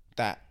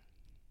that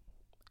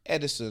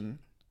Edison,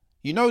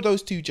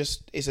 those two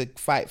it's a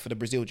fight for the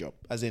Brazil job.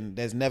 As in,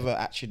 there's never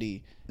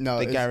actually No,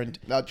 the it's- guarantee.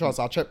 No, trust.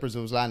 I'll check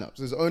Brazil's lineups.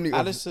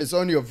 Alisson- It's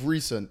only of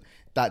recent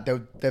that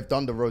they've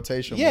done the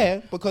rotation.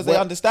 Yeah, because they're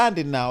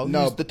understanding now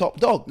No. who's the top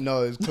dog.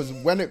 No, it's because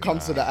when it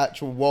comes to the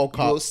actual World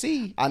Cup We'll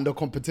see. and the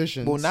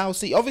competitions. We'll now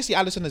see. Obviously,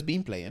 Alisson has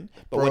been playing,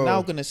 but we're Bro,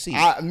 now gonna see.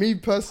 Me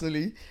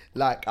personally,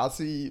 like I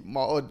see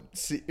my odd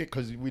City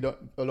because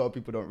a lot of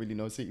people don't really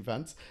know City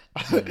fans.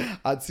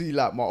 I'd see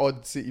like my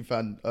odd City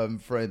fan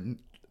friend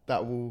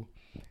that will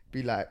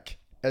be like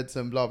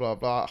Edson, blah blah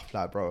blah.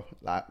 Like bro,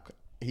 like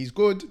he's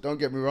good. Don't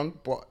get me wrong,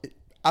 but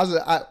as an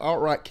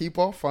outright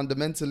keeper,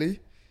 fundamentally,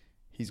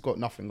 he's got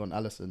nothing on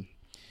Alisson.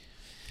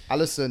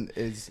 Alisson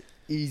is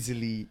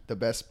easily the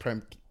best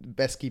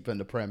keeper in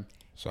the Prem.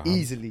 So how-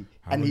 Easily,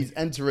 how and many- he's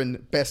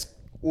entering best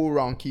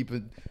all-round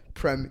keeper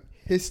Prem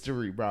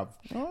history, bruv.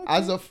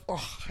 As of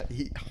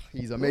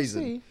he's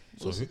amazing.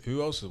 So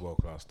who else is world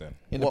class then?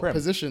 in the What Prem.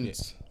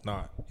 positions?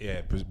 Nah,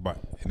 yeah, but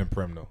in the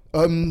Prem though.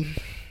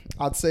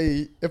 I'd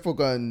say if we're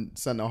going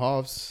centre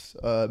halves,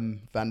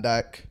 Van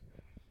Dijk,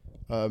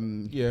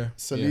 Yeah,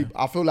 Saliba.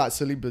 I feel like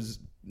Saliba's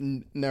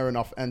near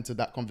enough entered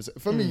that conversation.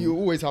 For me, you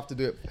always have to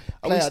do it.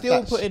 Are we Player still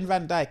that's- putting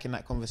Van Dijk in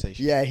that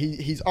conversation? Yeah,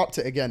 he's upped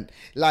it again.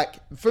 Like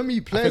for me, I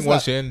players think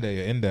once like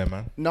you're in there,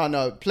 man.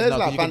 no players No, 'cause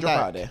like you can Van drop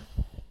out of Dijk. there.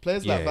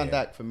 Players Yeah, like Van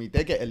yeah. Dijk for me,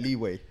 they get a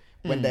leeway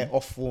when they're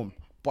off form.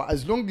 But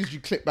as long as you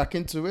click back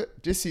into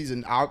it, this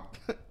season, I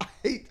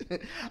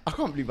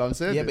can't believe I'm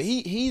saying Yeah,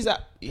 this. but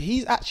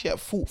he's actually at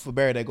fault for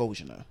burying their goals,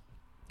 you know.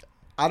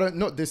 I don't,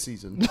 not this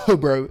season. No,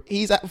 bro,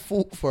 he's at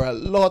fault for a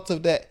lot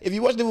of that. If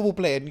you watch Liverpool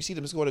play and you see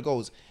them score the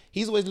goals,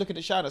 he's always looking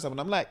to shout at someone.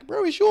 I'm like,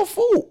 bro, it's your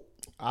fault.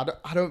 I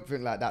don't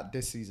think like that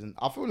this season.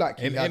 I feel like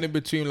he had, In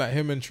between like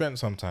him and Trent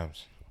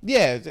sometimes.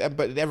 Yeah,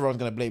 but everyone's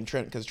gonna blame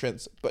Trent because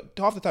Trent's. But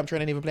half the time,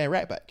 Trent ain't even playing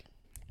right back.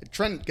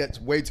 Trent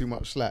gets way too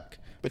much slack.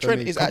 But for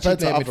Trent me, is actually compared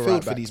to playing other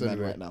midfield for right these backs men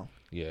anyway. right now.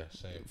 Yeah,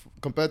 same.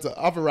 Compared to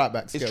other right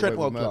backs, Is get Trent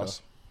away with world murder.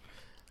 class?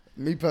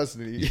 Me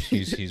personally,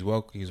 He's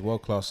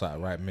world class at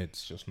right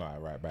mids, just not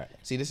at right back.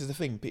 See, this is the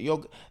thing.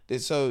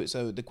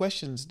 So the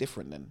question's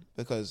different then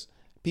because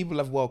people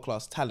have world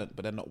class talent,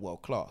 but they're not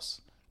world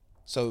class.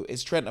 So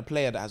is Trent a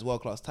player that has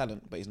world class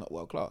talent, but he's not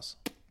world class?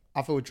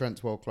 I feel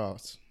Trent's world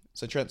class.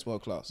 So Trent's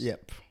world class.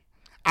 Yep.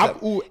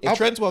 So if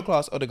Trent's world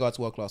class, Odegaard's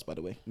world class. By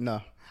the way,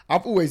 No,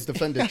 I've always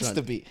defended has Trent.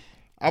 to be.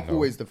 I've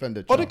always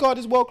defended Trent. Odegaard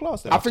is world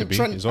class. Then. I think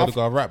Trent. Is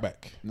Odegaard right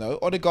back? No,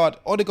 Odegaard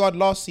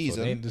last So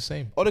season. they ain't the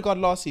same. Odegaard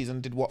last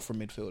season did what from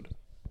midfield?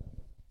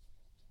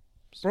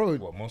 Bro,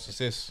 What, most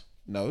assists?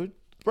 No,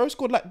 bro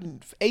scored like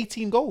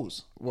 18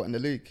 goals. what in the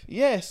league?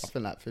 Yes, I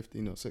think like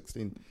 15 or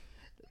 16.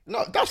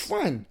 No, that's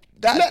fine.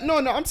 That- No,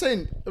 I'm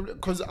saying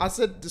because I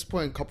said this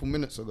point a couple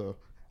minutes ago.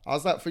 I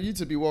was like, for you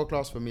to be world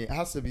class for me, it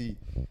has to be.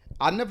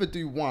 I never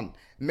do one,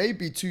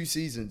 maybe 2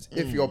 seasons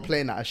if you're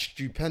playing at a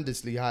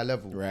stupendously high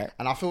level. Right.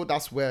 And I feel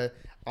that's where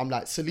I'm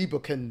like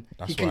Saliba can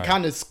That's he can why-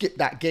 kind of skip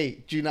that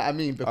gate. Do you know what I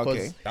mean? Because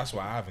Okay. That's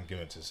why I haven't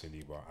given it to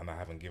Saliba and I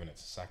haven't given it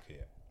to Saka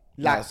yet.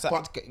 like, No,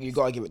 but, you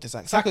gotta give it to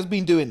Saka. Saka's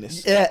been doing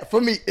this. yeah,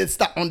 for me it's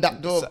that on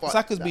that door. but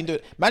Saka's been doing.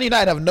 Man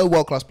United have no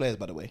world class players,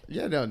 by the way.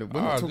 Yeah, no,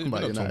 we're not talking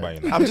about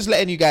United. I'm just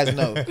letting you guys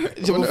know.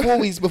 So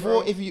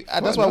before if you,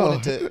 and that's why I no.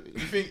 wanted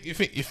to. You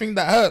think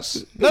that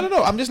hurts?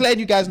 No. I'm just letting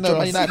you guys know.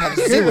 Man Trust. United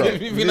have zero.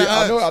 You think that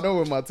I hurts? know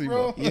where my team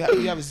are.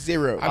 You have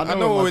zero. I know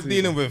know what my we're team.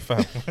 dealing with,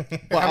 fam.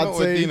 But I know I'd what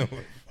we're say, dealing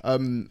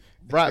with.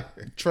 right,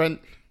 Trent.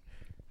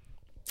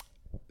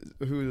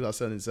 Who was I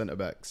saying in centre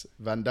backs?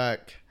 Van Dijk,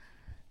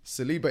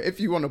 Saliba. If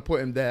you want to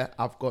put him there,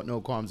 I've got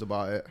no qualms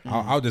about it.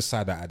 I'll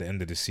decide that at the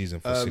end of the season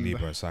for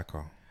Saliba and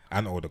Saka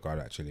and Odegaard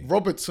actually.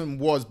 Robertson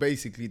was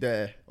basically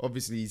there.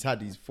 Obviously, he's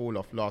had his fall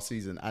off last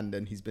season, and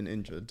then he's been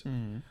injured.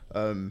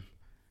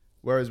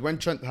 Whereas when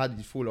Trent had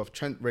his fall off,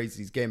 Trent raised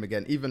his game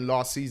again. Even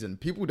last season,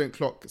 people didn't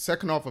clock.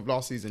 Second half of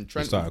last season, He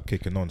Trent started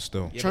kicking on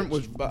still. Trent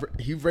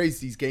he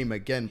raised his game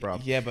again, bro.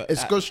 Yeah, but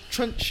it's because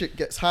Trent shit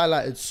gets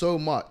highlighted so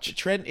much.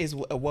 Trent is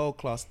a world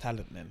class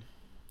talent then,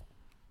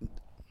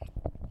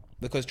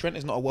 because Trent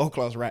is not a world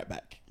class right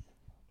back.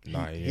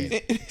 Nah, he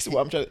ain't. It's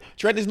what I'm trying.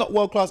 Trent is not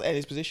world class at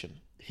his position.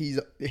 He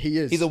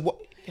is. He's a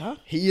huh?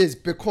 He is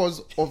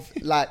because of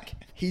like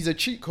he's a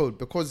cheat code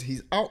because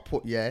his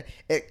output. Yeah,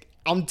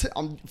 I'm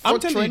I'm for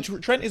telling you,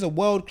 Trent is a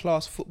world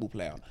class football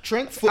player.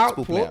 Trent's football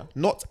output- player,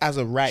 not as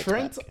a right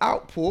Trent's back.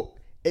 output.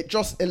 It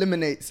just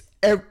eliminates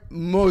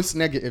most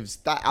negatives.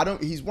 That I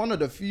don't. He's one of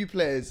the few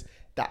players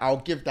that I'll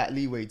give that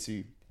leeway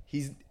to.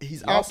 His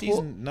Last output.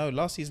 season, no.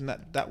 Last season,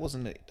 that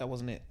wasn't it. That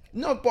wasn't it.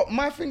 No, but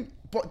my thing.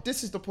 But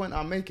this is the point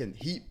I'm making.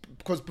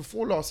 Because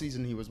before last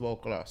season he was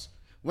world class.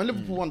 When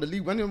Liverpool won the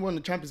league, when they won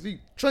the Champions League,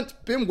 Trent's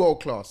been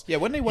world class. Yeah,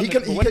 when they won, He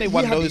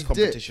won had those his dip.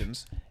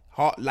 competitions,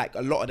 like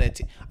a lot of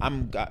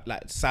their,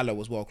 like Salah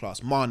was world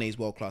class, Mane is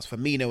world class,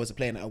 Firmino was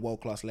playing at a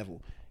world class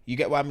level. You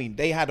get what I mean?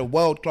 They had a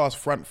world class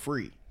front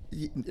three.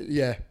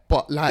 Yeah,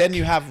 but like Then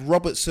you have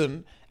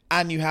Robertson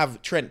and you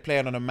have Trent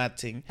playing on a mad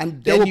thing,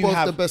 and they then were you both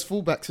have the best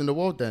fullbacks in the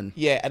world. Then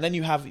yeah, and then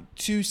you have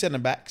 2 centre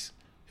backs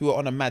who are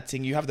on a mad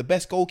thing. You have the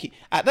best goalkeeper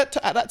at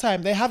that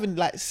time. They're having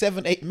like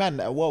 7-8 men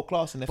that are world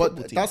class in their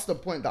football but team. that's the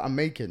point that I'm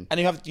making.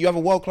 And you have a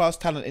world class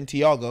talent in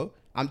Thiago.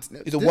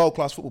 He's a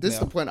world-class football This is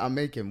player. the point I'm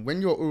making.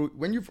 When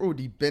you've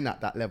already been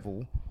at that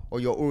level, or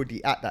you're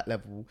already at that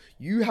level,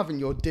 you having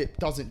your dip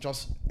doesn't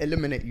just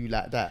eliminate you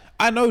like that.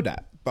 I know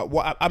that, but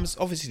what I'm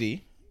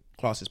obviously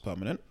class is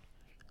permanent.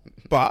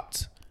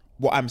 But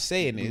what I'm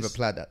saying You've is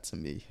applied that to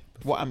me.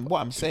 what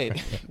I'm saying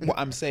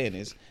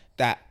is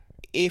that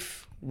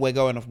if we're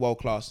going off world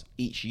class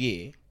each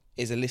year,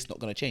 is the list not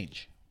going to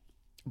change?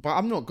 But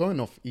I'm not going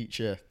off each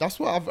year. That's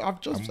what I've I'm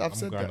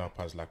said going that. up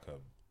as like a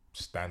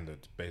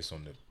standard based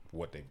on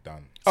what they've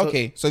done.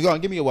 Okay, so go on,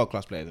 give me your world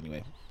class players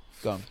anyway.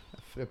 Go on.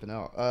 Flipping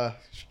out.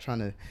 Just trying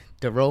to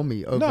derail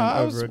me over No, and I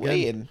over was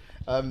again.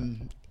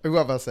 waiting. Who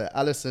have I said?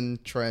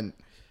 Alisson, Trent,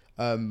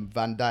 Van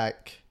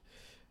Dijk.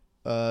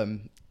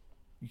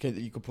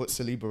 You could put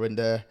Saliba in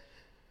there.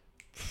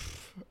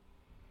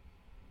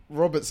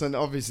 Robertson,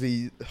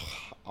 obviously,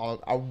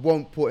 I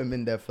won't put him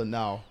in there for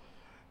now.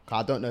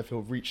 'Cause I don't know if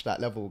he'll reach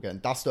that level again.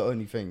 That's the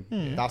only thing.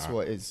 That's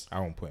what it is. I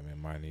won't put him in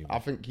mine either. I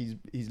think he's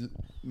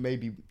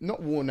maybe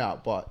not worn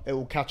out, but it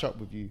will catch up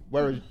with you.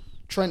 Whereas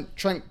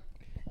Trent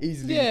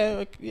easily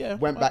yeah.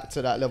 went back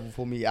to that level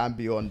for me and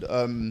beyond.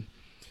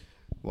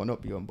 Well,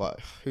 not beyond, but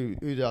who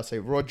did I say?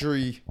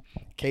 Rodri,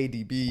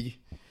 KDB,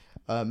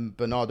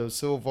 Bernardo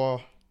Silva,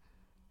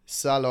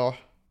 Salah,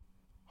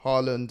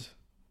 Haaland.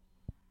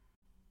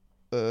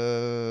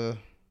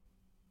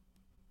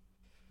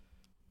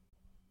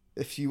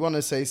 If you want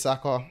to say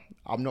Saka,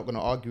 I'm not going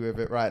to argue with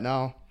it right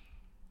now.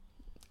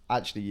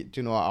 Actually, do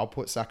you know what? I'll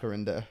put Saka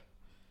in there.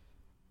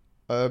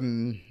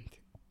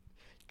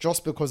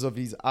 Just because of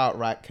his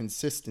outright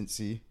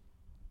consistency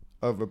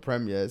over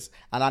premiers,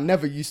 and I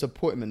never used to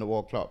put him in the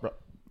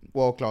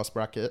world class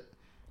bracket,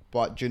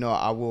 but do you know what?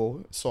 I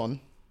will. Son.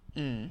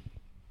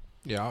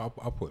 Yeah,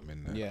 I'll put him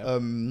in there. Yeah.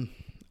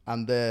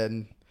 And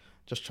then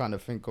just trying to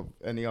think of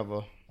any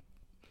other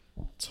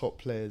top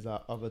players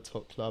at other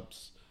top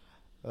clubs.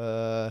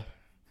 Trying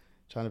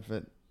to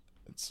think.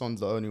 Son's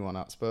the only one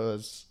at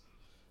Spurs.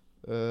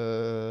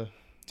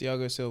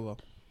 Thiago Silva.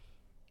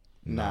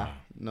 Nah,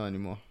 not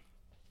anymore.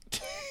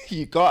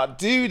 You can't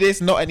do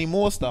this not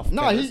anymore stuff.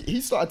 No, fellas. he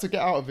started to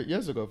get out of it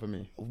years ago for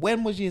me.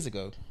 When was years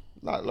ago?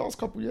 Like last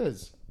couple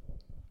years.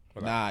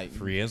 Nah,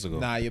 3 years ago.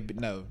 Nah,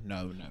 no.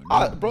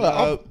 I've been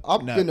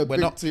a we're big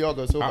not-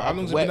 Thiago Silva. How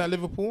long's he Where- been at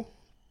Liverpool?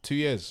 2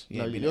 years.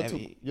 Yeah, No, been you're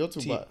heavy.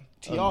 talking about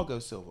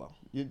Thiago Silva.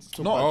 you're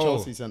talking Not- about Oh.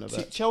 Chelsea centre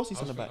back. Chelsea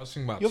centre back. I was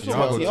thinking about You're talking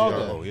about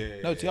Thiago.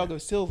 Yeah, No, yeah.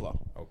 Thiago Silva.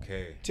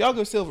 Okay.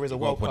 Thiago Silva is a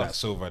Well, world put that class.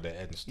 silver at the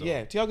end still.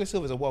 Yeah, Thiago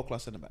Silva is a world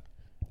class centre back.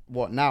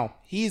 What now?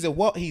 He's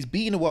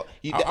beaten a world.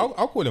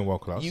 I'll call him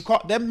world class. You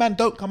can't. Them man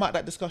don't come out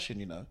that discussion.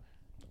 You know.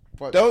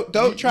 But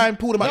Don't try and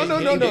pull them out. No.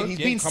 He's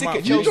Yeah, been come sick out.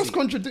 at You Chelsea. just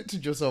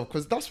contradicted yourself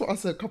because that's what I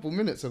said a couple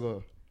minutes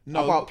ago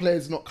No. about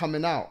players not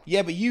coming out.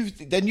 Yeah, but you've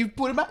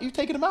put him out. You've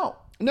taken him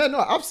out. No,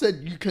 I've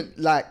said you can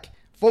like.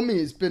 For me,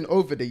 it's been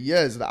over the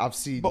years that I've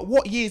seen. But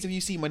what years have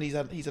you seen when he's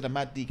had a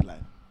mad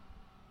decline?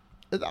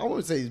 I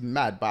wouldn't say he's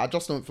mad, but I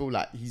just don't feel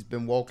like he's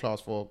been world class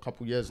for a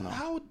couple years now.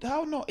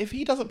 How not? If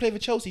he doesn't play for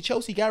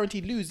Chelsea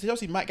guaranteed lose.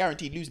 Chelsea might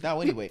guaranteed lose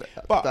now anyway.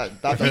 But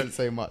that doesn't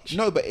say much.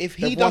 no, but if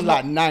he They've does won not,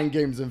 like 9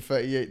 games in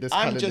 38 this I'm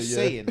calendar just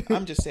year.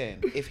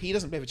 saying. If he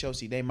doesn't play for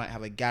Chelsea, they might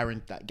have a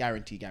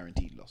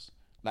guaranteed loss.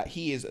 Like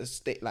he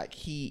is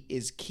he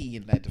is key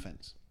in their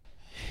defense.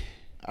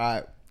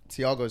 Alright,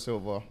 Thiago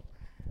Silva.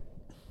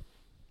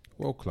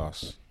 World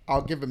class.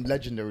 I'll give him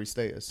legendary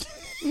status.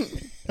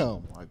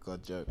 Oh my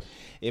god, Joe!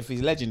 If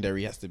he's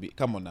legendary, he has to be.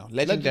 Come on now,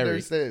 Legendary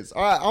legendary. status.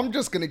 Alright, I'm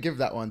just gonna give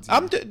that one to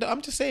you.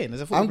 I'm just saying. As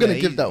a I'm football gonna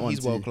player, give that one He's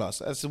to you. world class.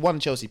 That's one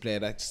Chelsea player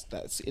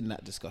that's in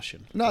that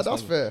discussion. No,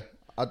 that's fair.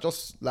 I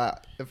just like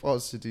if I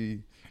was to do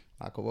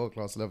like a world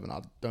class 11,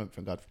 I don't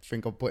think I'd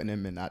think of putting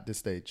him in at this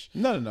stage.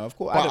 No. Of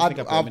course, But I don't think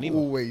I put him in I've either.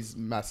 always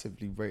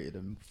massively rated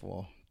him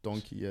for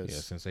donkey Yeah,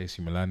 years. since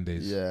AC Milan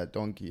days. Yeah,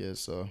 donkey years.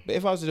 So But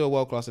if I was to do a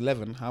world class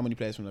 11, how many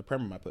players from the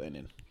Premier am I putting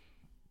in?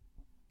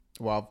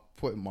 well, I've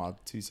put in my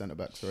 2 centre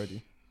backs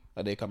already.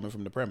 Are they coming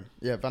from the Prem?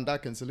 Yeah, Van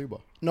Dijk and Saliba.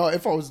 No,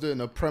 if I was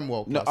doing a Prem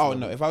world No. class Oh 11,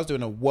 no. If I was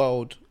doing a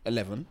world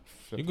 11,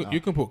 You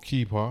can put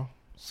keeper,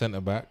 centre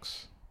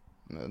backs.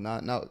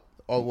 Now,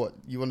 oh, what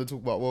you want to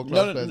talk about world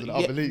class players in the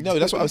other leagues? no,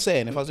 that's what I was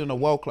saying. If I was doing a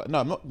world class, no,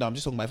 I'm not. No, I'm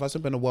just talking about if I was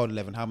doing a world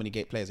 11, how many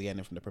players are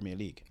getting from the Premier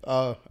League?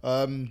 At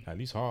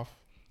least half.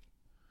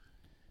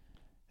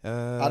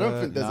 I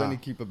don't think there's nah. any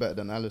keeper better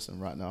than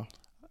Alisson right now.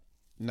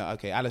 No,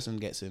 okay,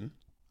 Alisson gets in.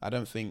 I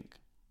don't think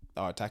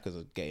our attackers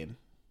are getting.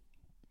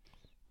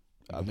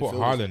 I put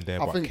Haaland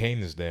there, I but think- Kane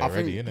is there I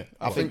already, think- innit?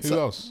 I think who so-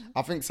 else?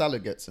 I think Salah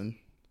gets in.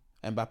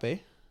 Mbappe.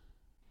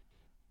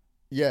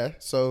 Yeah,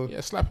 so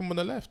Yeah, slap him on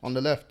the left. on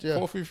the left, yeah,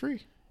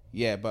 4-3-3.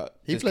 Yeah, but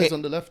he does plays Kane-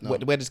 on the left now.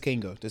 Where does Kane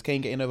go? Does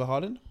Kane get in over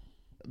Haaland?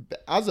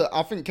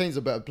 I think Kane's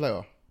a better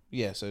player.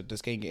 Yeah, so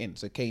does Kane get in?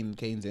 So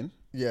Kane's in.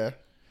 Yeah,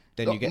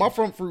 Then you get my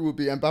front three would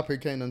be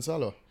Mbappe, Kane, and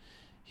Salah.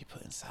 you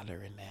putting Salah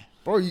in there.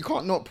 Bro, you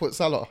can't not put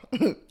Salah.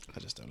 I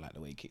just don't like the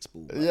way he kicks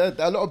ball. Yeah,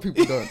 a lot of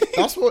people don't.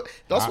 That's what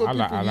people I used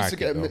like to it,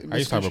 get. though. I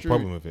used to have a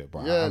problem with it,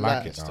 but Yeah, I like like- it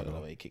I just now. don't like the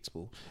though. way he kicks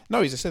ball.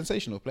 No, he's a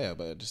sensational player,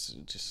 but just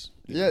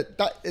Yeah,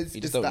 that is He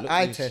it's just the don't look-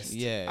 eye he's- test.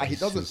 yeah, he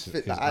doesn't His- fit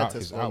his the eye out- test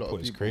His for a lot of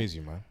output is people. crazy,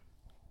 man.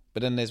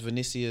 But then there's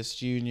Vinicius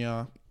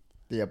Junior.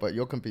 Yeah, but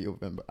you're competing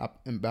with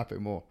Mbappe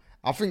more.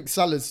 I think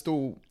Salah's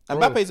still. And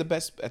bro, Mbappe's the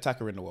best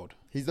attacker in the world.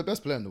 he's the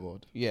best player in the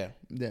world. Yeah.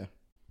 Yeah,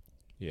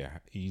 Yeah,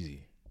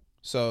 easy.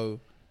 So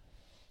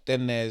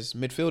then there's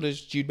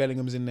midfielders. Jude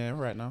Bellingham's in there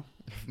right now.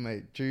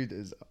 mate, Jude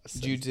is.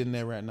 Jude's in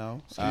there right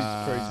now. Jude's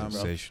crazy, bro.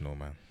 Sensational,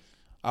 man.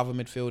 Other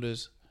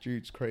midfielders.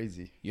 Jude's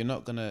crazy. You're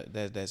not gonna.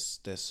 There's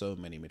so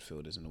many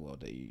midfielders in the world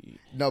that you.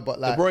 No, but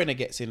De like, Bruyne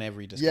gets in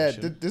every yeah,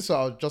 discussion. this is what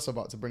I was just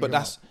about to bring. But him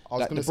that's- up. I was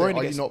like, gonna De say, Bruyne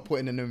are gets- you not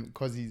putting in him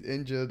because he's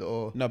injured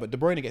or? No, but De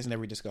Bruyne gets in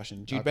every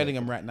discussion. Jude Okay.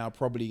 Bellingham right now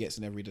probably gets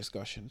in every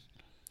discussion.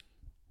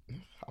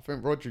 I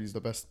think Rodri's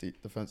the best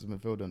defensive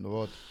midfielder in the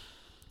world.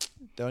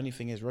 The only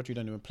thing is, Rodri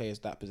don't even play as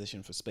that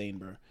position for Spain,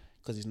 bro,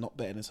 because he's not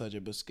better than Sergio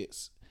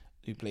Busquets,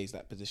 who plays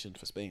that position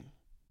for Spain.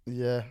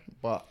 Yeah,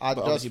 but I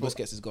But just obviously, feel,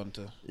 Busquets has gone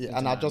to. yeah, Inter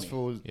and I just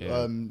Miami. feel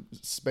Yeah.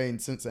 Spain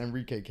since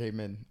Enrique came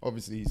in.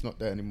 Obviously, he's not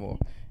there anymore.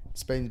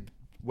 Spain's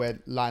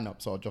weird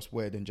lineups are just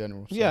weird in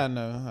general. So. Yeah, I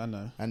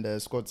know. and their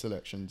squad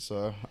selection.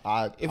 So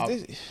If I-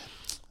 this,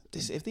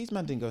 if these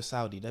men didn't go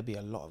Saudi, there'd be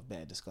a lot of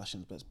better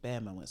discussions. But it's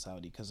bare man went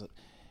Saudi because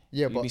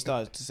Yeah, we but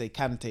started to say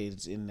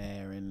Kante's in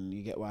there, and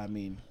you get what I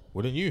mean.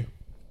 Wouldn't you?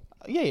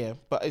 Yeah,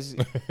 but I'd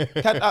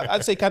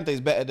say Kante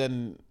is better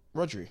than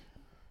Rodri.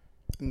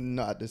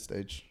 not at this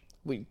stage.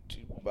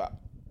 But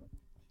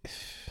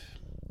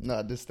Not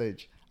at this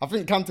stage. I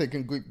think Kante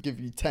can give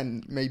you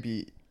 10,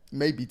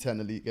 maybe 10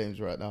 elite games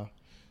right now.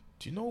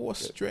 Do you know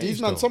what's strange?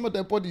 These men, though? some of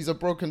their bodies are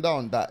broken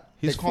down that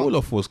His they can't. fall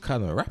off was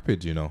kind of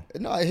rapid, you know.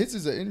 No, his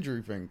is an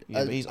injury thing.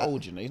 yeah, but he's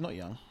old, you know. He's not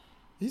young.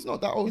 He's not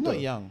that old. He's not though.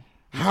 young.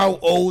 How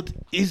old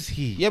is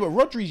he? Yeah, but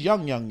Rodri's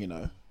young, you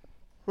know.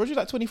 Rodri's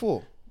like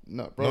 24.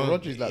 No, bro. No,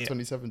 Rodri's like yeah.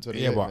 27,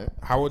 28. Yeah, but mate.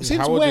 how old? Since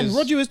how old when? is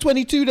Rodri was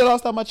 22 the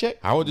last time I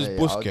checked. how old is Mate,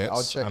 I'll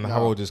Busquets check and now.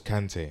 how old is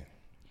Kante?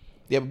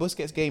 Yeah, but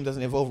Busquets' game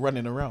doesn't involve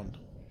running around.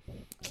 Yeah,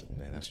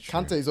 that's true.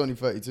 Kante is only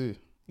 32.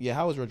 Yeah,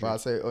 how was Rodri? But I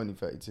say only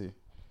 32.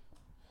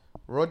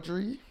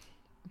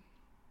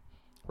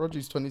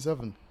 Rodri's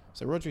 27.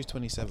 So Rodri's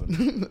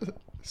 27.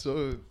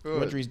 So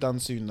Rodri's done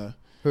soon though.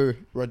 who?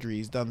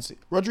 Rodri's done soon.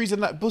 Rodri's in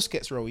that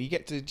Busquets role. You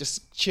get to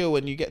just chill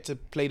and you get to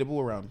play the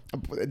ball around.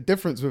 The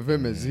difference with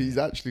him is he's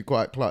actually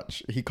quite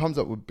clutch. He comes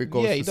up with big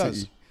goals Yeah, for he City.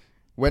 does.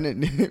 When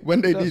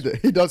they does. need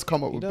it, he does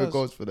come up He with does. big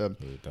goals for them.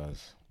 Yeah, it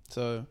does.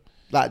 So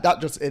Like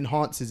that just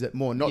enhances it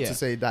more. Not Yeah. to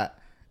say that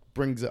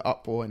brings it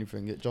up or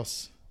anything. It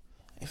just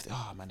if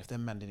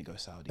them man didn't go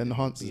Saudi,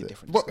 enhances it'd be a it.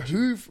 different But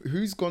discussion.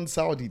 who's gone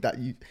Saudi that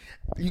you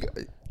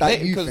that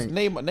you Because think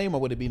Neymar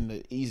would have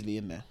been easily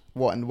in there.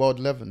 what in World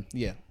 11?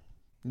 Yeah.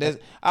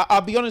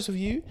 I'll be honest with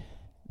you.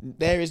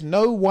 There is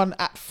no one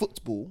at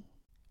football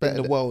Better in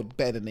the than- world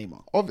better than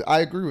Neymar. I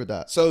agree with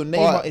that. So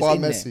Neymar is Bar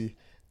in there. Messi.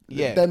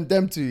 Yeah.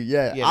 Them two.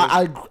 Yeah, Yeah,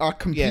 I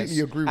completely Yes.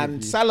 agree And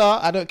with you. Salah,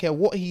 I don't care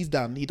what he's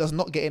done. He does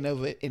not get in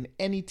over in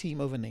any team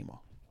over Neymar.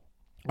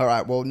 All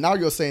right. Well, now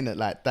you're saying it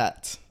like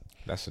that.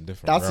 That's a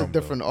different. That's a realm, though.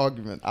 different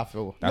argument. I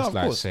feel. That's No, of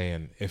like course.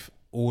 saying if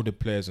all the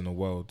players in the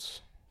world,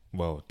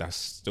 well, that's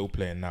still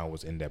playing now,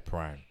 was in their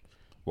prime,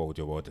 what would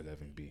your World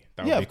 11 be?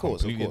 That Yeah, would be of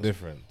course, completely of course.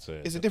 different. To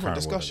It's a the different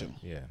current World discussion.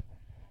 11.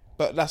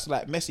 But that's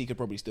like Messi could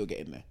probably still get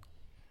in there.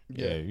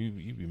 Yeah.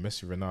 You be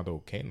Messi,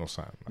 Ronaldo, Kane, or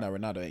something. Like, No,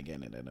 Ronaldo ain't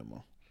getting in there no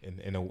more.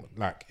 in a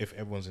like if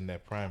everyone's in their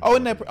prime. Oh,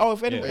 in there. probably. Oh,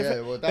 if anyone, Yeah.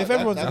 Yeah, well, if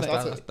everyone's in that's there,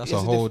 a- that's it's a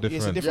whole It's a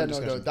different- Yeah, different no,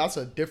 discussion. that's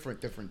a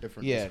different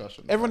Yeah,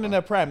 discussion. everyone in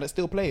their prime that's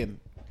still playing.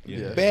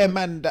 Yeah. Bare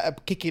man that are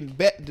kicking.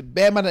 The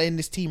bare man that are in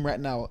this team right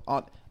now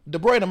aren't. De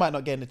Bruyne might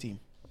not get in the team.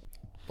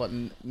 But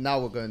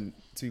now we're going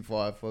too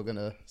far if we're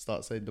gonna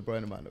start saying De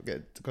Bruyne might not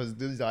get because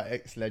these are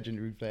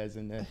ex-legendary players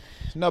in there.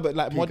 No, but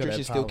like Peak of Modric their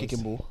is still powers.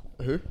 kicking ball.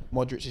 Who?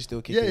 Modric is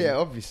still kicking. Yeah,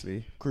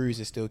 obviously. Cruz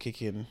is still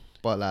kicking.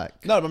 But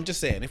like, No, I'm just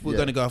saying if we're Yeah.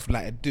 going to go for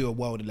like do a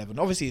World 11,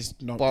 obviously it's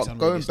not. but it's going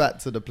unrealistic. back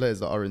to the players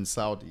that are in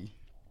Saudi,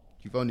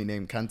 you've only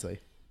named Kante.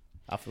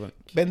 I feel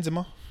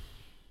Benzema.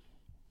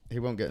 he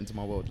won't get into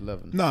my World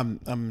 11. No,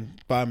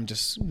 but I'm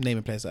just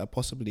naming players that are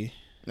possibly.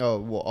 Oh,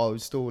 what? Oh,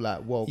 still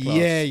like world class.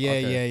 Yeah.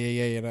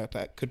 Okay.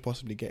 That could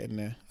possibly get in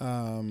there.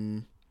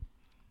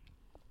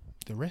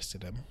 The rest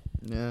of them,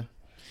 Yeah.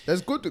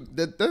 There's good. Don't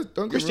get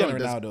me Cristiano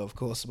wrong, Ronaldo, of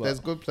course, There's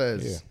but good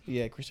players.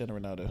 yeah, Cristiano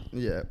Ronaldo.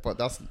 Yeah, but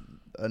that's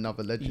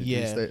another legendary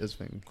Yeah. status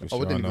thing.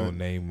 Cristiano,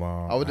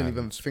 Neymar. I wouldn't and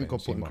even think of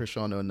putting Benzema.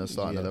 Cristiano in the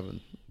starting Yeah.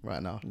 11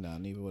 right now. Nah,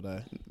 neither would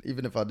I.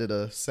 Even if I did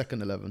a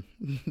second 11,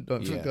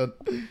 don't think Yeah. I'd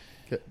put him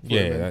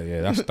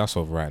in. That's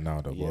of right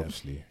now though. Yeah.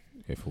 Obviously,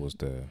 if it was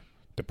the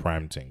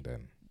prime thing,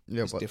 then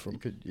Yeah, It's but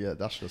different.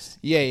 that's just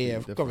Yeah.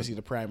 different. Obviously,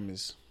 the prime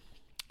is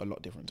a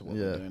lot different to what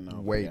we're doing now.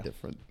 but way yeah.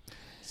 different.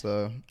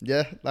 So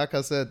yeah, like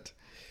I said,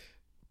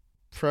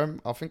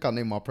 I think I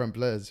named my Prem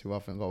players who I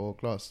think are world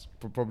class.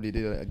 Probably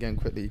do it again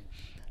quickly.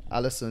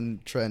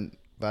 Alisson, Trent,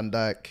 Van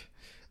Dijk,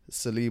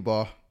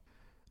 Saliba,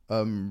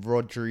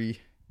 Rodri,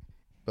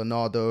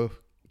 Bernardo,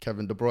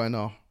 Kevin De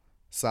Bruyne,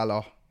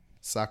 Salah,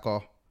 Saka,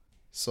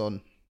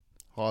 Son,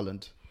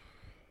 Haaland.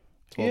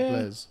 12 Yeah.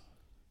 players.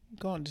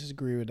 Can't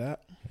disagree with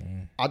that.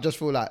 I just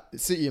feel like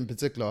City in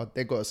particular,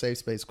 they got a safe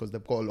space because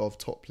they've got a lot of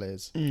top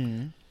players.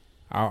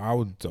 I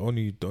would the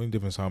only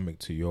difference I'll make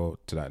to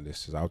that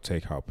list is I'll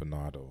take out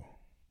Bernardo,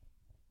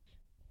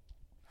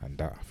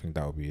 and I think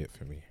that would be it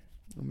for me.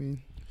 I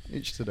mean,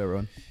 each to their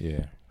own.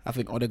 Yeah, I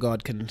think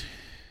Odegaard can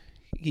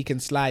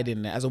slide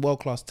in there as a world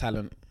class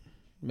talent.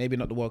 Maybe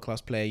not the world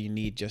class player you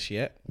need just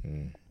yet,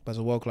 but as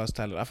a world class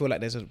talent, I feel like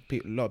there's a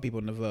lot of people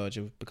on the verge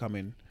of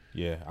becoming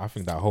yeah. I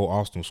think that whole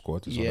Arsenal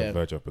squad is on Yeah. the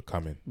verge of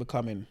becoming.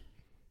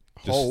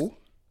 Just- whole.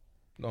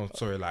 No,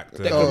 sorry, like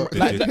the,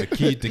 Declan-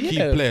 the key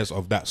Yeah. players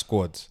of that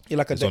squad You're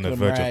like a is on the Declan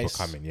verge Rice.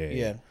 of becoming.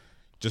 Yeah.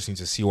 Just need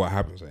to see what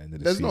happens at the end of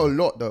the There's season. not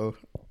a lot though.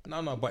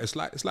 No, but it's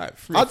like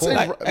 3 I'd or 4. say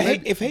Like,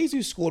 maybe- if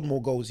Jesus scored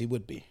more goals, he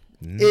would be.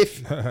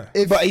 If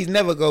But he's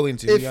never going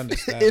to. if- we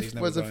understand. if he's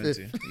never was a going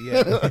fifth. to.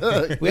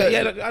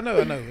 Yeah. I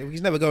know.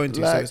 He's never going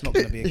to, so it's not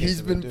going to be. A case he's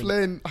of been him doing-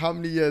 playing how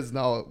many years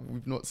now?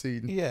 We've not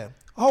seen. Yeah.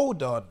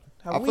 Hold on.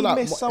 I Have we feel like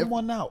missed if-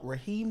 someone out?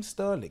 Raheem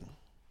Sterling.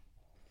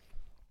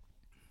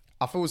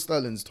 I feel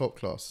Sterling's top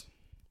class.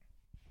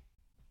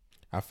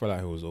 I feel like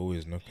he was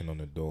always knocking on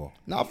the door.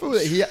 Now I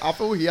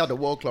feel he had a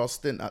world class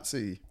stint at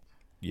City.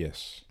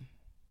 Yes.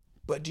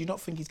 But do you not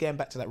think he's getting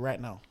back to that right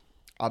now?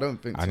 I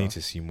don't think I so. need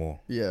to see more.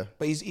 Yeah.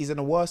 But he's in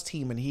a worse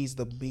team, and he's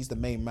the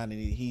main man,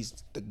 and he's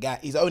the guy.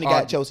 He's the only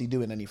guy at Chelsea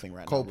doing anything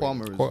right Cole now.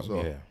 Palmer is as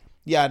well. Yeah,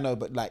 Yeah, I know,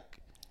 but like,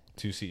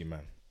 2-seater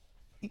man.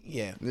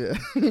 yeah. Yeah.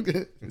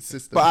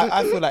 System. But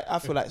I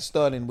feel like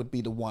Sterling would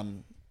be the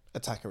one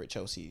attacker at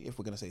Chelsea. If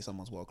we're gonna say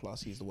someone's world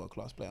class, he's the world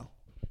class player.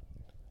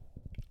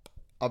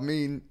 I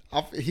mean,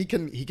 he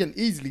can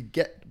easily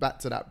get back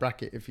to that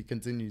bracket if he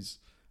continues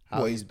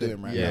how What he's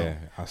doing right Yeah, now.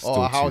 I still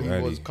Or how too he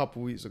early. was a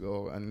couple weeks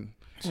ago and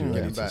Too early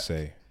getting to back.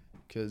 say.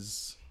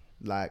 Because,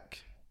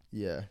 like,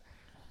 yeah.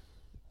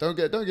 Don't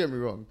get me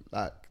wrong.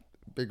 Like,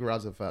 big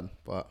Raza fan,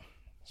 but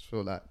I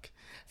feel like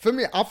for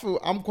me,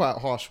 I'm quite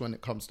harsh when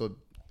it comes to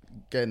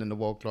getting in the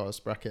world class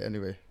bracket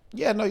anyway.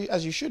 Yeah, no,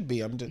 as you should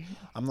be. I'm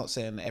not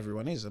saying that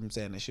everyone is. I'm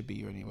saying it should be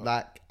you anyway.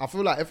 Like, I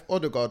feel like if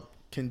Odegaard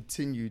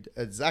continued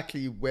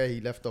exactly where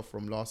he left off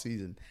from last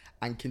season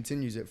and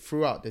continues it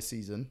throughout this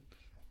season,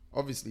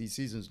 obviously his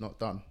season's not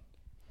done,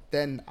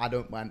 then I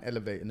don't mind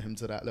elevating him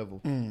to that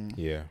level.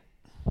 Yeah.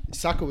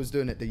 Saka was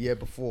doing it the year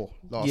before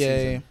last yeah,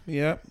 season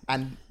yeah.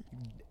 and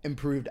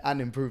improved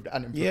and improved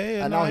and improved.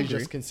 Yeah, and no, now I he's agree.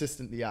 just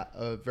consistently at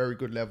a very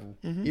good level.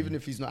 Even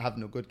if he's not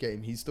having a good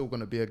game, he's still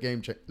going to be a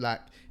like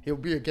he'll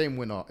be a game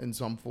winner in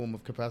some form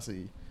of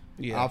capacity.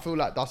 Yeah. I feel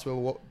like that's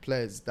where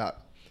players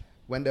that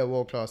when they're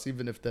world class,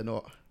 even if they're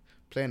not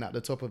playing at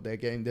the top of their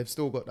game, they've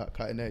still got that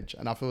cutting edge.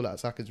 And I feel like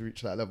Saka's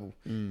reached that level.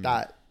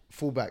 That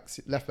fullbacks,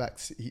 left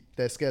backs,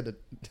 they're scared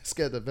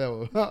of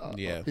hell.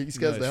 Yeah. He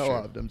scares No, the it's hell true.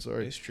 out of them.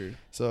 Sorry. It's true.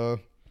 So,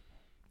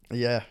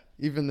 yeah,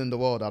 even in the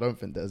world, I don't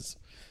think there's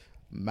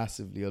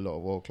massively a lot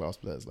of world class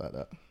players like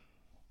that.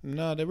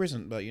 No, there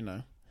isn't. But you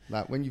know,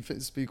 Like when you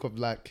speak of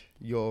like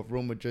your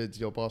Real Madrids,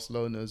 your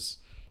Barcelonas,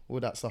 all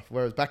that stuff.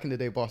 Whereas back in the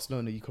day,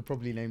 Barcelona, you could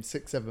probably name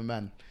 6-7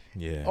 men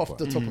Yeah. off but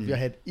the top of your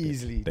head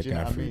easily. they're Do you know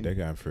going what I through. mean? They're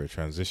going through a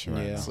transition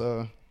right Yeah. now.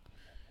 So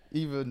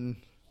even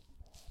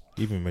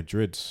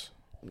Madrid's.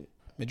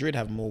 Madrid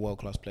have more world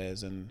class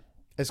players, and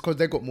it's because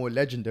they got more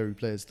legendary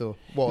players still.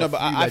 Well, no, a but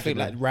few I think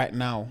like legendary. right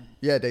now,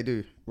 Yeah, they do.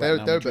 Right they're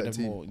now, a Madrid better have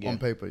team more, yeah. on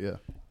paper, yeah.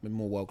 with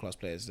more world class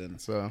players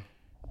So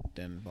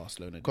than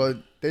Barcelona. do. because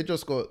they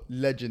just got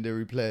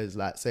legendary players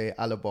like say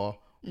Alaba,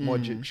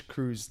 Modric,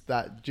 Cruz.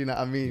 That do you know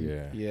what I mean?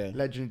 Yeah. Yeah,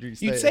 Legendary. you'd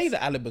Status. say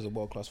that Alaba's a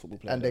world class football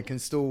player, and they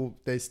still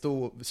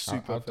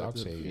super I'd effective.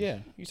 say yeah,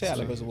 you say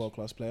Alaba's a world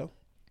class player.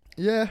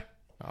 Yeah,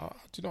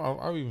 Do you know?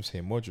 I'll even say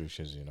Modric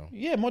is. You know.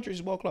 Yeah, Modric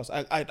is world class.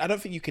 I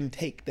don't think you can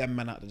take them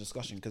man out of the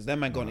discussion because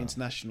them man gone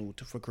international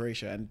for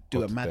Croatia and do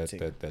a But mad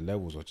thing. their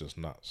levels are just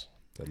nuts.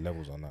 Their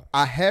levels are nuts.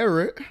 I hear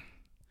it.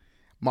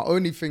 My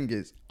only thing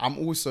is, I'm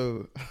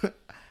also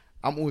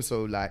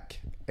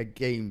like a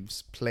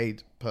games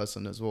played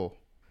person as well.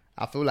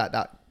 I feel like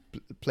that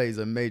plays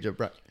a major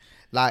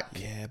like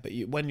Yeah, but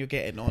when you're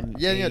getting on,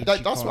 yeah, age, that's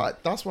you why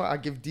can't- I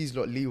give these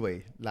lot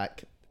leeway.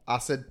 Like I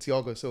said,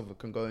 Thiago Silva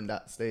can go in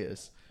that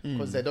status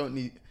because they don't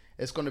need.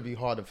 It's gonna be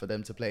harder for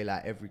them to play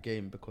like every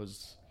game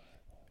because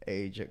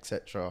age,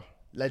 etc.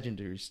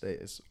 Legendary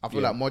status. I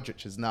feel Yeah. like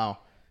Modric is now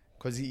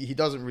because he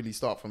doesn't really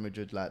start from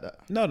Madrid like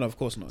that. No, of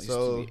course not.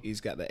 So-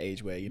 He's got the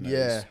age where you know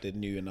Yeah. he's the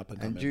new and up and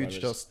And coming. Jude's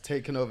brothers. just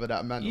taken over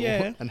that mantle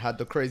Yeah. and had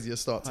the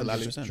craziest start to La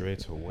Liga 100%.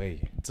 Straight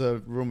away.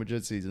 to Real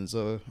Madrid season.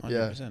 So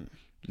yeah, 100%.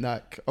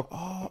 like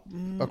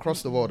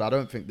across the world, I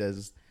don't think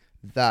there's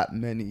that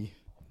many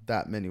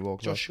world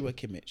class. Joshua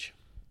Kimmich.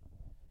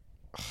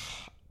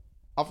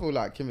 I feel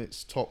like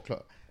Kimmich's top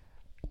club,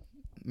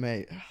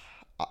 mate.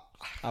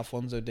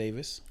 Alfonso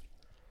Davis,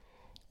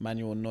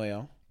 Manuel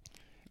Neuer.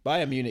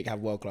 Bayern Munich have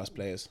world class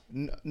players.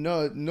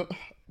 No.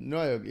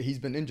 He's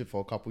been injured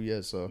for a couple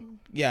years, so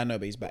Yeah, I know,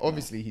 but he's back. now.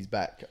 obviously he's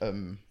back.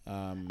 And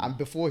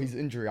before his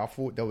injury, I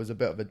thought there was a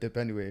bit of a dip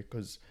anyway,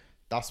 because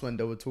that's when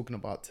they were talking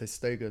about Ter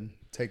Stegen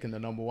taking the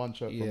number 1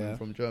 shirt from Yeah. him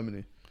from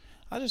Germany.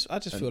 I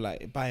just feel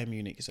like Bayern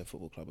Munich is a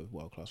football club with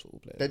world class football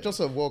players. They're just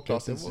a world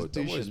class They've always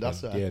institution. That's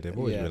been- why. yeah, they've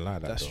always been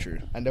like that. That's though. true.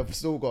 And they've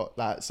still got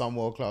like some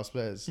world class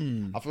players.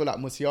 I feel like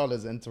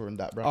Musiala's entering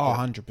that bracket. Oh,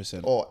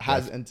 100%. Or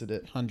has entered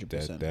it.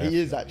 100%. They're- He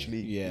is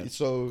actually. Yeah.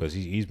 So Because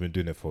he's been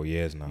doing it for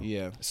years now.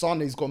 Yeah.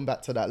 Sane's gone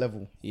back to that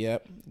level.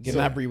 Yep.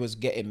 Gnabry was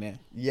getting there.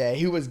 Yeah,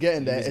 he was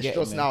getting there. was It's getting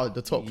just there. now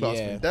the top class.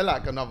 Yeah. They're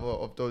like another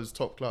of those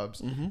top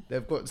clubs.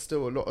 They've got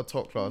still a lot of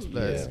top class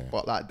players, Yeah.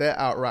 but like they're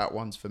outright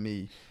ones for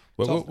me.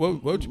 Where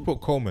would you put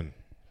Coleman?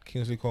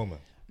 Kingsley Coleman?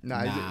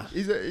 Nah.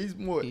 He's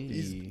more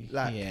he's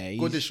like Yeah, he's-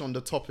 goodish on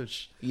the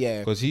topish. Yeah.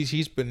 Because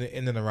he's been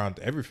in and around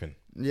everything.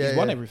 Yeah, He's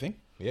won everything.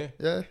 Yeah.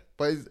 Yeah,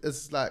 but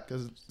it's like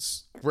a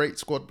great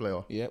squad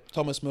player, Yep.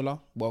 Thomas Muller,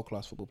 world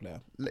class football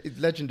player.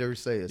 legendary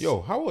status.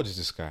 Yo, how old is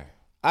this guy?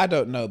 I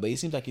don't know, but he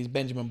seems like he's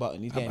Benjamin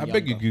Button. He's getting I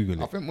beg you, younger.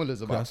 Google I it. think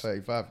Muller's about Class.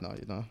 35 now.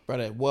 You know,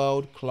 Brother,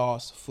 world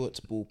class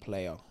football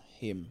player.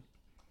 Him.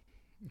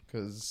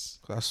 because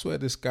 'Cause I swear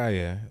this guy,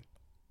 yeah.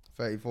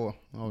 34.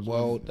 I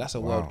was That's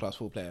a Wow. world class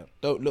football player.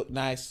 Don't look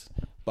nice,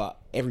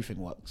 but everything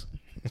works.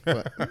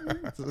 But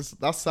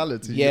that's Salah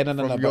to Yeah, you no,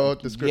 from but, your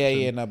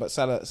description. no, but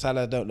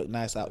Salah don't look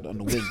nice out on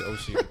the wing. Oh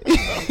shit!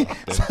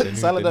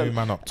 The new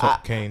man up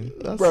top, Kane.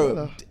 That's Bro,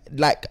 Salah.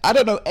 like I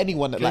don't know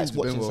anyone that Kane's likes been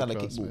watching Salah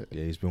world-class, kick ball. mate.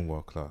 Yeah, he's been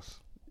world class.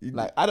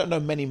 Like I don't know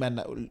many men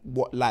that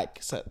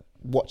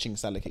watching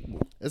Salah kick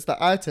ball. It's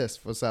the eye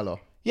test for Salah.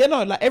 Yeah,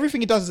 no, like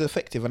everything he does is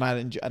effective, and I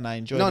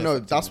enjoy. No, the no,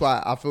 that's effectiveness.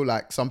 why I feel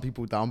like some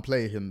people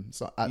downplay him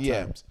at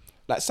times.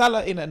 Like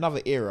Salah in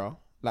another era,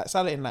 like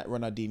Salah in like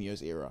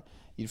Ronaldinho's era,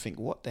 you'd think,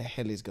 what the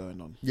hell is going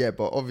on? Yeah,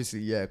 but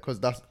obviously, yeah, because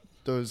that's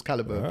those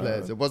caliber of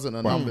players. It wasn't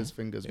a numbers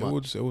thing as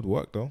much. It would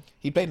work though.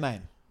 He played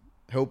 9.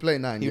 He'll play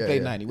 9. He yeah,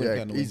 played yeah. 9, he wouldn't yeah,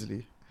 play on the wing.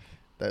 easily.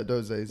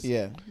 Those days.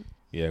 Yeah,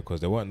 Yeah,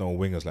 because there weren't no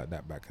wingers like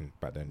that back then.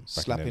 Back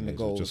Slapping in the them days.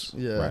 It was goals. just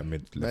Yeah, right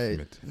mid, left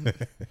mate.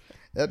 mid.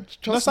 Yeah, no,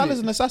 trust Salah's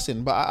me. an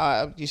assassin,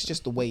 but it's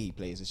just the way he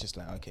plays. It's just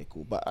like, okay,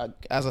 cool. But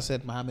as I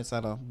said, Mohamed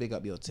Salah, big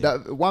up your team.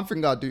 That one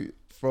thing I do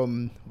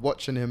from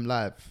watching him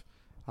live,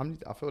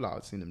 I feel like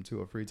I've seen him 2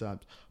 or 3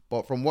 times.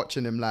 But from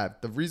watching him live,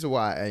 the reason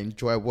why I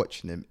enjoy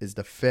watching him is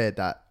the fear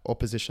that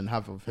opposition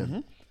have of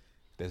him.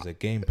 There's a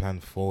game plan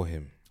for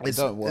him. It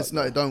don't work,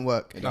 It don't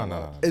work.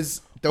 No. There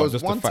But was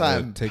just the one fact that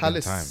time they're taking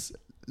Palace,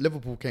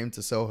 Liverpool came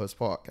to Selhurst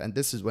Park, and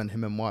this is when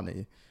him and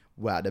Mane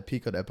were at the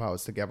peak of their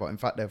powers together. In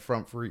fact, their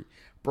front three.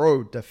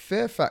 Bro, the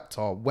fear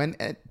factor, when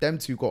them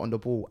two got on the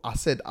ball, I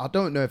said, I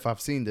don't know if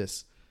I've seen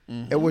this.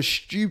 It was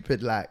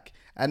stupid, like,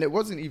 and it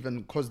wasn't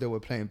even because they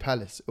were playing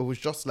Palace. It was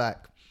just like,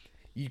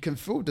 you can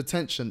feel the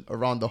tension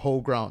around the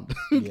whole ground.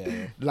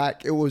 Yeah.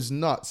 Like, it was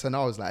nuts. And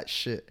I was like,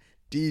 shit,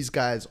 these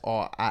guys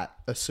are at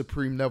a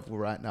supreme level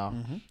right now.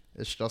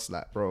 It's just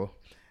like, bro.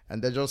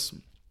 And they're just,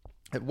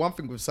 one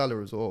thing with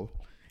Salah as well,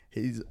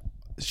 he's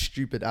a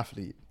stupid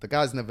athlete. The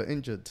guy's never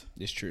injured.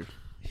 It's true.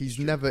 He's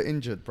never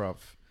injured, bruv.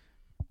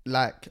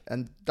 Like,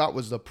 and that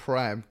was the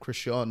prime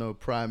Cristiano,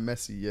 prime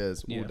Messi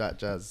years, all that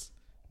jazz.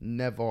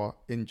 Never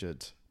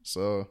injured.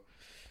 So,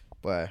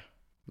 but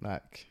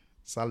like,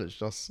 Salah's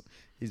just,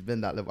 he's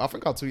been that level. I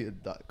think I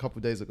tweeted that a couple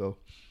of days ago,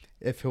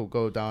 if he'll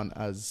go down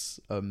as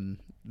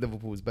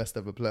Liverpool's best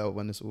ever player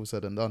when it's all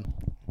said and done.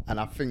 And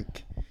I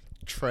think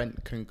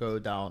Trent can go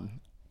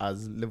down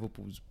as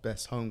Liverpool's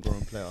best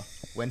homegrown player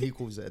when he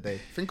calls it a day.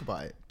 Think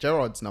about it.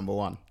 Gerrard's number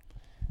 1.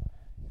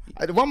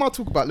 Why am I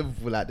talking about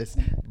Liverpool like this?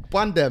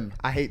 Ban them.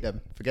 I hate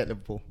them. Forget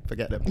Liverpool.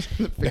 Forget them.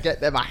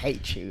 Forget them. I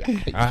hate you. I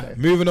hate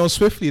you. Moving on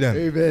swiftly then.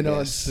 Moving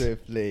on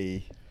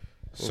swiftly.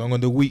 Song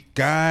of the week,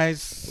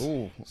 guys.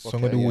 Oh,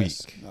 Song of the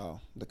week. Oh,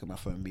 look at my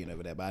phone being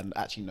over there, but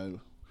I actually know.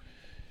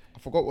 I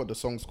forgot what the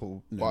song's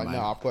called, but man.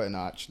 no, I've got it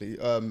now actually.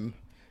 The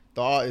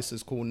artist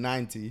is called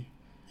 90,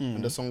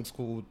 and the song's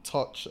called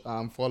Touch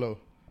and Follow.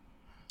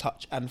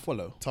 Touch and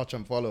follow. Touch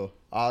and Follow.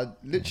 I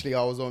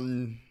was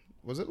on,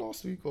 was it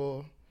last week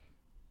or?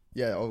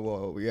 Yeah,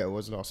 it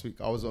was last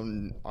week.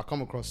 I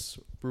come across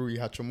Rui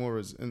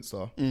Hachimura's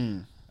Insta,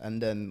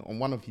 and then on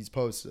one of his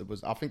posts,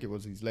 I think it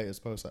was his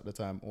latest post at the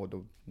time, or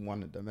the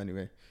one of them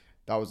anyway,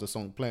 that was the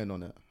song playing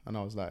on it, and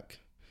I was like,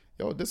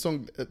 yo, this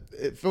song,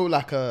 it felt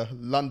like a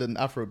London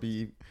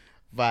Afrobeat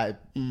vibe,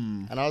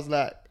 and I was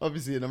like,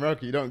 obviously in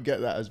America you don't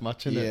get that as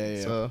much in it,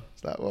 Yeah. so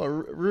it's like, well,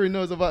 Rui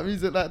knows about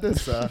music like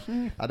this.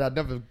 And I'd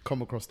never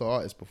come across the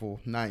artist before,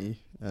 90,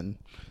 and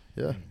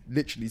yeah,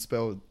 literally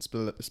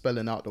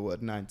spelling out the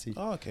word 90.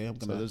 Oh, okay. I'm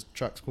So gonna there's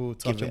tracks called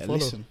give Touch it and a Follow.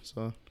 listen.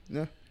 So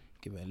yeah,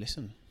 give it a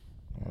listen.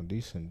 Oh,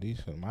 decent.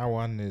 My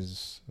one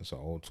it's an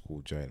old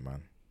school joint,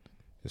 man.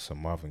 It's a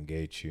Marvin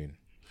Gaye tune.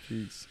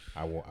 jeez,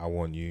 I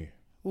want you.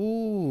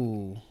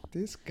 Ooh.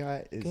 this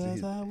guy is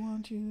Cause I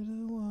want you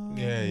to want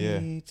Yeah.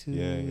 me to.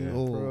 Yeah.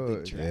 Oh, Bro,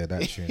 big track. Yeah,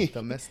 that tune.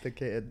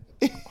 domesticated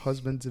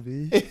husband to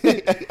be.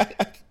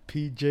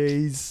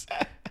 PJs,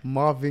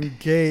 Marvin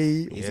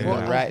Gaye. He's in What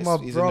the has right- my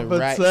he's in the brother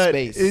right turned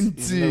space. He's in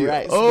the into?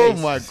 right Oh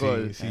space. my See,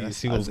 god!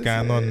 see what's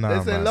going on now,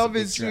 They say man. love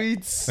is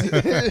Big track.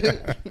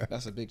 sweet.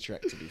 That's a big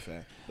track, to be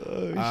fair.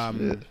 Oh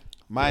shit!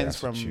 Mine's That's a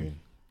from. tune.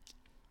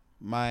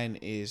 Mine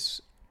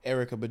is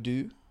Erica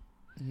Badu,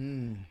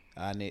 Mm.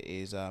 and it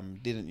is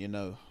Didn't You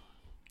Know?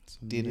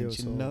 Some Didn't you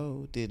neo-soul.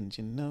 know? Didn't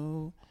you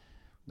know?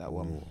 That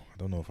one. Ooh, I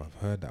don't know if I've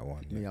heard that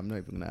one. Me, Yet. I'm not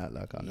even gonna act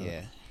like I know.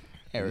 Yeah.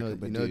 Erica you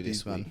Badu know this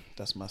these, man. week.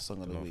 That's my song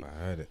I of the don't know week.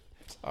 if I heard it.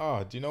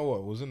 Oh, do you know what?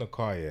 It was in the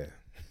car, yeah.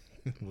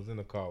 It was in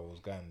the car. It was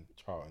going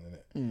charting,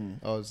 innit?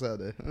 Oh, it's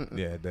Saturday.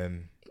 Yeah,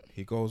 then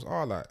he goes,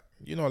 oh,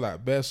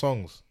 like bare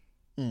songs.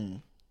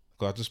 Mm.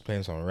 I was just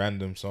playing some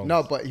random songs.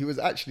 No, but he was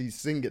actually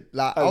singing.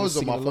 Like Oh, I he was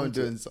was on my singing phone along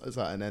to doing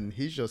something, and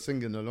he's just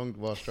singing along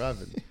whilst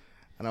driving,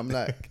 and I'm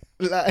like,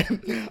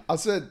 I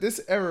said,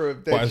 this era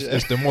of But Deja,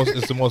 it's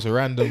the most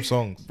random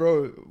songs.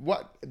 bro.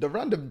 What the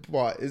random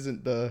part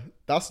isn't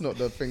that's not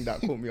the thing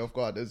that caught me off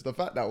guard. It's the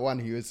fact that one,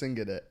 he was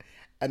singing it,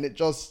 and it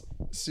just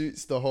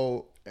suits the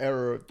whole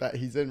era that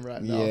he's in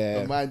right now.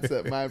 Yeah. The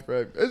mindset, mind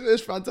frame.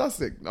 It's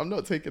fantastic. I'm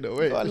not taking it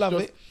away. I It's love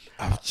just- it.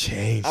 I've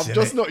changed. I'm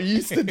just not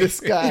used to this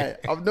guy.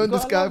 I've known You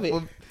this gotta guy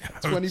love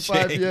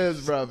 25 changed.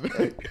 years, bruv.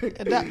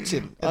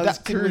 Adapting. And that's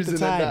Adapting with the cruising and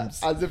times.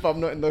 that, as if I'm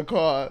not in the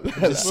car.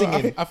 Just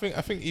singing. I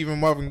think even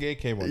Marvin Gaye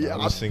came on. Yeah,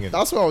 I was singing.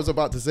 that's what I was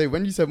about to say.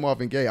 When you said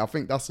Marvin Gaye, I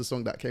think that's the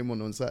song that came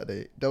on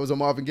Saturday. There was a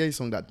Marvin Gaye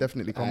song that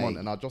definitely come on, Aye.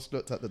 and I just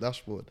looked at the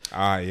dashboard,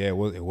 Yeah,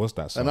 it was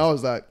that song. and I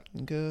was like,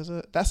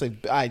 That's a.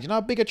 Do you know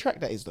how big a track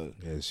that is though?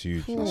 Yeah, it's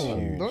huge. oh, It's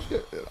huge. don't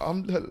get-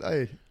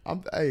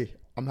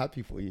 I'm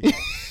happy for you.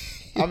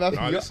 I'm happy.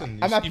 Nah, listen,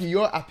 I'm happy. if-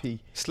 You're happy.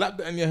 Slap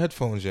that in your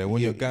headphones, yeah,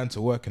 when you're going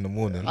to work in the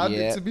morning.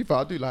 Yeah. To be fair,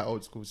 I do like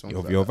old school songs.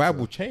 Your like vibe that,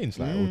 will change.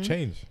 Like, it will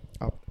change.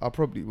 so I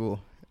probably will.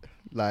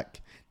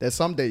 Like, there's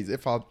some days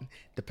if I,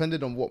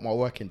 depending on what my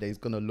working day is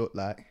gonna look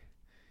like,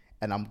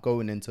 and I'm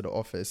going into the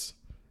office,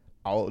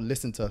 I'll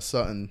listen to a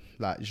certain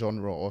like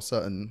genre or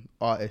certain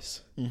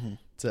artist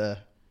to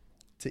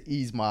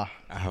ease my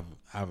I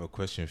have a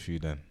question for you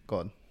then.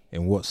 God.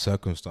 In what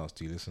circumstance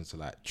do you listen to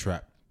like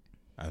trap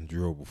and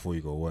drill before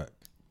you go work?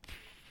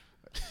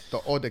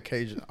 The odd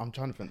occasion. I'm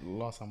trying to think the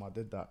last time I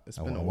did that. It's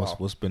been a And while.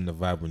 what's been the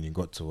vibe when you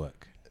got to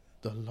work?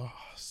 The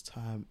last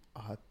time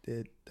I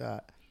did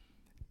that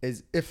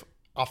is if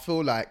I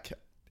feel like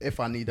if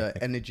I need an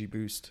energy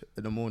boost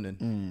in the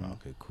morning.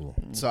 Okay, cool.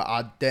 So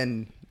I'd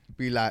then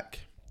be like,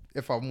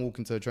 if I'm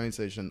walking to a train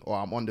station or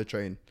I'm on the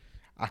train,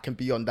 I can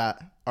be on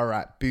that, all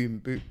right, boom,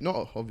 boom.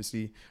 Not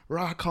obviously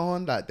rock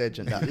on, like Dej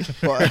and that,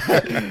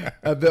 but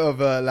a bit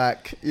of a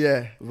like,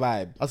 yeah.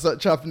 Vibe. I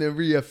start trapping and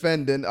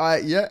re-offending. All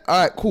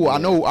right, cool. I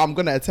know I'm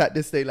going to attack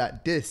this day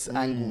like this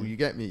angle, you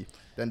get me?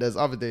 Then there's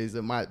other days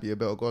that might be a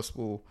bit of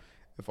gospel.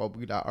 If I'll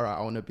be like, all right,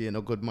 I want to be in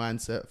a good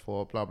mindset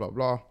for blah, blah,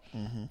 blah.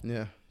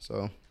 Yeah,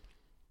 so,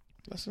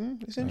 It's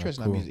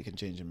interesting cool. how music can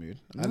change your mood.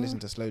 I listen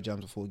to slow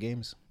jams before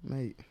games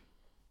mate.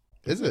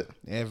 Is it?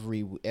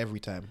 every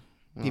time.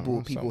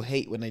 People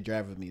hate when they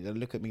drive with me. They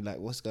look at me like,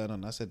 "What's going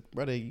on?" I said,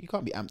 "Brother, you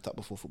can't be amped up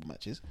before football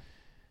matches."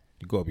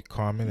 You gotta be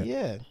calm, innit?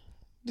 Yeah,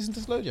 listen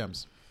to slow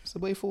jams. It's the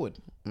way forward.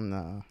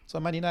 Nah. So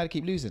Man United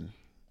keep losing.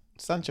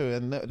 Sancho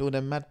and all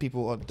them mad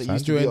people that used to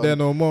Sancho be ain't on, there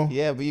no more.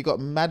 Yeah, but you got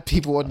mad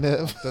people on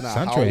the. Don't know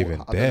Sancho how, even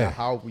I don't there. know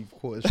how we've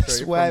caught it That's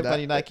straight why from Man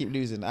that. United keep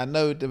losing. I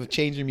know the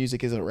change in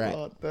music isn't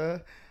right.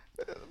 But,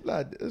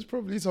 lad, there's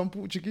probably some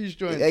Portuguese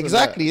joints.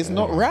 Exactly, it's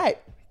not right.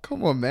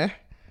 Come on, man.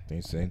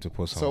 They need to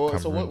put some So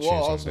Cameroon what tunes are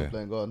on Arsenal there.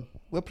 playing? Go on.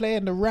 We're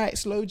playing the right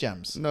slow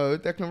jams. No,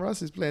 Declan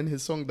Rice is playing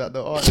his song that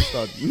the artist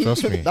done.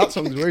 Trust me. That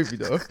song's wavy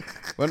though.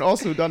 When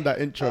Arsenal done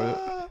that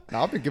intro,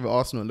 now I've been giving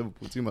Arsenal and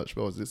Liverpool too much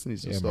bells. This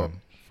needs to Yeah, stop.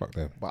 man. Fuck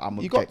them. But I'm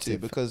You got to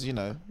objective. because you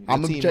know your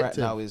I'm team right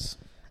objective. now is.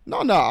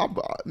 No,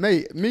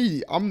 mate,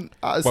 me, I'm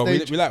at a But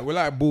stage. we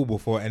like ball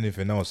before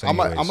anything else. I'm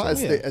Anyway, at a so-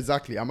 stage.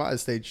 Exactly, I'm at a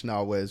stage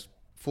now where it's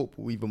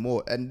football even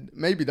more, and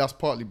maybe that's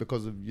partly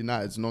because of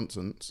United's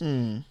nonsense.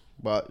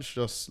 But it's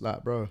just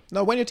like, bro.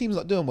 No, when your team's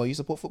not doing well, you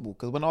support football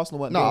because when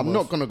Arsenal weren't No, doing I'm well,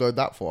 not gonna go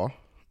that far.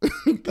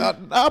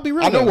 I'll be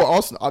real. I know though. what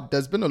Arsenal.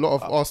 There's been a lot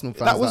of Arsenal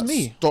fans that was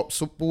me. Stopped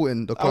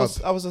supporting the club.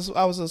 I was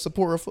a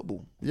supporter of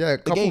football. Yeah,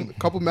 game.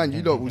 couple man,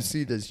 you lot will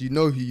see this. You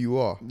know who you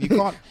are. You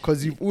can't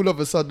Because you've all of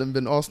a sudden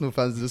been Arsenal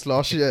fans this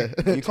last year.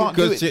 you can't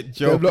do Good it. shit, You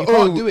Joe. Like,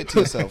 can't do it to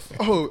yourself.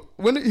 Oh,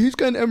 who's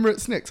going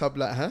Emirates next? I'll be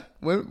like, huh?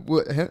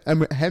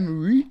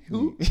 Emery?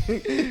 Who?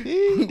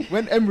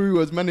 When Emery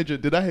was manager,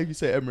 did I hear you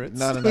say Emirates?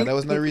 No, there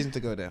was no reason to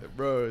go there.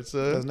 Bro, it's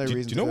There was no Do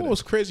reason. you know to what go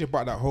was crazy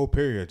about that whole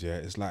period? Yeah,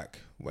 it's like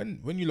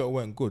when you lot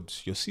weren't good,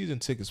 your season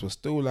tickets were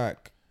still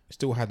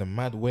had a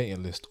mad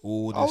waiting list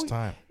all this Oh,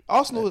 time. there.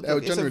 Arsenal. That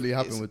would it's a- generally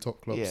it's- happen with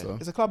top clubs. Yeah, So.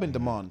 it's a club in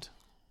demand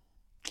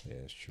Yeah,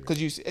 it's true.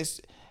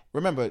 because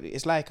remember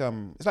it's like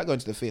going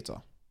to the theater.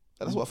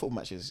 That's what a football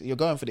match is. You're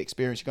going for the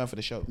experience. You're going for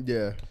the show.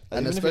 Yeah, Like,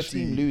 and even if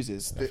especially your team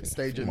loses,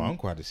 stadium. My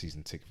uncle had a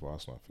season ticket for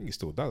Arsenal. I think he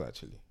still does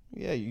actually.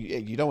 yeah,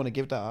 you don't want to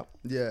give that up.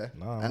 Yeah,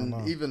 and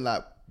No. even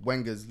like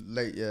Wenger's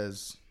late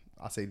years,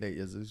 I say late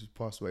years, he's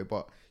passed away,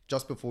 but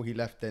just before he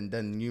left, then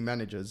new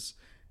managers,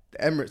 the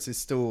Emirates is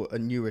still a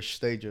newish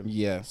stadium.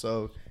 Yeah.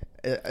 So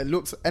it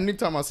looks,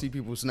 anytime I see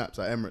people snaps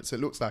at Emirates, it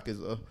looks like it's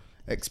a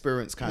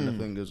experience kind of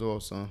thing as well.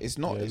 So It's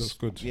not. Yeah, it it's, looks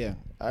good. Yeah,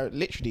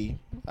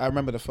 I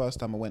remember the first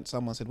time I went.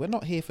 Someone said, "We're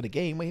not here for the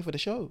game. We're here for the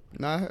show."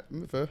 nah,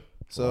 fair.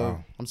 So,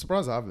 Wow. I'm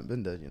surprised I haven't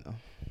been there.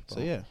 so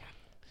yeah.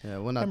 Yeah,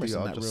 when I Emirates do, is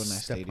I'll that just real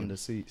nice step on stadium. the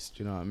seats.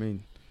 Do you know what I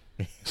mean?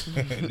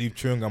 Leave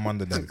chewing gum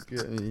under them.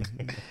 Get me?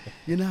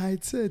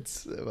 United.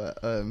 But,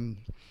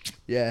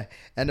 yeah,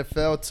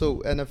 NFL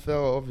too.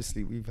 NFL,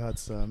 obviously, we've had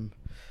some.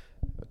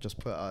 I just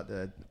put out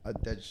there.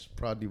 They're just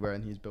proudly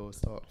wearing his Bills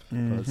top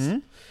because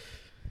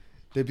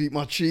they beat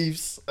my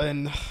Chiefs.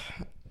 And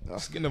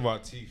Skin of our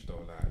teeth though,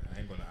 like I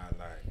ain't gonna act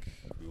like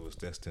we was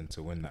destined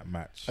to win that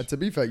match. to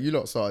be fair, you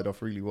lot started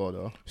off really well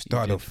though.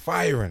 Started off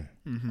firing.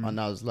 And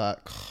I was like,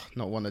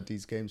 not one of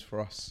these games for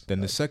us.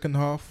 Then the second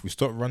half, we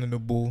stopped running the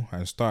ball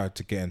and started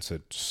to get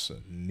into just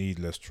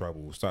needless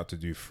trouble. We started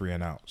to do 3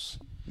 and outs.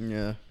 Yeah.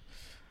 Then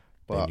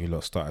But you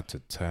lot started to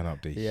turn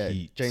up the yeah,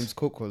 heat. James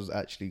Cook was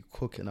actually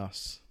cooking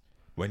us.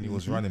 When he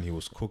was running, he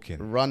was cooking.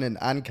 Running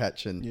and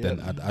catching. Then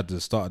at the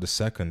start of the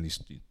second,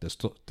 they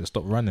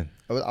stopped running.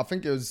 I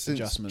think it was since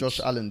Adjustments. Josh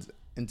Allen's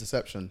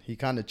interception, he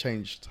kind of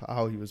changed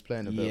how he was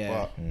playing a bit.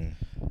 Yeah.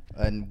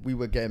 And we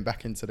were getting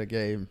back into the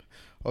game.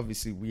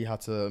 Obviously, we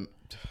had to.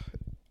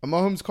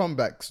 Mahomes'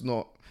 comeback's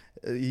not.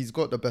 He's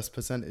got the best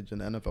percentage in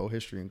NFL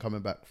history in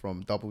coming back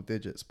from double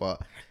digits,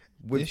 but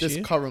with this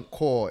year? current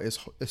core, it's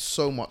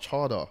so much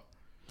harder.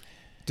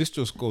 This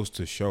just goes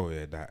to show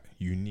here that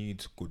you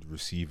need good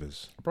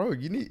receivers. Bro,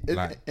 you need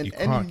Like you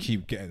can't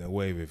keep getting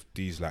away with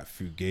these like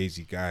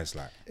fugazi guys.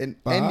 Like in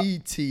any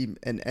team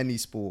in any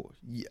sport,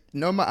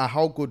 no matter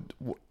how good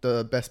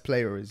the best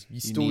player is, you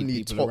still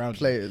need people around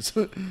top you. players.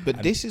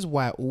 But this is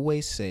why I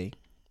always say,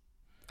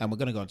 and we're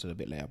gonna go into it a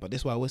bit later. But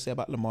this is why I always say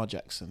about Lamar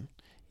Jackson: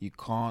 you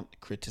can't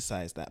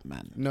criticize that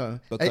man. No,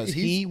 because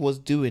he was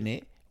doing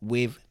it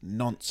with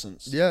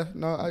nonsense. Yeah,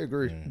 no, I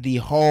agree. The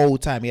whole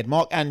time he had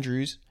Mark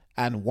Andrews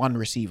and one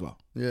receiver.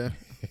 Yeah,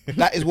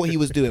 That is what he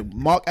was doing.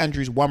 Mark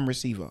Andrews, one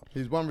receiver.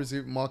 he's one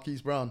receiver,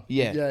 Marquise Brown.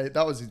 Yeah. yeah,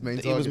 that was his main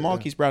target. It was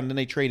Marquise Brown, and then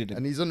they traded him.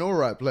 and he's an all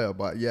right player.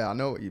 But yeah, I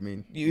know what you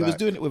mean. He was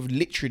doing it with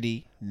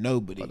literally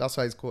nobody. But that's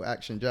why he's called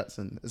Action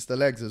Jackson. It's the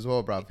legs as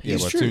well, bruv. Yeah,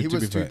 He's but true. to He be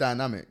was too fair-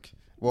 dynamic.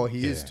 Well,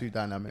 he is Yeah. too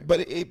dynamic.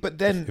 But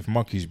then if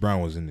Marquise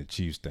Brown was in the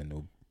Chiefs,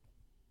 then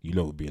you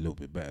lot would be a little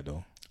bit better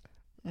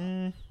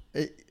though.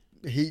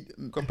 He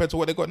Compared to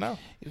what they got now.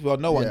 well,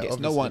 no one Yeah, gets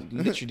obviously.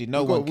 literally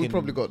no we got- one we can.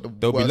 probably got the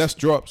There'll be worst- less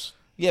drops.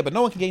 Yeah, but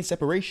no one can gain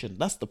separation.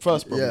 That's the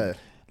first problem. Yeah.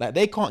 Like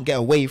they can't get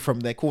away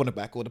from their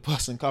cornerback or the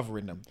person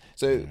covering them.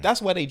 So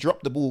that's why they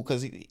drop the ball,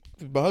 because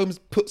Mahomes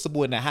puts the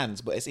ball in their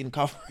hands, but it's in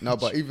coverage. No,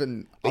 but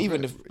even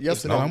Even if if-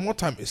 yesterday, No, and more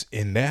time it's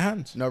in their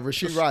hands. no,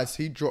 Rasheed Rice,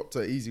 he dropped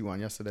an easy one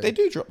yesterday. They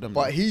do drop them,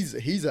 but though.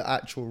 he's an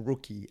actual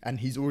rookie, and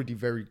he's already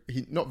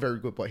not very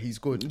good, but he's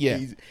good. Yeah.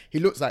 He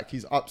looks like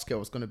his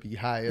upscale is going to be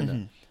high,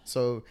 innit?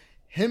 So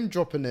him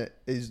dropping it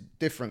is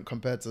different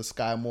compared to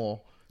Sky Moore.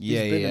 He's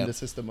Yeah, been yeah. in the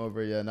system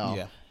over a year now.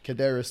 Yeah.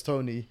 Kadarius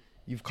Toney,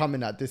 you've come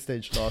in at this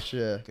stage last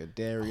year.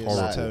 Darius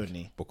Horrible.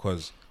 Tony.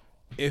 Because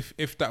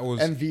if that was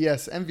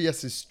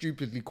MVS is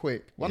stupidly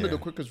quick. One of Yeah. the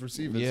quickest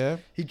receivers. Yeah.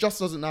 He just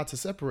doesn't know how to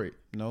separate.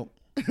 Nope.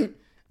 It's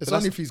that's-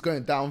 only if he's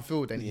going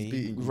downfield and Yeah, he's he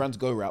beating you. runs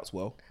go routes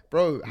well.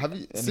 Bro, have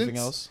you Anything since,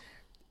 else?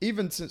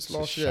 Even since it's a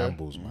last year,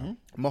 shambles, man.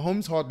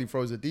 Mahomes hardly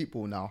throws a deep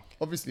ball now.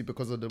 Obviously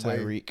because of the way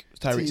Tyreek.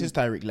 team- Since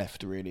Tyreek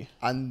left, really.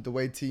 and the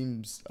way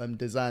teams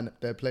design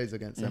their plays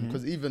against them.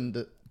 Because even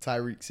the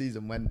Tyreek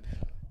season, when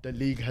the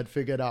league had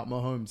figured out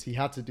Mahomes, he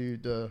had to do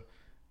the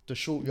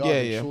short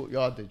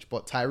yardage.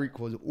 But Tyreek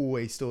was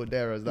always still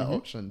there as that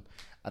option.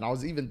 And I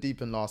was even deep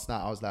in last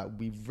night. I was like,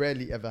 we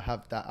rarely ever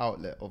have that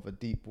outlet of a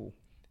deep ball.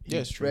 He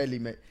Yeah, it's true. rarely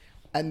make.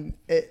 And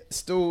it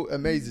still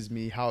amazes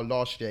me how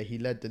last year he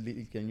led the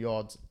league in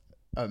yards,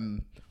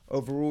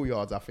 overall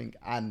yards, I think,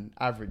 and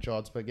average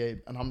yards per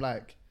game. And I'm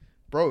like,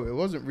 bro, it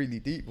wasn't really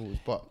deep balls,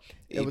 but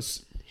it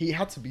was. He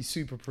had to be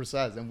super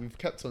precise, and we've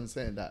kept on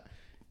saying that.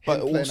 But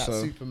Him playing also-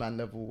 at Superman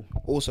level.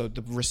 Also,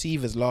 the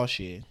receivers last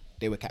year,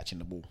 they were catching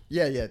the ball.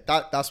 Yeah,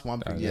 that's one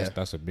thing. Yeah,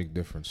 That's a big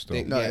difference still.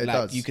 They, No, it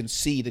does. You can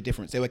see the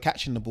difference. They were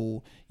catching the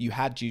ball. You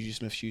had Juju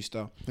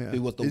Smith-Schuster,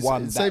 who was the It's-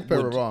 one it's that safe pair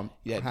would, of arm-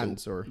 yeah,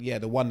 hands, sorry.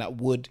 the one that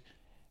would,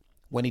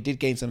 when he did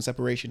gain some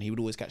separation, he would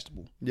always catch the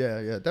ball.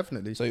 yeah,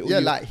 definitely. So So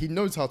you- like he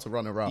knows how to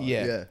run around.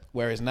 Yeah.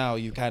 Whereas now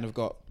you kind of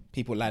got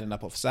people lining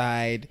up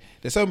offside.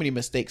 There's so many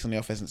mistakes on the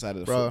offensive side of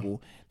the Bro.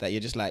 football that you're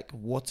just like,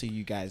 what are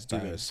you guys That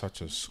doing? is such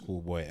a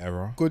schoolboy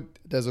error. Good.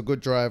 There's a good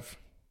drive.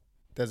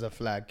 There's a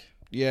flag.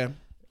 Yeah.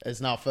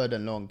 It's now third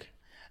and long.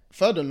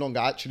 Third and long,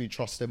 I actually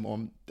trust him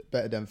on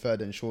better than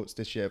third and shorts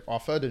this year. Our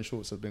third and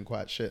shorts have been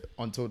quite shit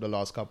until the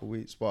last couple of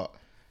weeks, but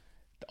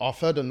our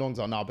third and longs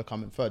are now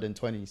becoming third and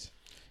 20s.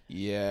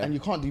 Yeah. And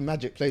you can't do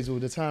magic plays all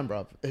the time,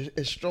 bruv.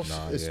 It's just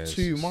Nah, it's yeah,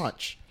 too it's-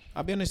 much.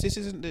 I'll be honest.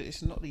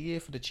 It's not the year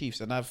for the Chiefs,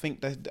 and I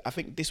think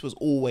this was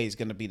always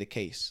going to be the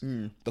case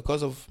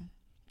because of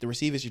the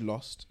receivers you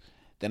lost,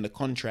 then the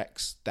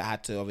contracts that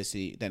had to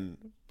obviously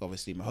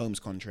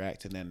Mahomes'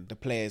 contract, and then the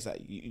players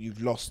that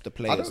you've lost. The I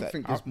players don't that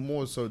think it's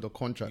more so the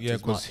contract Yeah,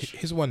 as because much.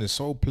 his one is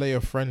so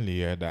player friendly,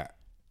 that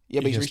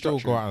but he he's can still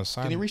restructuring. go out and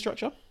sign. Did he him.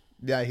 restructure?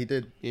 Yeah, he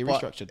did. He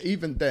But restructured.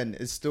 even then,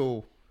 it's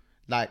still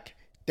like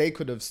they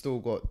could have still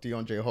got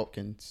DeAndre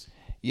Hopkins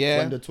Yeah.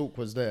 when the talk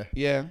was there.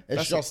 Yeah. It's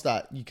That's just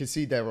that you can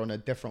see they're on a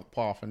different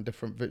path and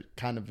different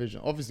kind of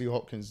vision. Obviously,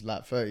 Hopkins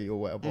like 30 or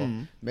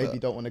whatever. Maybe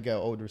don't want to get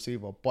an old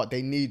receiver, but they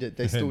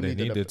still They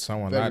needed needed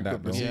someone very like that,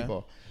 good though.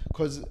 receiver.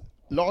 Because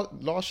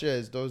last year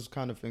is those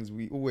kind of things.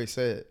 We always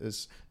say it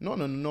is not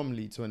an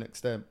anomaly to an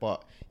extent,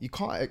 but you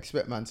can't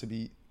expect man to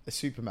be a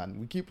Superman.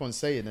 We keep on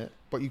saying it,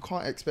 but you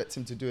can't expect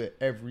him to do it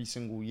every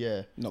single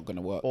year not going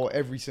to work. or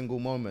every single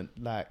moment.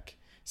 Like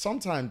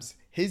sometimes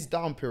his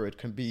down period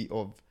can be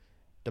of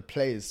the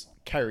players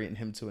carrying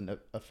him to an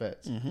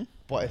effect.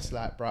 But it's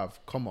like, bruv,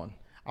 come on.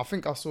 I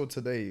think I saw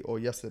today or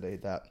yesterday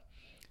that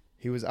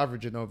he was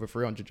averaging over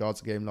 300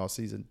 yards a game last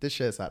season. This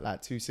year's at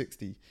like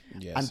 260.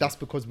 Yeah, and so- that's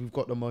because we've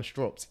got the most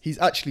drops. He's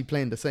actually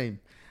playing the same.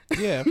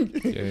 Yeah.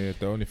 Yeah,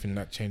 the only thing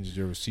that changes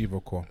your receiver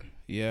core.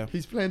 Yeah.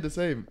 He's playing the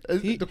same.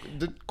 He-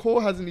 The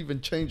core hasn't even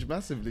changed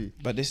massively.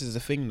 But this is the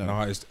thing, though. No,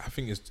 I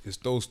think it's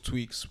those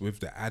tweaks with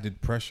the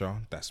added pressure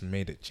that's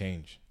made it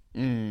change.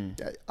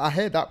 I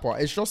hear that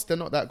part. It's just they're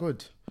not that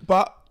good.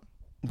 But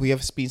we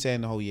have been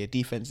saying the whole year,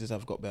 defenses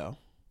have got better.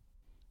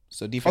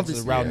 So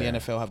defenses Obviously, around yeah. the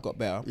NFL have got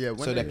better. Yeah, when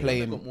so they're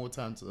playing. They've got more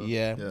time to.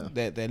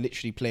 They're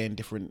literally playing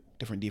different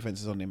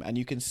defenses on him, and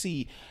you can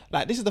see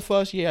like this is the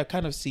first year I've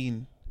kind of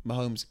seen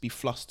Mahomes be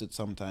flustered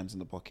sometimes in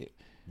the pocket.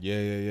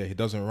 Yeah. He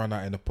doesn't run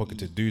out in the pocket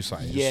to do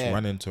something. He's Yeah. just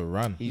running to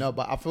run. No,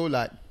 but I feel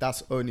like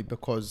that's only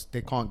because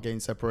they can't gain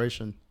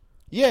separation.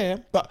 Yeah,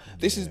 but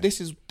this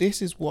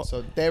is what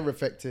So they're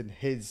affecting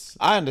his.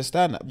 I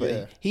understand that, but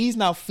Yeah. he's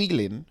now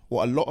feeling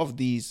what a lot of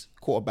these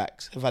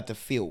quarterbacks have had to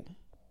feel.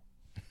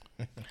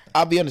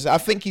 I'll be honest. I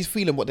think he's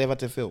feeling what they've had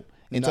to feel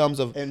in terms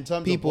of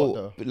people,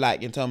 what, though?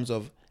 like in terms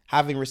of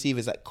having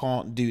receivers that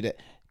can't do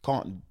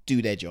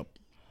their job.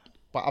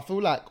 But I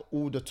feel like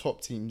all the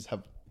top teams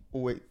have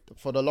always,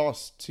 for the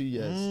last 2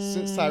 years,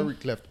 since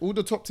Tyreek left, all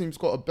the top teams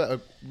got a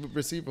better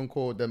receiving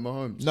core than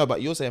Mahomes. No,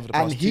 but you're saying for the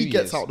past and 2 he years.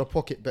 gets out of the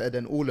pocket better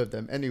than all of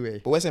them anyway.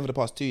 But we're saying for the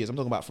past 2 years. I'm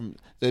talking about from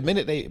the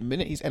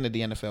minute he's entered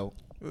the NFL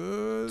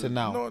to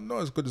now.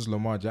 Not as good as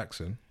Lamar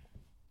Jackson.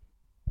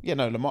 Yeah,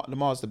 no,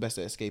 Lamar's the best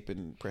at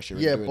escaping pressure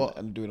Yeah,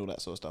 and doing all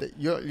that sort of stuff.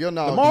 You're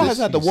now. Lamar this- has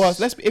had the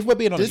worst. If we're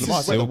being honest, this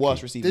Lamar's is had the silky.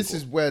 worst receiving. This core.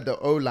 is where the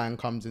O-line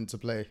comes into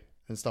play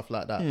and stuff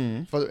like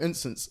that. For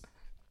instance,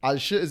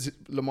 as shit as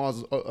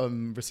Lamar's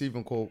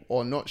receiving core,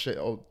 or not shit,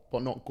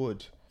 but not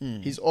good,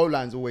 his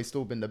O-line's always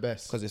still been the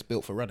best. because it's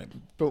built for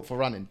running. Built for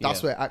running.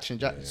 That's Yeah. where Action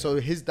Jack. So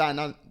his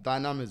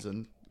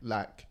dynamism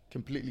like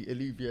completely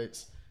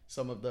alleviates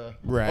some of the.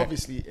 Right.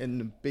 Obviously, in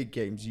the big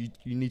games, you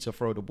need to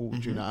throw the ball.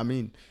 Do you know what I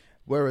mean?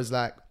 Whereas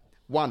like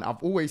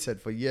I've always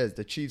said for years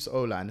the Chiefs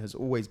O-line has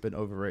always been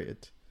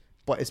overrated.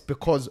 But it's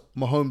because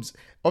Mahomes,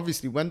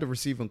 obviously, when the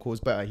receiving core is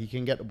better, he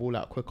can get the ball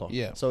out quicker.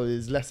 Yeah. So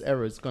there's less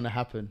errors going to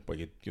happen. But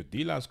your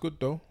D-line's good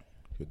though.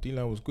 Your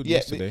D-line was good Yeah,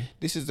 yesterday.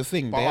 this is the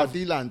thing. But They our have,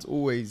 D-line's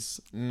always...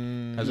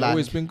 Has it land.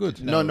 always been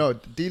good? No.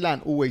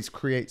 D-line always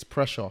creates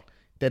pressure.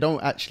 They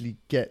don't actually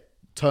get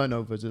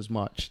turnovers as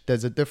much.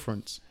 There's a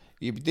difference.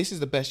 this is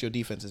the best your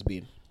defense has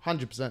been.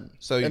 100%.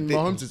 So in they-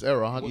 Mahomes'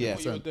 era, 100%. Yeah,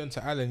 What you were doing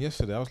to Allen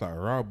yesterday, I was like,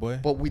 "Raw boy."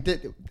 But we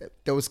did...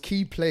 There was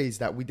key plays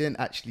that we didn't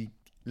actually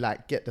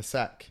like get the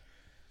sack.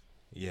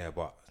 Yeah,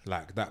 but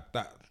like that.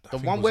 I The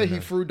think one was where in he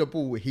the- threw the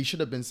ball, he should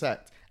have been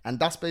sacked. And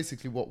that's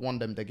basically what won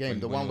them the game. When-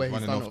 the when one he where was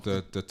he's running done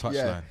off the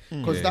touchline.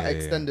 Because Yeah, that yeah, yeah.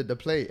 extended the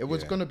play. It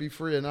was Yeah. going to be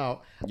 3 and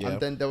out. Yeah. And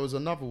then there was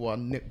another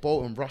one. Nick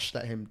Bolton rushed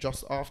at him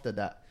just after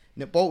that.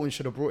 Nick Bolton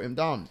should have brought him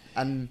down.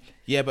 And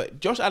Yeah, but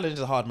Josh Allen is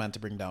a hard man to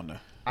bring down, though.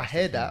 I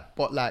hear that.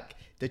 But like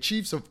the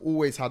Chiefs have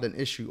always had an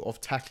issue of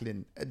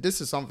tackling.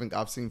 This is something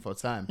I've seen for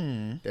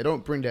time. They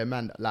don't bring their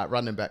man like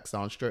running backs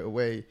down straight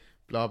away.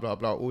 Blah, blah,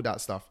 blah. All that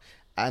stuff.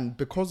 And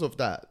because of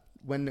that,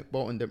 when Nick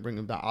Bolton didn't bring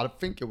him down, I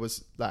think it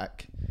was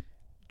like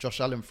Josh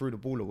Allen threw the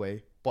ball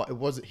away, but it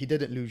wasn't. He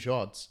didn't lose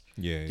yards.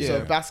 Yeah.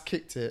 So Bass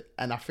kicked it,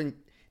 and I think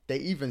they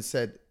even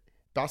said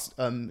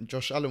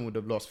Josh Allen would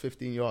have lost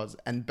 15 yards,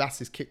 and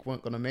Bass's kick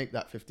weren't going to make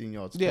that 15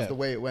 yards because Yeah. the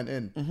way it went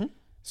in.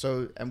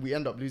 So, and we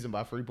end up losing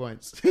by 3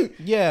 points.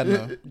 Yeah,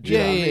 no. Do you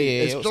know what I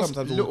mean? It's It just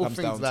sometimes all little comes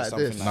things down to like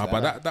something this. like Nah,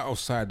 that. but that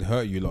offside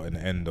hurt you lot in the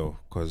end though,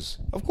 because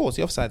Of course,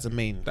 the offside's the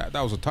main. that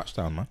was a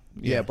touchdown, man.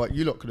 Yeah, but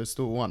you lot could have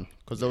still won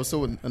because there was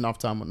still enough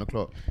time on the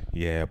clock.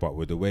 Yeah, but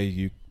with the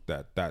way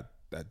that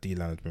D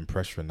line has been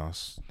pressuring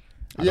us,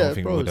 I Yeah, don't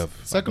think bro. we would have.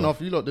 Second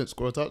half, you lot didn't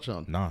score a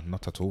touchdown. Nah,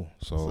 not at all.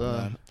 So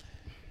So,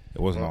 it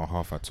wasn't our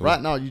half at all.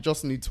 right now, you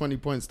just need 20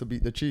 points to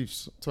beat the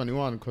Chiefs,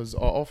 21, because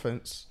our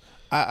offense.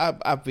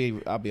 I'll be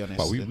honest.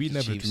 But we the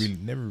never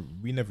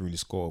Chiefs- really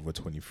score over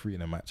 23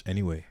 in a match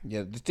anyway.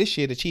 Yeah, this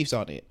year the Chiefs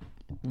aren't it.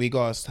 We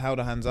got to hold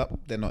our hands up.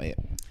 They're not it.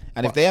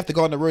 And if they have to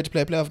go on the road to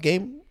play a playoff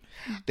game,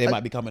 they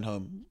might be coming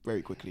home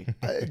very quickly.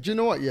 Do you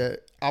know what? Yeah,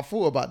 I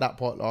thought about that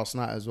part last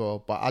night as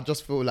well, but I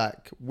just feel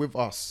like with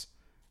us,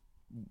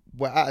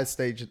 we're at a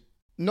stage,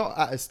 not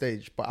at a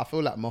stage, but I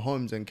feel like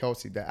Mahomes and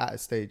Kelsey, they're at a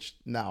stage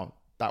now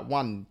that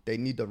one, they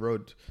need the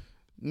road,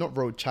 not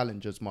road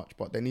challenge as much,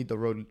 but they need the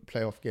road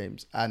playoff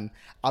games. And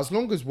as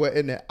long as we're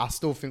in it, I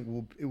still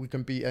think we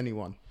can beat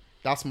anyone.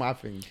 That's my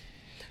thing.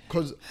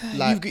 Because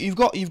like you've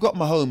got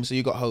Mahomes, so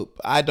you got hope.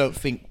 I don't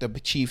think the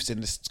Chiefs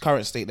in the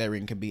current state they're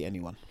in can beat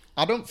anyone.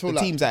 I don't feel The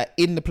like teams that are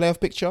in the playoff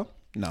picture,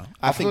 no.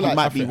 I think feel we like-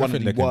 might be I one of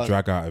think the they can worst.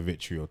 drag out a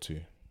victory or two.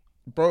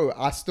 bro,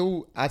 I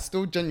still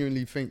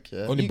genuinely think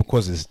Only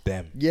because it's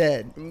them.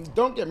 Yeah,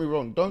 don't get me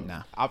wrong.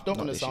 Nah, I don't not want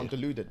to this sound year.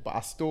 deluded, but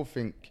I still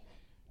think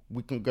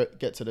we can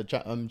get to the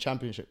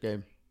championship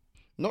game,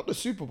 not the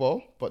Super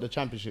Bowl, but the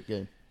championship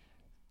game.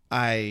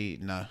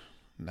 Not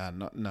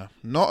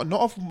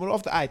off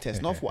the eye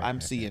test, not off what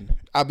I'm seeing.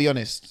 I'll be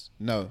honest,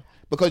 no,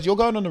 because you're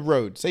going on the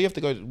road. Say you have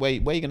to go where you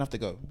gonna have to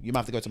go? You might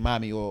have to go to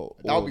Miami or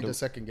That'll be the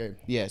second game,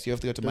 yeah. So you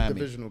have to go to the Miami.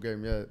 divisional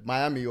game. Yeah,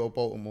 Miami or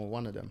Baltimore,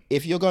 one of them.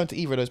 If you're going to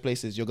either of those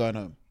places, you're going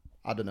home.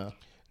 I don't know.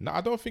 No,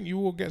 I don't think you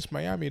will against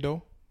Miami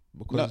though,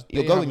 No, because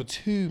you're they going have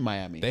to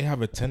Miami. they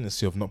have a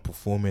tendency of not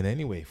performing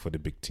anyway for the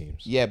big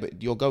teams. Yeah,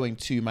 but you're going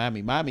to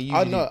Miami. Miami, I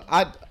usually, know.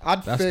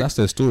 I'd fear, That's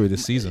their story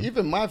this season.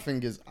 even my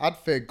thing is I'd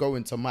fear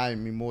going to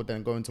Miami more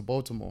than going to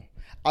Baltimore.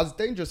 As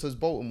dangerous as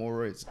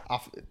Baltimore is,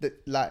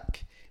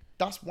 like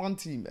that's one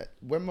team.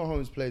 When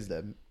Mahomes plays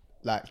them,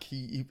 like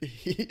he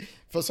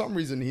for some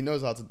reason he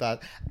knows how to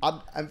dance.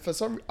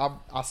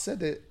 I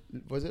said it.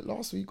 Was it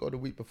last week or the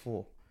week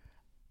before?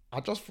 I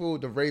just feel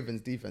the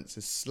Ravens defense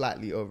is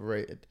slightly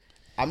overrated.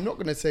 I'm not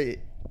gonna say it,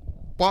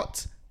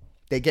 but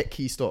they get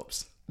key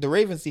stops. The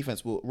Ravens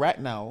defense would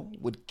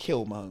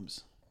kill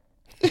Mahomes.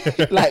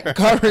 Like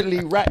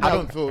currently, right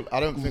now. I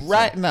don't think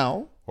right so.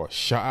 now. What,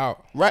 shut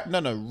out? Right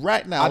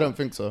now. I don't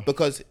think so.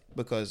 Because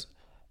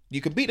you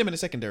can beat them in the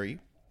secondary,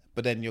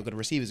 but then your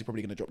receivers are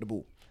probably gonna drop the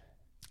ball.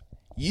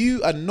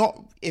 You are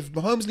not. If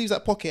Mahomes leaves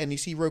that pocket and you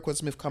see Roquan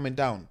Smith coming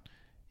down,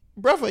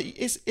 brother,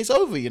 it's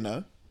over. You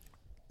know.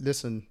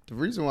 Listen, the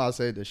reason why I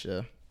say this,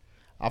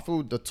 I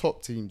feel the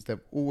top teams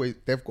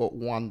they've got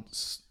one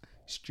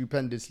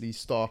stupendously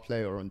star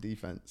player on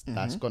defense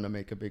that's gonna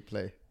make a big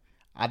play.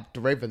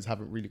 The Ravens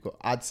haven't really got.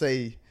 I'd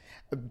say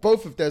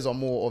both of theirs are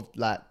more of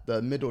like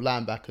the middle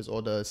linebackers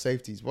or the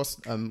safeties.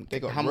 They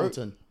got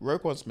Hamilton,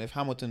 Roquan Smith.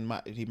 Hamilton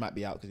might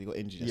be out because he got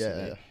injured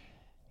yesterday. Yeah.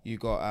 You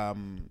got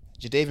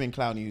Jadeveon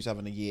Clowney, who's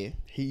having a year.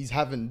 He's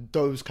having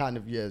those kind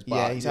of years.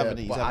 But he's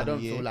having but I a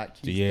don't year. feel like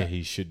The year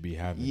he should be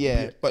having.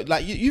 Yeah, but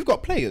like you've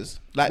got players.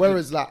 Like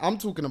whereas like I'm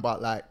talking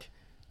about like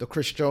the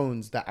Chris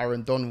Jones, the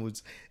Aaron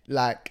Donalds,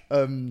 like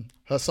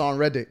Hassan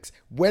Reddicks.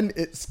 When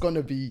it's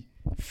gonna be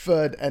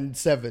 3rd and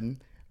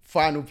 7,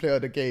 final play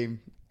of the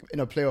game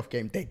in a playoff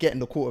game, they're getting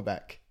the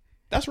quarterback.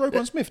 That's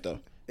Roquan Smith though.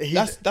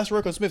 That's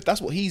Roquan Smith.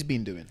 That's what he's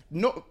been doing.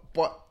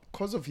 But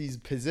because of his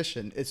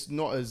position, it's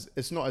not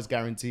as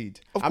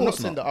guaranteed. Of I'm not course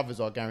saying not. the others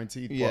are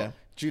guaranteed. Yeah. But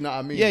do you know what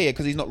I mean? Yeah,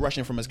 because he's not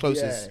rushing from as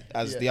close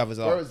as the others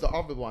are. Whereas the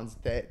other ones,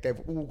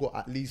 they've all got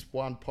at least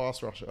one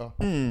pass rusher.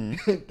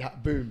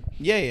 That boom.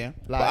 Yeah.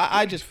 Like, but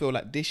I just feel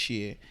like this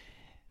year,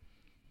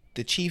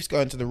 the Chiefs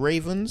going to the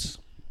Ravens,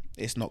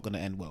 it's not going to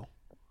end well.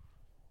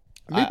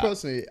 Me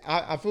personally,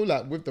 I feel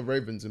like with the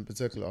Ravens in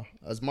particular,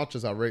 as much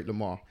as I rate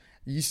Lamar,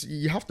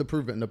 you have to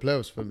prove it in the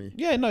playoffs for me.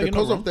 Yeah, no, you're not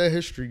because wrong. of their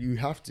history, you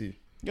have to.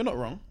 You're not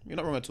wrong. You're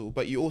not wrong at all.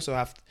 But you also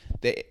have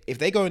if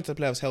they go into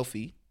the playoffs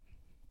healthy,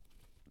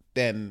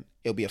 then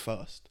it'll be a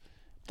first.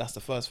 That's the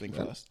first thing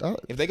first.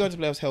 If they go into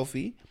the playoffs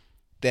healthy,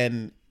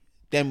 then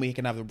we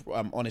can have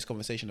an honest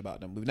conversation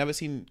about them. We've never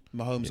seen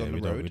Mahomes on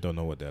the road. We don't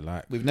know what they're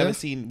like. We've never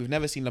seen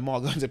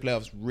Lamar go into the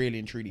playoffs really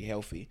and truly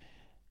healthy,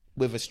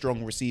 with a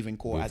strong receiving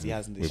core as he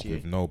has in this year.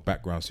 With no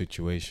background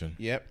situation.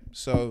 Yep.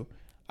 So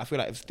I feel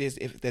like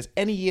if there's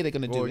any year they're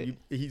gonna do it,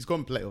 he's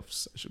gone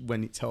playoffs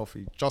when it's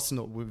healthy, just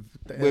not with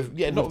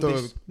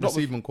the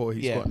receiving core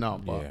he's got now.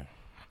 But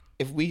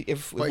if we're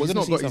he's gonna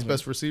not see got his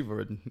best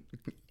receiver in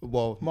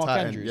Mark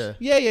Andrews.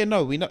 Yeah. Yeah,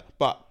 no, we know,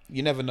 but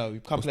you never know.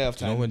 Come playoff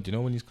time. Do you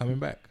know when he's coming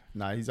back?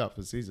 Nah, he's out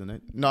for the season. Eh?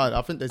 No,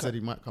 I think they said he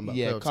might come back.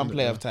 Yeah, come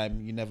playoff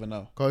time, you never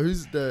know.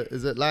 Cause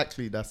is it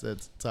likely that's their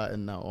tight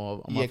end now?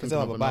 Or because they'll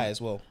have a bye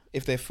as well.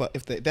 If they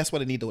that's why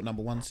they need the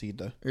number 1 seed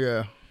though.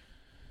 Yeah.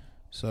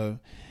 So,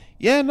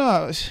 yeah,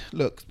 no.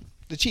 Look,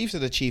 the Chiefs are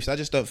the Chiefs. I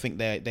just don't think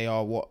they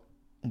are what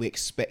we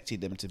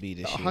expected them to be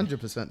this year.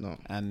 100% not.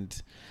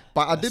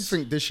 But I did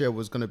think this year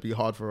was going to be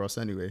hard for us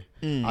anyway.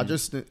 I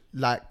just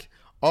like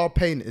our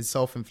pain is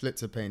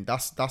self-inflicted pain.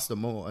 That's the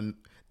more and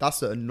that's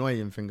the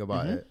annoying thing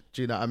about it.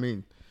 Do you know what I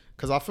mean?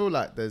 Because I feel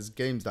like there's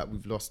games that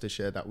we've lost this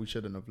year that we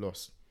shouldn't have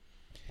lost.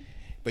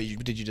 But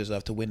did you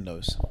deserve to win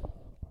those?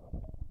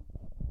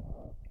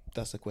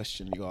 That's the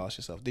question you gotta ask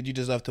yourself. Did you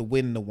deserve to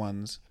win the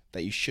ones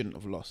that you shouldn't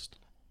have lost?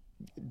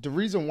 The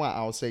reason why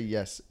I'll say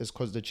yes is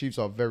because the Chiefs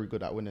are very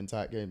good at winning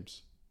tight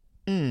games.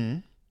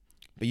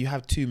 But you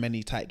have too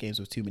many tight games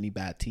with too many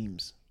bad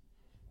teams.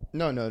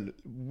 No,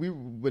 we were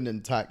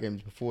winning tight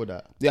games before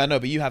that. Yeah, I know,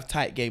 but you have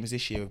tight games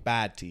this year with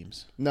bad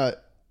teams. No.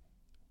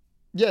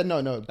 Yeah, no.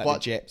 Like but the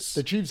Jets.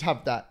 The Chiefs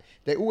have that.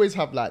 They always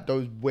have like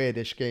those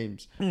weirdish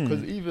games.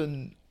 Because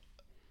even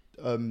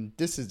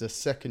this is the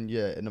second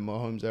year in the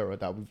Mahomes era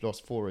that we've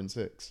lost 4 and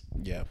 6.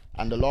 Yeah.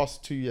 And the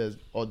last 2 years,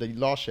 or the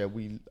last year,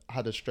 we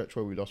had a stretch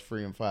where we lost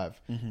 3 and 5.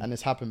 And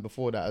it's happened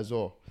before that as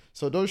well.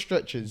 So those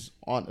stretches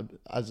aren't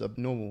as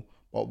abnormal.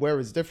 But where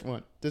it's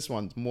different, this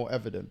one's more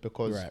evident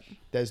because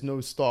there's no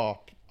star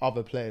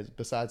other players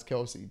besides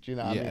Kelsey. Do you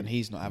know what I mean? And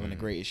he's not having the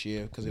greatest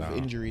year because of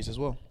injuries as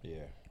well.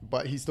 Yeah.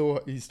 But he's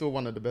still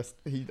one of the best.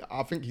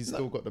 I think he's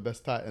still got the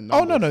best tight end.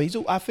 Oh no,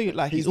 I feel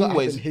like he's not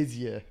always having his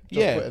year.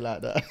 Just put it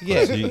like that.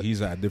 Yeah,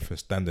 he's at a different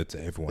standard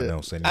to everyone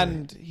else anyway.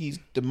 And he's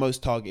the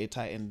most targeted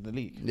tight end in the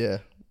league. Yeah.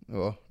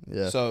 Well,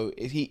 yeah. So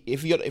if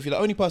you're the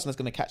only person that's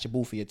going to catch a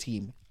ball for your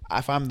team,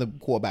 if I'm the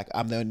quarterback,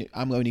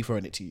 I'm only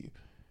throwing it to you.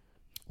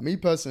 Me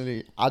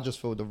personally, I just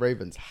feel the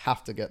Ravens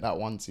have to get that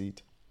 1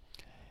 seed.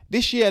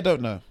 This year, I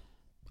don't know.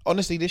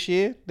 Honestly, this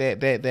year they're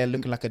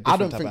looking like a different I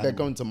don't type think of they're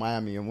animal. going to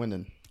Miami and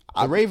winning.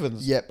 The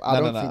Ravens. Yep,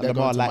 I don't think they're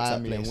Lamar going to likes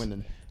Miami that and place.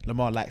 winning.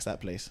 Lamar likes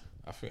that place.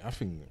 I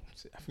think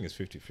it's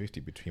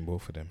 50-50 between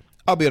both of them.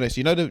 I'll be honest.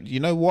 You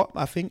know what?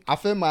 I think I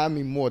fear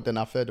Miami more than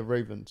I fear the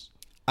Ravens.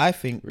 I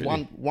think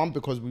One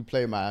because we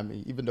play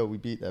Miami, even though we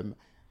beat them.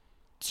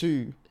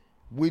 2,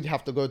 we'd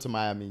have to go to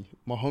Miami.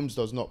 Mahomes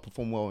does not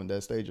perform well in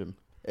their stadium.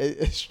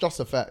 It's just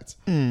a fact.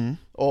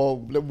 Or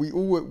we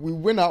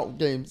win out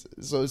games.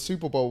 So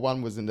Super Bowl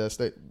one was in their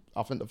state.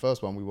 I think the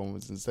first one we won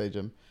was in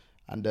Stadium,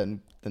 and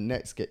then the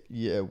next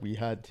year we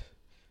had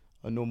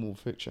a normal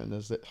fixture, and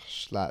there's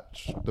like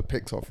the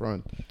picks are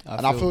thrown.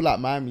 I feel like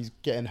Miami's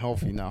getting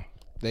healthy now.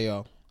 They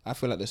are. I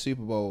feel like the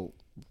Super Bowl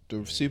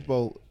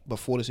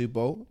before the Super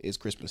Bowl is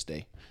Christmas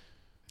Day.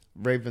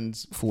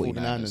 Ravens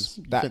 49ers.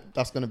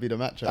 That's going to be the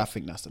matchup. I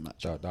think that's the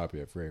matchup. That'll be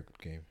a very good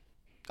game.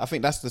 I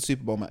think that's the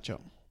Super Bowl matchup.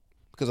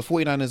 Because the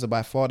 49ers are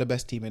by far the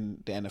best team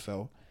in the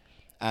NFL.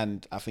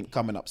 And I think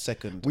coming up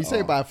second. We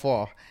say by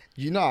far.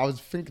 I was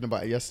thinking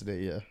about it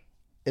yesterday, yeah.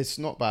 It's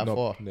not by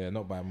far. Yeah,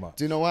 not by much.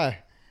 Do you know why?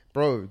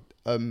 Bro,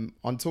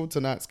 until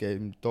tonight's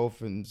game,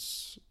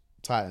 Dolphins,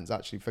 Titans,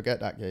 actually forget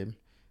that game.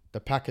 The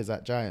Packers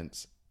at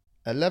Giants.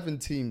 11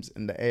 teams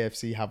in the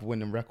AFC have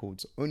winning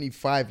records. Only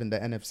 5 in the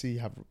NFC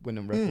have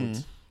winning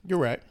records. You're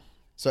right.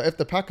 So if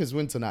the Packers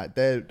win tonight,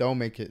 they'll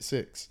make it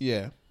 6.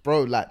 Yeah.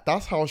 Bro, like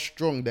that's how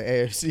strong the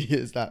AFC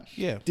is. Like,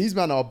 these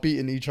men are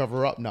beating each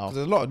other up now.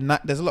 There's a lot of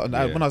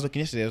when I was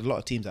looking yesterday, there's a lot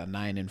of teams that are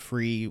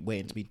 9-3,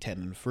 waiting to be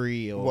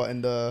 10-3. Or what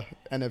in the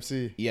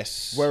NFC?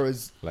 Yes.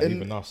 Whereas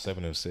even us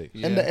 7-6.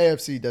 In the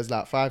AFC, there's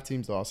like 5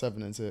 teams that are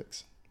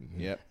 7-6.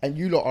 Yeah. And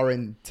you lot are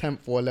in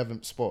 10th or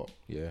 11th spot.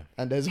 Yeah.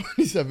 And there's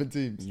only 7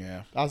 teams.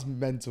 Yeah. That's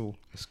mental.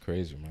 It's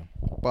crazy, man.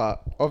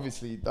 But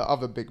obviously, the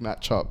other big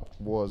matchup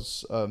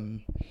was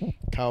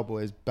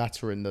Cowboys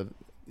battering the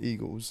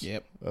Eagles.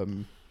 Yep.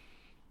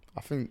 I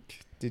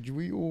think, did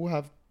we all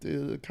have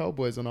the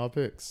Cowboys on our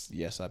picks?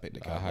 Yes, I picked the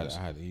Cowboys.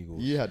 I had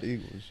Eagles. You had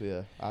Eagles,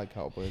 yeah. I had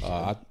Cowboys.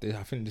 I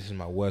think this is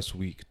my worst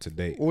week to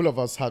date. All of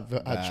us had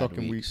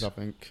shocking weeks, weeks. I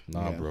think.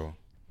 Nah, Yeah. bro.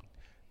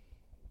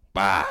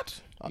 Bad.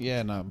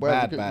 Yeah, no,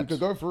 Well, bad. we could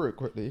go through it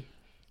quickly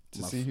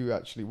to see who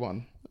actually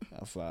won.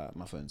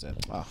 My phone's dead.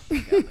 Oh.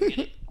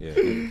 Yeah,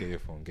 get your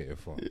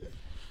phone.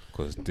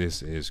 Because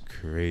this is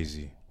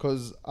crazy.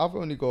 Because I've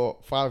only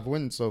got 5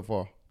 wins so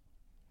far.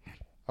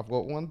 I've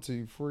got 1,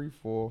 2, 3,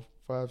 4,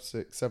 5,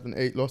 6, 7,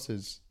 8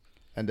 losses.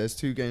 And there's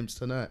 2 games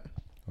tonight.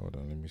 Hold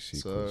on, let me see.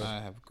 So-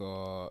 I have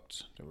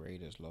got the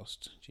Raiders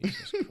lost.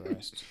 Jesus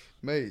Christ.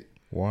 Mate,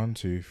 1,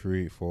 2,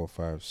 3, 4,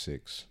 5,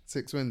 6.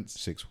 6 wins.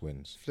 6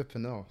 wins.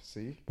 Flipping hell,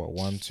 see? But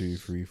 1, 2,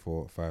 3,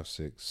 4, 5,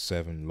 6,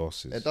 7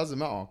 losses. It doesn't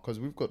matter because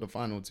we've got the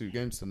final 2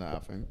 games tonight, I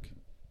think.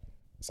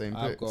 Same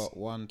I've picks. got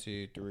 1,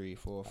 2, 3,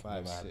 4,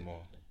 5, 6.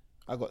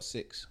 I got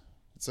 6.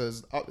 So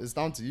it's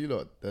down to you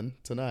lot then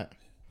tonight.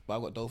 But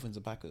I've got Dolphins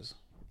and Packers.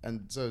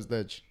 And so is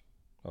Ledge.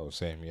 Oh,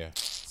 same, yeah.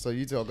 So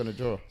you two are going to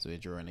draw. So we're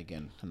drawing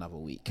again. Another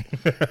week.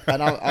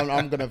 And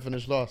I'm going to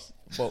finish last.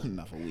 But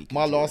Another week.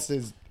 my of drawing. loss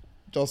is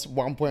just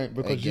 1 point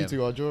because you Again.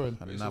 2 are drawing.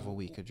 Another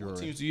week of What drawing.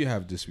 teams do you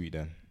have this week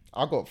then?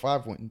 I got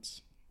 5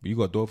 wins. You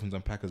got Dolphins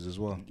and Packers as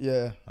well.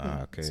 Yeah.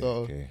 Ah, okay. So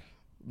okay.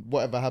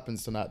 whatever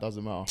happens tonight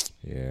doesn't matter.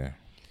 Yeah.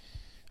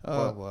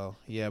 Oh, But- well.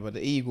 Yeah, but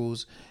the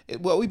Eagles.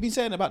 What we've been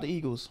saying about the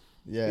Eagles.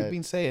 Yeah. We've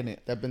been saying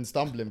it. They've been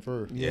stumbling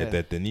through. Yeah,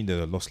 they needed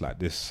a loss like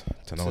this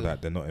to know So-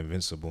 that they're not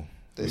invincible.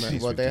 They- With well,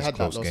 these- with they these had that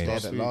close loss games. They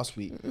last had that week. last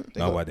week. They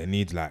No, got- but they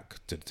need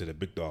like to the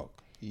big dog.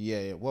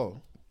 Yeah,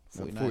 well.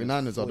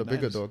 49ers are the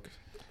bigger 49ers. dog.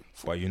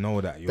 But you know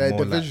that you're They're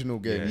more divisional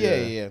like, game.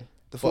 Yeah.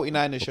 The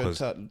 49ers showed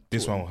Because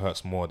this one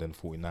hurts more than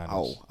 49ers.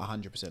 Oh,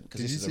 100%.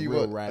 Because Did this you is see a real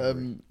what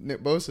rivalry.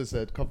 Nick Bosa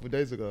said a couple of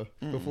days ago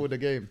before the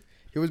game?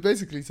 He was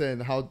basically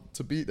saying how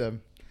to beat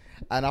them.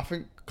 And I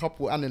think a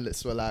couple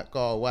analysts were like,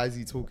 oh, why is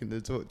he talking the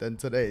talk? Then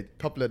today, a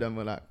couple of them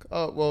were like,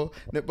 oh, well,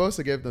 Nick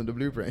Bosa gave them the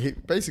blueprint. He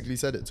basically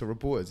said it to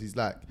reporters. He's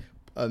like,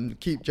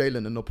 keep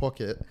Jalen in the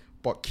pocket,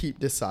 but keep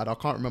this side. I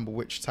can't remember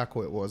which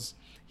tackle it was.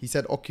 He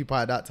said,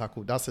 occupy that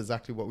tackle. That's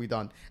exactly what we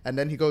done. And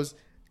then he goes,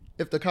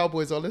 if the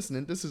Cowboys are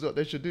listening, this is what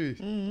they should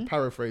do.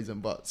 Paraphrasing,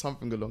 but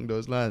something along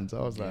those lines. I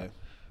was like,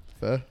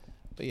 fair.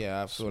 But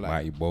yeah, I feel like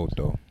Mighty bold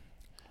though.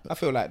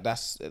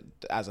 that's,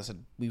 as I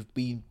said, we've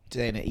been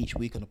saying it each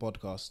week on the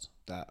podcast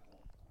that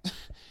the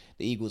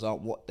Eagles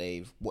aren't what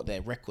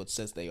their record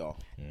says they are.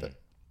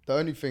 The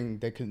only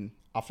thing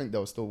I think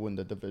they'll still win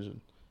the division.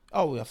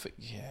 Oh, I think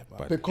yeah, but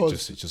But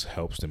Because- it just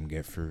helps them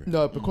get through.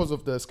 No, because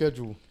of their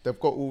schedule. They've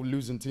got all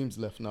losing teams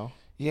left now.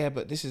 yeah,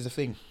 but this is the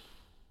thing.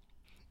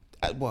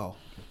 Well,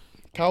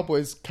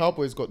 Cowboys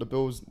got the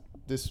Bills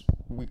this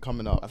week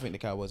coming up. I think the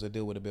Cowboys will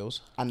deal with the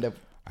Bills. And they've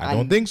I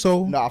don't think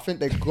so. No, I think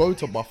they go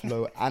to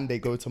Buffalo and they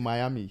go to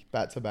Miami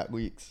back-to-back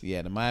weeks.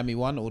 Yeah, the Miami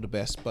one, all the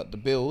best, but the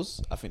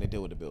Bills, I think they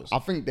deal with the Bills. I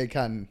think they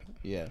can,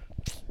 Yeah,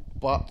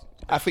 but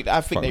I think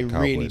Fuck they the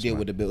really Cowboys, deal man.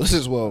 with the Bills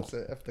as well.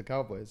 so F the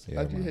Cowboys. Yeah,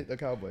 How do you man. hate the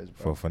Cowboys,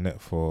 bro?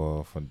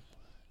 For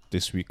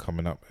this week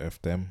coming up, F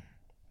them.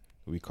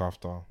 The week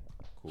after,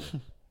 cool.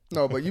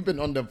 No, but you've been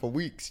on them for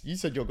weeks. You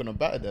said you're going to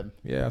batter them.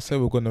 Yeah, I said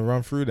we're gonna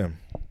run through them.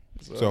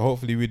 So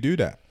hopefully we do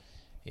that.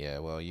 Yeah,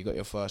 well, you got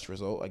your first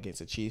result against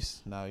the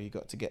Chiefs. Now you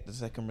got to get the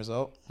second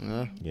result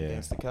Yeah, Yeah,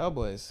 against the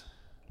Cowboys.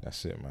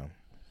 that's it, man.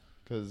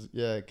 because,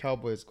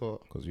 Cowboys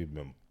got Because we've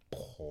been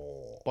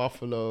poor.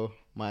 Buffalo,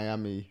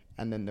 Miami,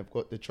 and then they've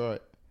got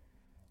Detroit.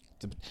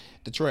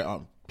 Detroit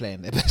aren't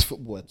playing their best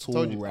football at all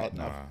Told you, right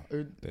now.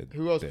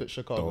 Who else they're picked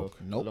Chicago? dog.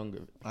 Nope. Along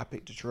with- I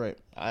picked Detroit.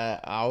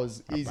 I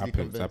was easily I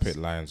convinced. picked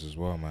Lions as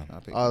well, man.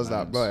 I was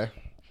like, bro,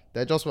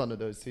 they're just one of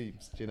those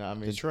teams. Do you know what I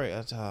mean? Detroit.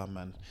 That's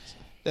man.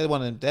 They're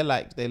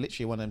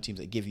literally one of them teams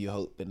that give you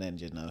hope, and then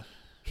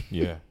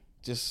Yeah,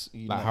 just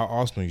like how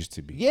Arsenal used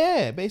to be.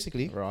 yeah,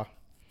 basically. Right.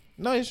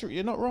 No,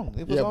 you're not wrong.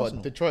 It was Yeah,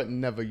 Arsenal. but Detroit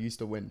never used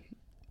to win,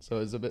 so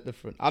it's a bit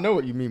different. I know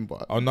what you mean,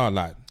 but Oh no,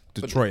 like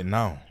Detroit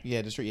now.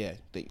 yeah, Detroit. Yeah,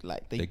 they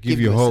give give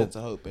you you a hope. sense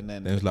of hope, and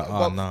then Then it's like,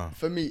 but oh nah.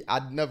 for me,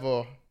 I'd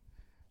never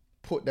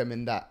put them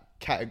in that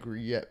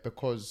category yet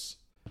because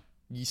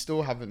you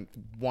still haven't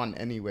won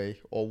anyway,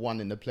 or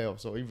won in the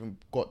playoffs, or even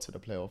got to the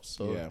playoffs.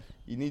 So Yeah.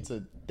 you need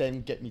to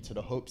then get me to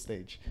the hope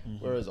stage.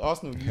 Whereas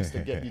Arsenal used to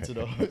get me to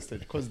the hope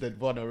stage because they'd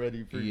won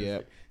already previously. Yeah.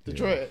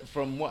 Detroit,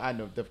 from what I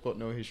know, they've got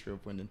no history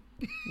of winning.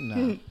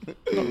 no,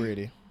 not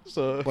really.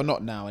 So, But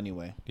not now,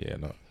 anyway. Yeah,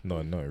 not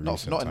in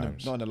recent Not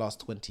times. in the last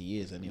 20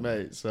 years,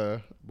 anyway. mate, so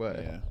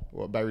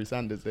what Barry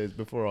Sanders days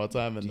before our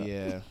time and that.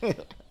 Yeah.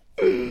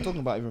 I'm talking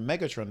about even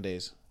Megatron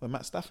days when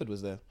Matt Stafford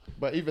was there.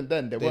 But even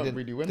then, they weren't didn't,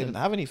 really They winning. didn't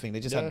have anything. They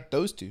just Yeah. had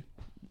those two.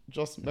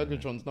 Just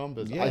Megatron's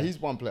numbers. Yeah. He's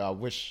one player I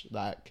wish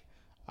like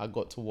I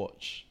got to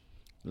watch.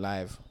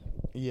 Live.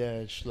 Yeah,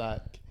 it's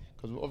like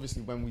because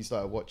obviously when we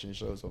started watching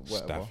shows or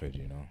whatever, Stafford,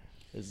 you know.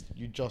 is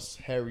you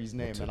just hear his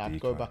name What's a and I'd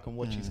decline? go back and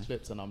watch his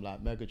clips and I'm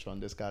like Megatron,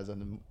 this guy's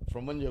and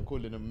from when you're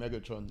calling him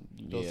Megatron,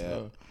 you just Yeah.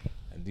 know,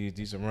 And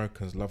these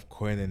Americans love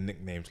coining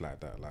nicknames like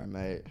that, like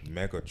mate.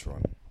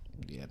 Megatron.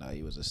 Yeah, no,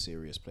 he was a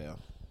serious player.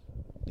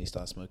 He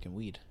started smoking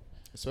weed.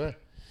 I swear.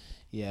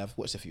 Yeah, I've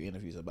watched a few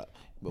interviews about.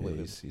 But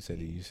Yeah, he said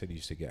he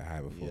used to get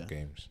high before Yeah.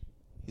 games.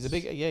 he's a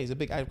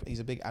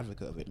big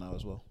advocate of it now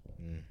as well.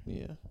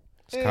 Yeah.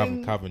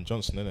 It's Calvin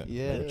Johnson, isn't it?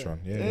 Yeah. Megatron.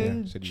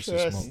 Yeah. Said he used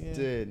to smoke.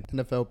 Interesting.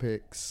 NFL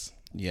picks.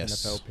 Yes.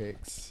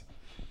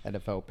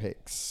 NFL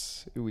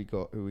picks. Who we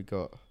got?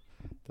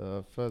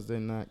 The Thursday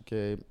night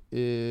game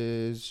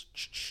is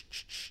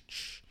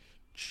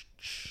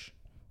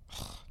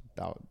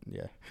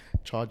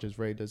Chargers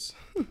Raiders.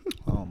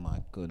 Oh my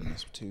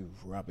goodness, two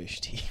rubbish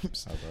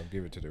teams. I'll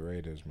give it to the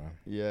Raiders, man.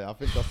 Yeah, I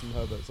think Justin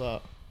Herbert's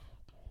out.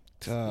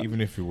 Even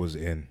if he was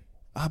in,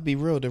 I'll be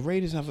real. The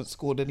Raiders haven't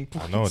scored any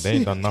points. I know they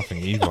ain't done nothing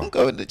either. I'm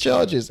going to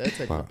Chargers. They're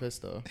taking the But- piss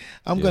though.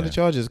 I'm going to Yeah.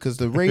 Chargers because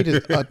the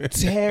Raiders are The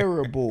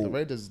terrible.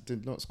 Raiders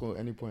did not score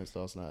any points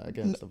last night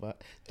against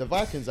the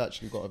Vikings.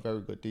 Actually got a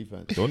very good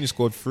defense. They only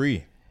scored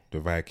 3. The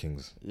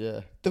Vikings.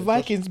 Yeah, The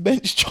Vikings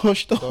bench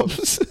Josh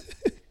Dobbs.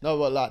 No,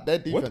 but like their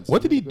defense.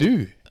 What did he was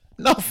good. do?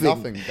 Nothing.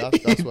 Nothing. That's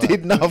he what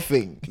did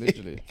nothing.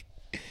 Literally.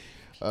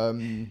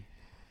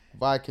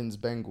 Vikings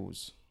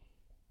Bengals.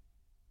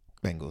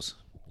 Bengals.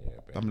 Yeah,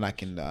 I'm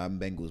liking the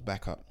Bengals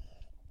backup.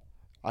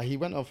 He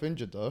went off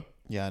injured though.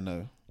 Yeah, I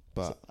know.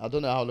 But I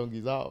don't know how long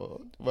he's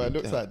out. But it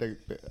looks like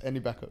any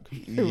backup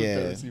could be with Yeah.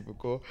 the receiver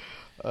core.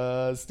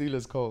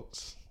 Steelers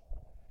Colts.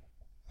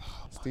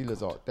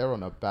 Steelers they're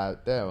on a bad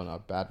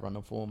run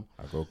of form,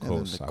 I go then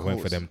Colts. the I went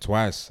for Colts- them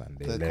twice and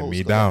they the let Colts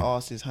me got their down.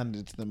 asses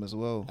handed to them as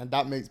well. and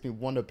that makes me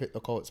want to pick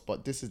the Colts.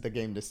 But this is the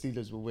game the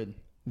Steelers will win.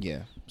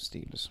 Yeah,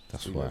 Steelers.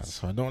 That's Steelers. why.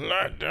 So I don't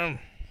like them.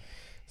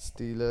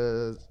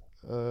 Steelers.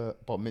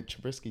 But Mitch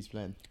Trubisky's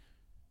playing.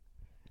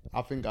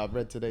 I think I've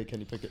read today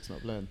Kenny Pickett's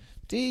not playing.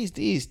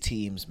 These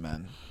teams,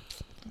 man.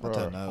 Bro, I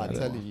don't know. I'm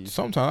telling you.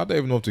 Sometimes I don't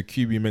even know if the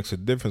QB makes a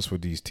difference for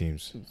these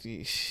teams.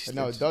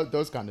 No,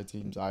 those kind of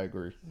teams, I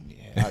agree.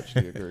 Yeah. I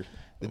actually agree.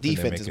 The I think they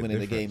defense make is a winning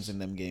the difference. games in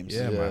them games.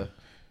 Yeah, man.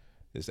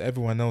 It's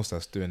everyone else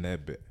that's doing their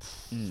bit.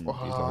 These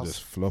are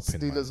just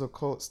flopping. Steelers man. or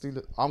Colts?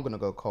 Steelers. I'm gonna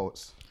go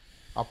Colts.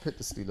 I picked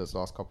the Steelers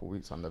last couple of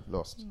weeks and they've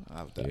lost.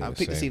 Yeah, I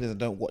pick the same. Steelers and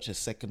don't watch a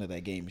second of their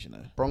games. You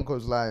know.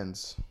 Broncos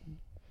Lions.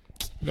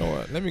 You know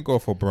what? Let me go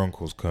for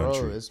Broncos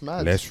country. Bro, it's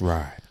mad. Let's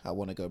ride. I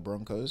want to go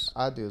Broncos.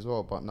 I do as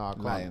well, but no, I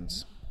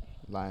can't.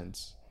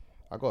 Lions.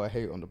 I got a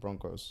hate on the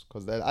Broncos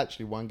because they're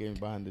actually one game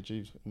behind the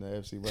Chiefs in the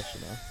AFC West.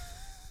 You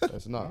know,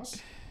 it's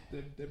nuts.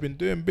 They've been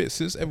doing bits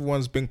since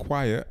everyone's been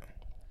quiet.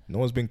 No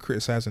one's been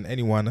criticizing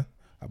anyone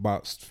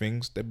about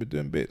things. They've been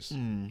doing bits.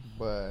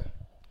 But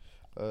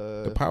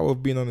The power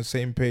of being on the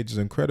same page is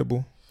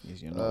incredible.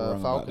 Yes, you're not wrong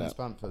about Falcons that.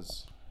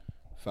 Panthers.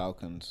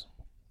 Falcons.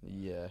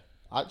 Yeah,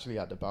 I actually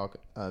had the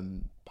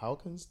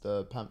Falcons,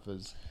 the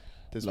Panthers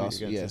this Last,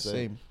 week against yeah, the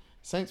same.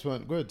 Saints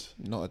weren't good,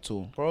 Not at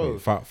all. bro.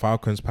 Wait,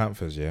 Falcons,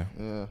 Panthers, yeah.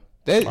 Yeah,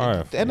 The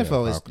yeah, NFL is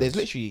Falcons. there's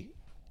literally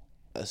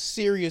a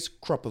serious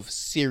crop of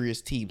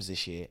serious teams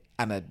this year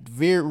and a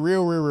very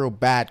real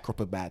bad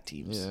crop of bad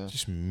teams. yeah.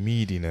 Just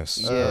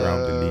meatiness Yeah.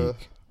 around the league.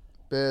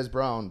 Bears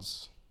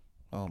Browns.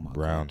 Oh my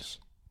Browns.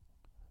 God.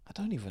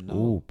 I don't even know.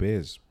 Ooh,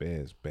 Bears.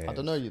 I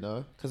don't know, you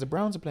know. Because the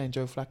Browns are playing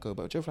Joe Flacco,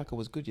 but Joe Flacco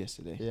was good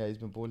yesterday. Yeah, he's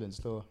been balling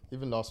still.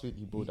 Even last week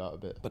he balled out a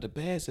bit. But the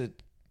Bears are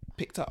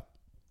picked up.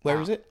 Where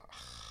is it?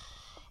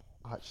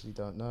 I actually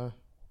don't know.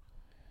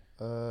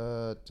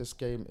 This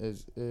game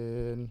is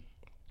in.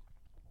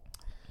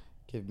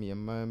 Give me a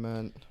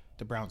moment.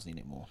 The Browns need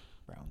it more.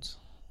 Browns.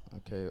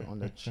 Okay, on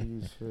the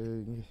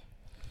Tuesday.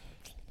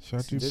 Should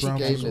I do This Browns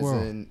game as is well?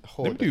 in.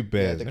 Let me do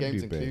Bears. Yeah, the Let me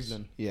game's do in Bears.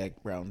 Cleveland. Yeah,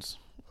 Browns.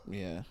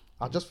 Yeah.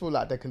 I just feel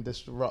like they can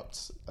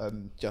disrupt.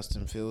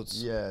 Justin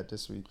Fields. Yeah,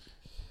 this week.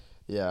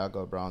 Yeah, I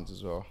go Browns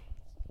as well.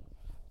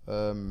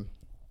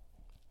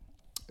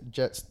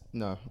 Jets.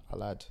 No, I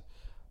lied.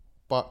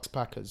 Bucks,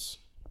 Packers.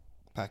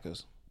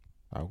 Packers.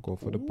 I'll go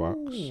for the Bucks.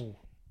 Ooh.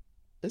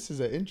 This is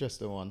an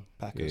interesting one.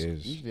 Packers. It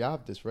is. Usually I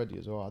have this ready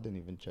as well. I didn't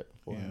even check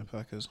before. Yeah,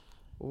 Packers.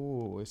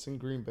 Oh, it's in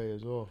Green Bay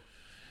as well.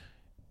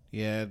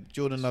 Yeah,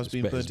 Jordan loves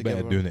being It's put better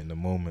together. doing it in the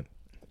moment.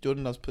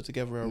 Jordan loves put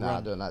together a Nah, I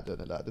run. don't like doing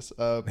it like this.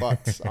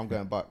 Bucks. I'm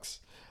going Bucks.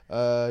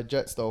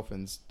 Jets,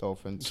 Dolphins.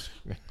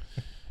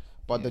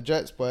 But the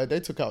Jets, boy, they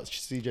took out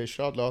CJ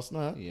Stroud last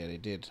night. Yeah, they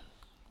did.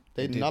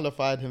 They did.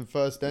 nullified him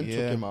first, then took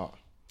Yeah. him out.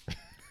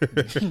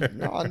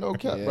 No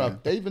cap, Yeah.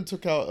 bruv. They even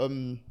took out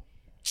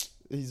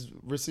his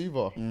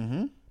receiver.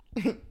 Mm-hmm.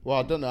 Well,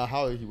 I don't know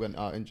how he went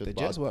out injured. The but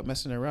Jets weren't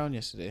messing around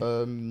yesterday.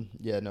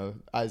 yeah, no.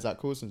 Isaac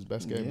Coulson's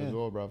best game Yeah. as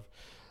well,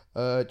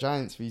 bruv.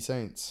 Giants v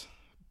Saints.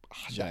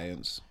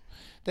 Giants.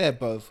 They're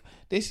both.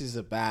 This is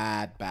a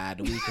bad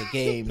week of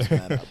games,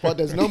 man. But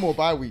there's no more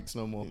bye weeks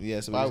no more. Yeah,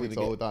 so we're bye just weeks are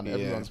gonna all get- done. yeah.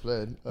 Everyone's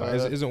playing.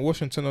 Isn't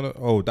Washington on?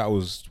 Oh, that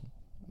was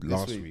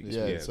last week, week.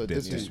 yeah, so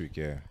this this week.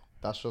 Yeah.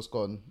 That's just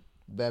gone.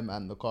 Them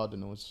and the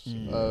Cardinals.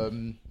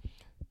 Mm.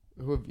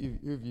 Who have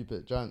you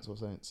picked? Giants or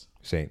Saints?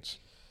 Saints,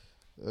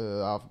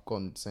 I've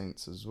gone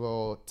Saints as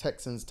well.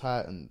 Texans,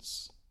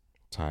 Titans.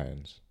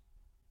 Titans.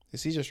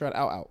 Is CJ Stroud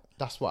out?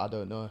 That's what I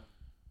don't know.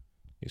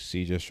 Is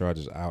CJ Stroud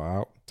is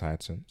out?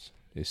 Titans.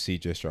 Is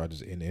CJ Stroud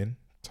is in?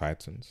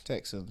 Titans.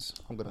 Texans.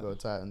 I'm gonna go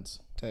Titans.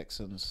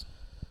 Texans.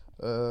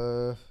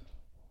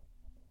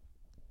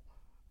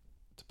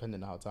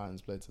 Depending on how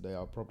Titans play today,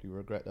 I'll probably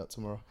regret that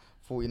tomorrow.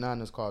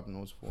 49ers,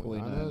 Cardinals.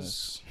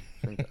 49ers.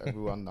 I think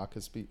everyone I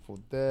can speak for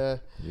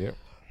there. Yep.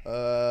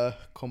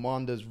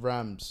 Commanders,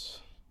 Rams.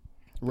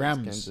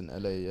 Rams. Games in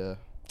LA, yeah.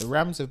 The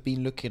Rams have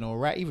been looking all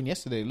right. Even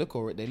yesterday, they look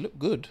all right. They look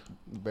good.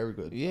 Very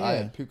good. Yeah.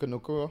 Aye, Puka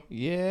Nakua.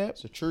 Yeah.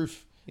 It's the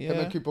truth. Yeah. Him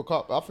and Cooper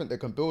Cup, I think they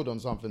can build on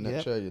something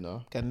next year, you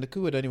know. And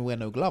Nakua don't even wear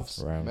no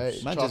gloves. Rams.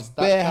 Mate, Man trust just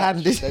that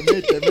bare-handed.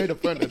 catch. They made a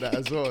point of that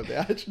as well. They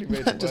actually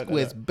made a Man point just of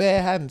wears that.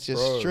 bare hands,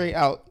 just Bro. straight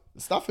out.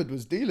 Stafford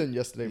was dealing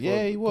yesterday for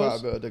Yeah, he quite was.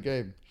 a bit of the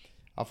game.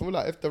 I feel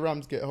like if the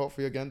Rams get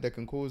healthy again, they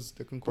can cause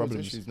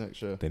Problems. issues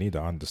next year. They need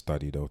an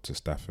understudy though to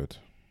Stafford.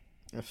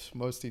 If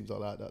most teams are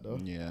like that though.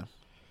 Yeah.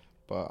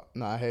 But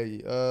nah, I hear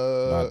you.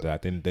 Not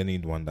that. They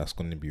need one that's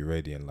going to be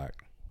ready in like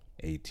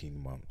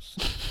 18 months.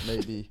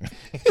 Maybe.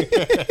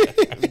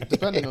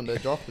 Depending on their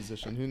draft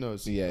position, who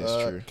knows? Yeah,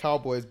 it's true.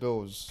 Cowboys,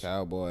 Bills.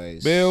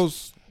 Cowboys.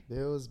 Bills.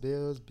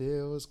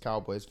 Bills.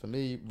 Cowboys for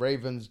me.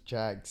 Ravens,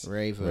 Jags.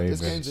 Ravens.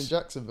 This game's in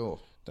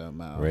Jacksonville. Don't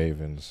matter.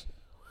 Ravens.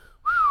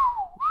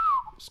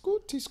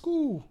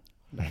 School.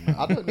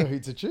 I don't know who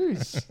to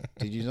choose.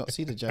 Did you not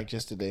see the Jags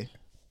yesterday?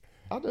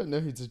 I don't know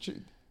who to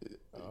choose.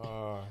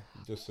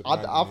 Just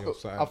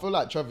I feel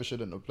like Trevor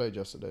shouldn't have played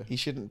yesterday. He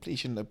shouldn't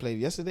have played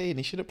yesterday, and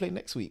he should have played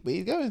next week. But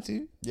he's going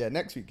to Yeah,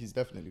 next week he's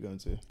definitely going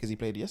to. because he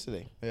played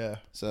yesterday. Yeah.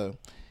 So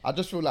I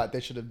just feel like they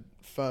should have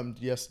firmed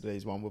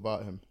yesterday's one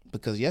without him.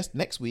 because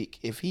next week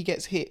if he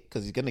gets hit,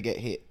 because he's gonna get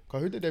hit.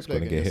 Cause who did they play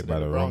Going to against? get hit by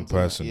yesterday? the wrong Browns, innit?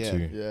 person Yeah.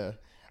 too. Yeah,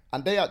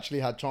 and they actually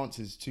had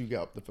chances to get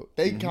up the field.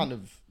 They kind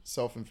of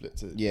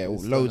self-inflicted. Yeah,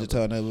 It's loads of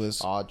turnovers.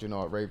 turnovers. Do you know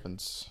what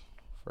Ravens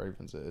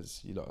it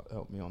is? You lot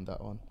help me on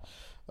that one.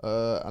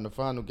 And the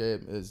final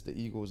game is the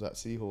Eagles at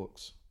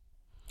Seahawks.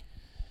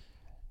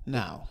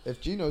 Now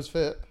If Gino's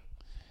fit,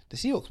 the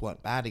Seahawks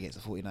weren't bad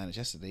against the 49ers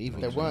yesterday either.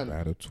 they weren't.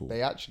 Bad at all.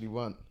 They actually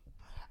weren't.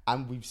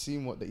 And we've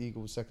seen what the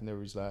Eagles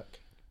secondary is like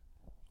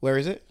Where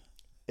is it?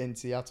 in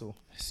Seattle.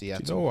 Do you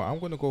Seattle. know what? I'm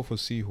going to go for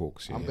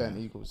Seahawks. Yeah. I'm going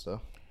Eagles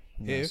though.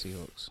 No, If-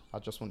 Seahawks. I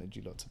just wanted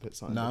you lot to pick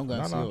something. No, I'm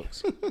going No.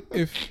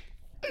 Seahawks.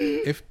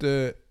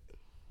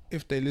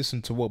 if they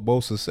listen to what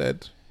Bosa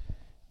said,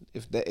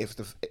 If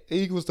the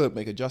Eagles don't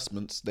make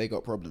adjustments, they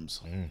got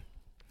problems.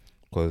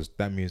 because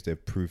that means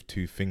they've proved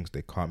two things: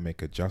 they can't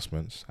make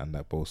adjustments, and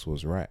that Bosa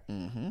was right.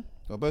 Mm-hmm.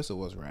 Well, Bosa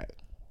was right.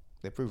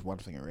 They proved one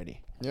thing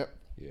already. Yep.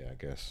 Yeah, I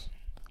guess.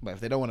 But if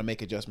they don't want to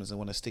make adjustments and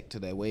want to stick to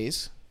their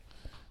ways,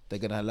 they're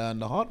gonna learn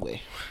the hard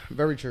way.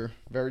 Very true.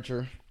 Very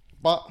true.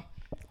 But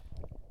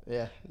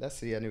yeah, let's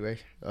see anyway.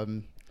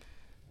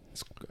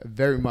 It's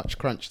very much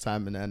crunch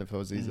time in the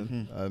NFL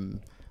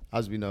season.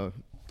 As we know,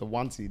 the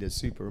one seed is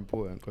super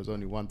important because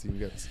only one team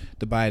gets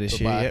The buy this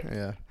the year. bye. Yep.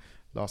 Yeah.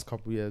 Last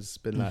couple of years it's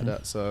been like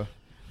that. So,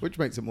 which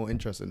makes it more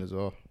interesting as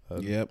well.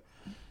 Yep.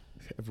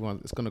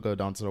 It's gonna go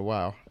down to the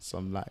wire.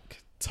 Some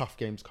like tough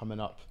games coming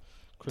up.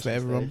 Christmas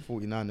everyone. Day,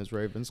 49ers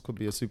Ravens could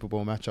be a Super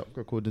Bowl matchup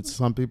according to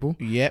some people.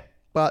 Yep.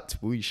 But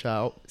we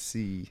shall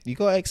see. You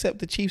gotta accept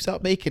the Chiefs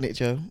out making it,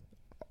 Joe.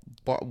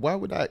 But why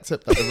would I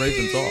accept that the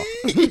Ravens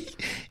are?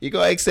 You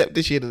gotta accept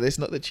this year that it's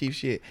not the Chiefs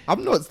shit.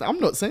 I'm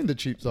not saying the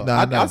Chiefs are.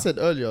 Nah, I said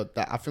earlier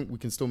that I think we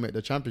can still make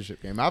the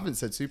championship game. I haven't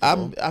said Super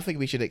Bowl. I think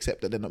we should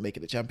accept that they're not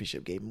making the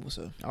championship game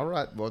also. All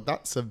right, well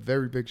that's a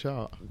very big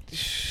shout.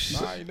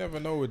 Nah, you never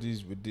know with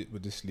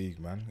this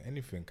league, man.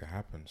 Anything can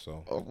happen.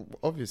 So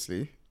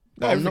Obviously,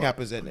 No, I'm everything not-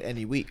 happens in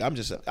any week.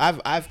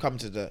 I've come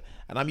to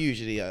and I'm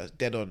usually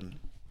dead on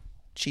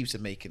Chiefs are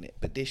making it,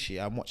 but this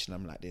year I'm watching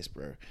them like this,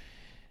 bro.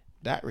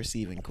 that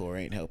receiving core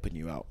ain't helping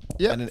you out.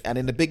 Yeah. And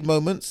in the big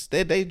moments,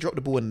 they drop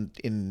the ball in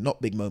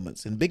not big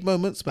moments. In big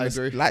moments, when I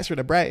the agree. lights are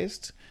the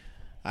brightest,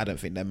 I don't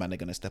think them man are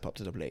going to step up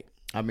to the plate.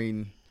 I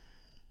mean,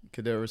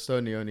 Kadarius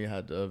Toney only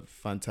had a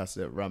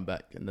fantastic run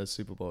back in the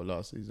Super Bowl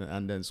last season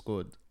and then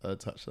scored a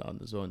touchdown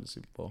as well in the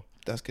Super Bowl.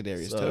 That's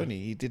Kadarius So- Toney.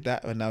 He did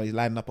that and now he's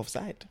lining up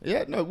offside.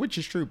 Yeah, no, which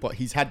is true, but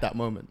he's had that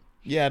moment.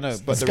 Yeah, I know.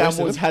 But the Scam rest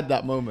of Wars them, had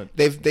that moment.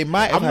 they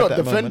might have I'm had not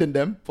that defending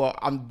them, but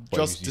I'm But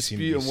just you've seen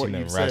disputing what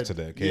them you've rise said. to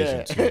the occasion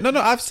Yeah. too. moment.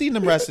 No, I've seen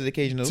them rise to the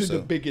occasion To also.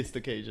 the biggest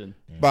occasion.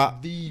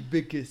 But The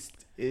biggest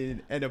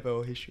in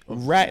NFL history.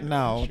 right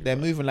now, they're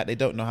moving like they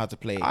don't know how to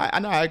play I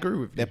know, I agree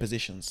with their you.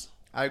 positions.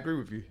 I agree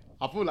with you.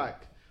 I feel like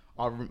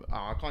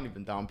I can't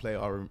even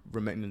downplay our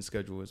remaining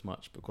schedule as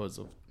much because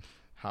of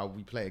how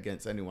we play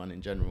against anyone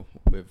in general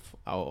with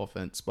our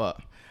offense.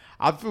 But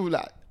I feel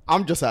like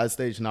I'm just at a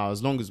stage now,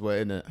 as long as we're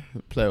in the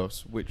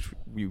playoffs, which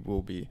we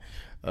will be,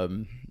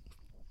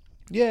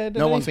 Yeah,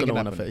 no one's going to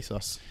want to face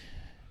us.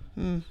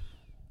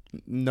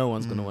 No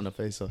one's going to want to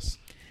face us.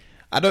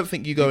 I don't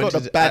think you You've go got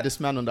into the baddest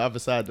man on the other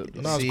side. Of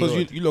the No, it's See,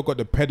 because you lot got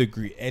the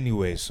pedigree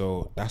anyway,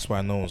 so that's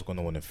why no one's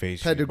gonna want to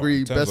face Pedigree,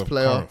 you. But in terms best of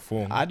player. current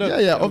form, I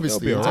don't. Yeah,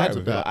 obviously, be in alright terms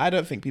with of that. that. I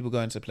don't think people go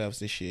into playoffs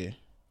this year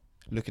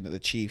looking at the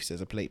Chiefs as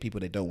a play people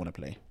they don't want to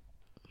play.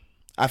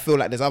 I feel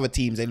like there's other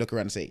teams they look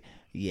around and say,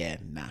 yeah,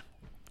 nah.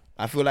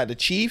 I feel like the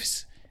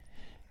Chiefs,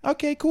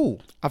 okay, cool.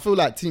 I feel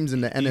like teams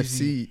in the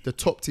NFC, the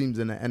top teams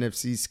in the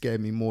NFC scare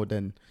me more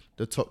than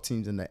the top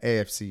teams in the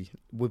AFC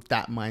with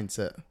that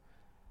mindset.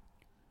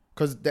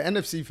 Because the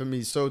NFC for me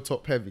is so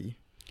top heavy.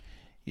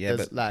 Yeah,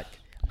 There's but like,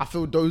 I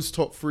feel those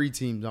top three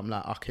teams, I'm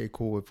like, okay,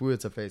 cool. If we were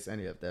to face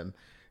any of them,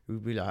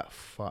 we'd be like,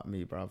 fuck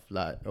me, bruv.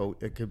 Like, oh,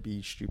 it could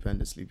be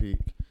stupendously peak.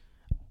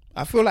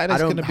 I feel like I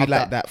that's don't going to be have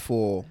like that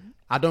for...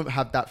 I don't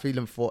have that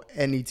feeling for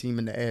any team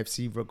in the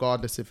AFC,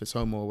 regardless if it's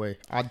home or away.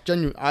 And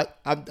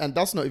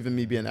that's not even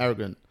me being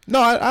arrogant. No,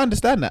 I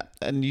understand that.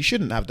 And you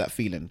shouldn't have that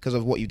feeling because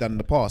of what you've done in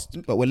the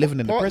past. But we're living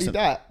in the Partly present.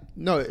 that.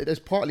 No, it's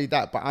partly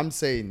that. But I'm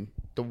saying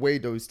the way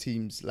those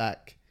teams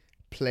like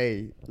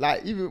play,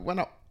 like even when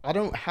I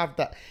don't have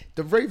that.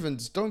 The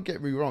Ravens, don't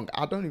get me wrong,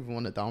 I don't even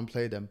want to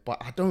downplay them,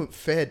 but I don't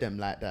fear them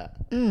like that.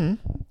 They're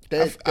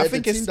I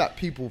think the it's- team that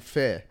people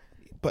fear.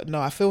 But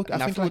no, I think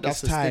feel like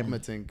that's it's a time. stigma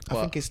thing, I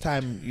but- think it's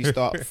time you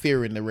start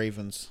fearing the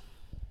Ravens.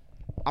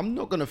 I'm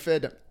not gonna fear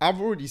them.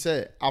 I've already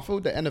said it. I feel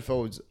the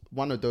NFL is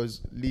one of those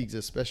leagues,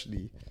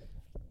 especially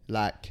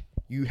like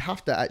you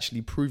have to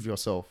actually prove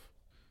yourself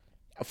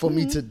for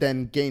me to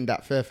then gain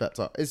that fear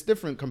factor. It's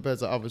different compared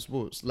to other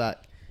sports. Like,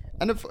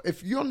 and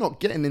if you're not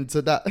getting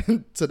into that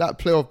to that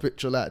playoff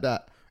picture like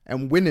that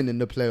and winning in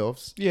the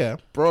playoffs, Yeah.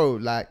 bro,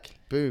 like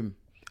boom,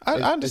 I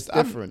it's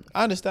understand. different.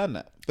 I understand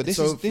that, but this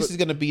So is for-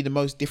 going to be the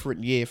most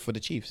different year for the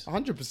Chiefs.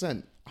 100%,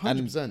 And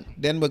 100%.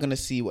 then we're going to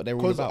see what they're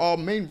all Because about. our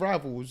main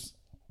rivals,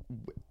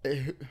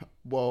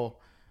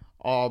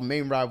 our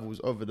main rivals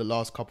over the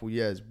last couple of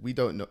years, we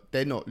don't know.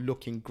 They're not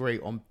looking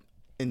great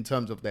in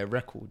terms of their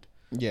record.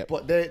 Yeah.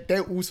 But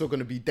they're also going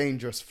to be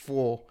dangerous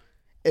for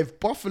if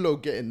Buffalo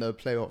get in the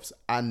playoffs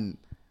and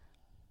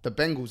the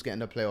Bengals get in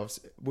the playoffs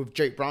with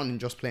Jake Browning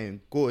just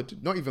playing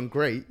good, not even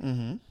great,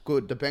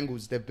 good. The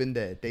Bengals, they've been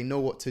there. They know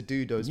what to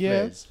do. Those Yeah.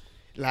 players,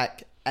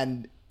 like,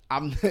 and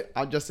I'm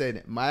just saying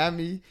it.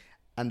 Miami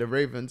and the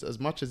Ravens, as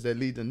much as they're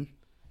leading,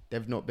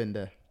 they've not been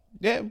there.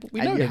 Yeah, we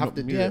And know you they're have not-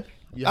 to do yeah. it.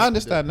 You I have to do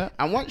understand it. that.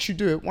 And once you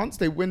do it, once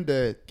they win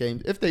the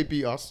game, if they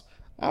beat us,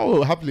 I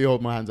will happily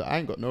hold my hands up. I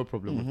ain't got no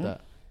problem with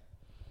that.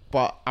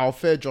 But I'll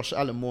fear Josh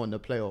Allen more in the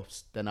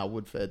playoffs than I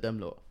would fear them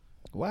lot.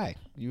 Why?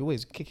 You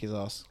always kick his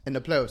ass. In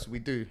the playoffs, we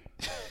do.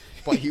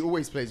 But he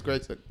always plays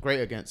great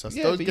against us.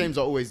 Yeah, Those but games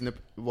are always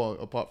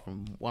apart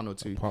from one or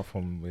two, apart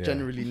from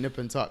generally nip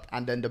and tuck.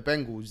 And then the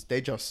Bengals,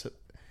 they just,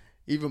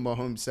 even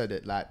Mahomes said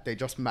it, like they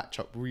just match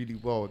up really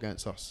well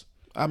against us.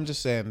 I'm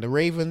just saying, the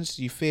Ravens,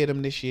 you fear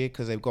them this year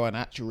because they've got an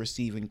actual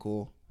receiving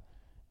core,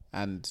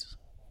 and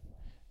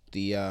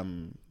the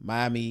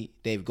Miami,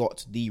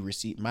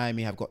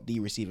 Miami have got the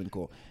receiving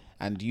core,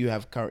 and you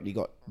have currently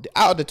got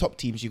out of the top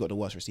teams, you got the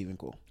worst receiving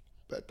core.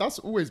 But that's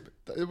always,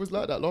 it was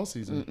like that last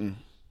season.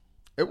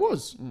 It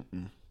was.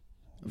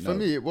 For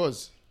me, it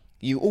was.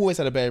 You always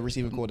had a better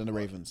receiving core than the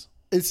Ravens.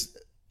 It's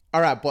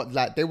all right, but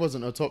like they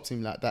wasn't a top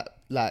team like that.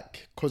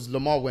 Like because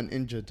Lamar went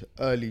injured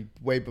early,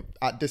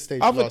 at this stage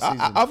last season.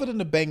 Other than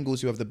the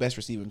Bengals, who have the best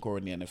receiving core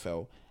in the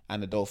NFL,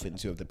 and the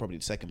Dolphins, who have probably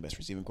the second best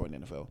receiving core in the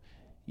NFL,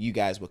 you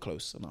guys were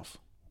close enough.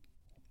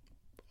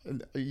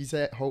 You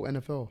say whole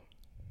NFL,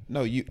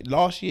 No,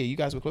 last year you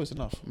guys were close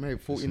enough. mate.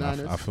 Listen,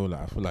 49ers. I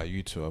feel like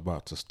you two are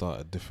about to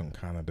start a different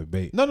kind of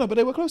debate. No, but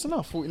they were close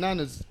enough.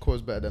 49ers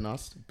cause better than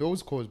us.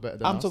 Bills cause better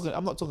than us.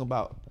 I'm not talking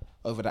about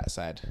over that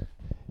side.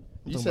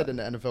 You said in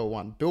the NFL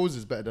one, Bills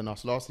is better than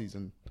us last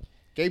season.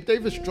 Gabe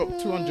Davis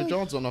dropped 200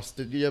 yards on us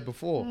the year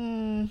before.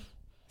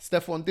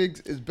 Stephon Diggs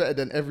is better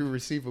than every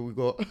receiver we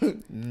got.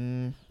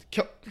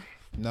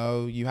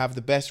 No, you have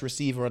the best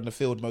receiver on the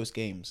field most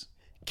games.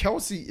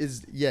 Kelsey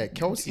is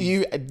Kelsey.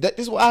 This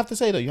is what I have to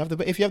say though.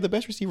 If you have the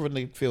best receiver on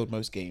the field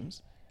most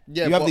games,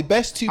 Yeah, you have but the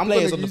best two I'm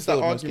players gonna on the use that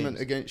field. in most argument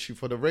games. against you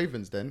for the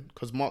Ravens then,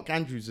 because Mark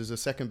Andrews is the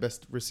second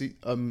best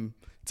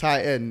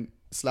tight end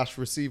 /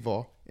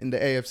 receiver in the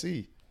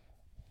AFC.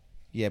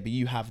 Yeah, but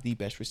you have the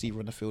best receiver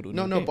on the field.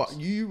 No, but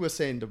you were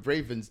saying the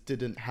Ravens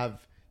didn't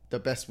have the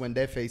best when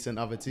they're facing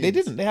other teams. They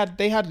didn't.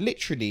 They had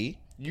literally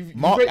You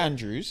Mark rate-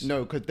 Andrews.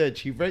 No, because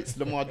he rates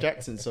Lamar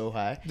Jackson so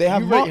high. They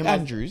have You rate Mark him as-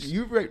 Andrews.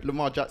 You rate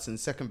Lamar Jackson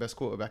second best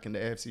quarterback in the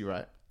AFC,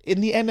 right?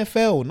 In the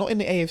NFL, not in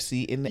the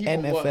AFC, in the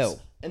Even NFL. worse,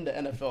 in the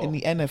NFL. In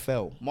the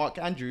NFL, Mark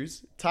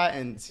Andrews, tight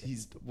ends,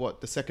 he's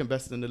the second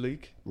best in the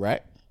league?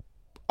 right?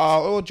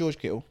 Or George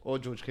Kittle. Or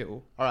George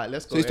Kittle. All right,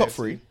 let's go. So he's top AFC.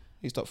 3.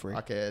 He's top 3.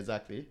 Okay,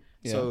 exactly.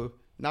 Yeah. So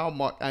now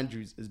Mark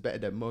Andrews is better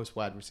than most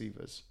wide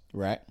receivers,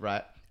 Right.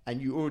 right?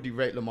 And you already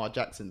rate Lamar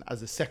Jackson as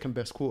the second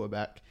best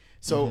quarterback.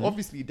 So Mm-hmm.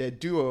 obviously their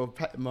duo of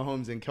Pat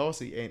Mahomes and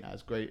Kelsey ain't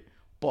as great,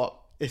 but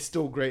it's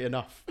still great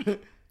enough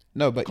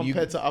No, but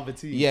compared to other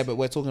teams. Yeah, but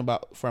we're talking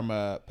about from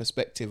a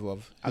perspective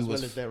of who as well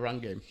was as their run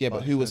game. yeah,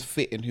 but who was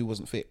fit and who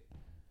wasn't fit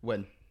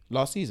when?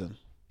 last season.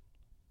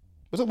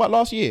 We're talking about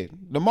last year.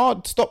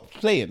 Lamar stopped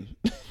playing.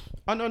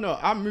 Oh no,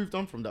 I moved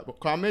on from that. But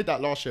I made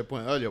that last year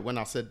point earlier when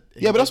I said.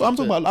 Yeah, but that's what I'm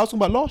talking about. I was talking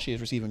about last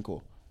year's receiving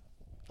core.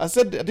 I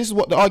said that this is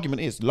what the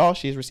argument is.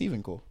 Last year's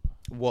receiving core.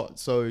 What?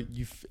 So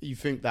you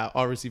think that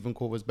our receiving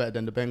core was better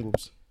than the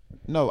Bengals?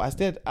 No, I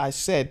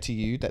said to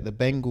you that the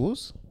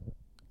Bengals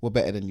were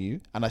better than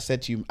you, and I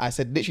said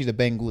literally the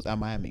Bengals and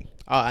Miami.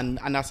 And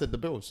I said the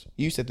Bills.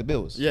 You said the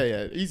Bills.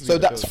 Yeah, easily. So the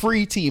that's Bills.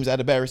 3 teams that had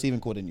a better receiving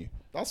core than you.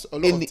 That's a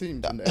lot of teams.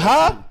 In the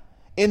Huh? AFC.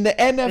 In the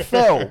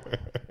NFL,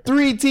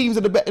 3 teams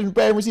at the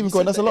better receiving You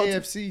core. said That's a the lot.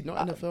 AFC,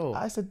 not NFL.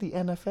 I said the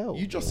NFL.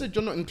 You just said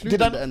you're not including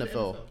Did I the not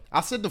NFL.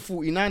 I said the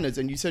 49ers,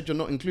 and you said you're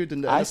not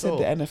including the NFL. I said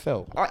the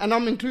NFL. And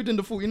I'm including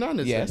the 49ers.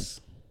 then. Yes.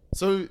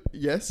 So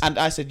yes, And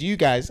I said you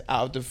guys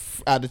out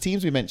of the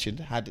teams we mentioned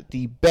had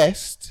the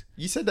best.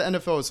 you said the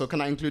NFL. So can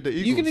I include the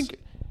Eagles? You can.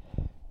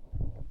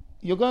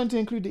 You're going to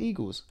include the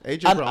Eagles.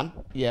 AJ And- Brown,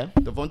 Yeah.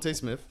 Devontae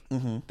Smith,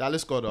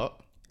 Dallas Goddard,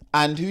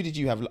 And who did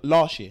you have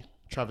last year?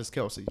 Travis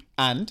Kelsey.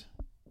 And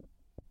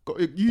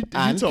You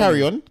tell carry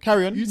me. on,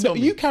 carry on. You No, tell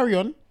me. you carry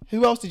on.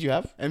 Who else did you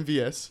have?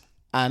 MVS,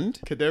 And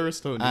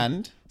Kadarius Toney,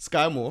 and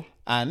Sky Moore,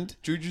 and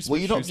Juju were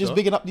you not just Smith-Schuster.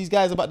 bigging up these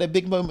guys about their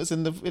big moments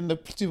in the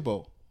Super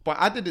Bowl, But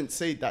I didn't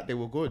say that they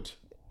were good.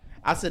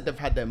 I said they've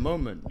had their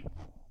moment.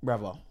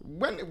 brother?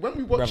 When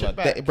we watch it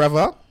back,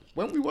 Brother,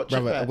 when we watch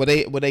it back,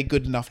 were they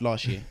good enough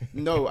last year?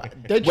 no,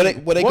 Deji, Were they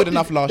what good did-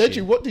 enough last Deji,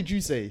 year? what did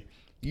you say?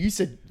 You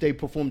said they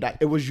performed that.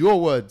 It was your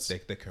words. They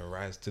can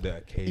rise to the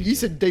occasion. You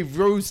said they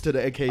rose to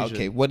the occasion.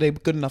 Okay, were they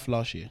good enough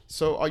last year?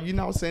 So are you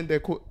now saying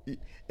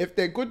if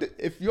they're good?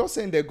 If you're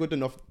saying they're good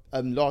enough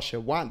last year,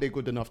 why aren't they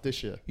good enough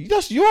this year?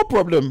 That's your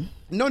problem.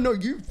 No,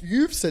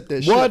 you've said they're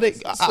Were shit. they?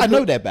 So I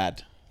know they're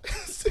bad.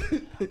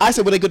 I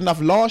said were they good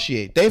enough last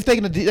year? They've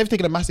taken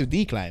a massive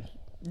decline,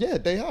 Yeah,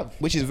 they have.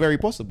 which is very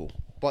possible.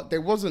 But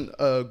there wasn't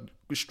a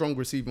strong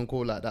receiving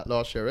call like that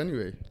last year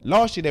anyway.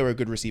 Last year they were a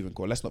good receiving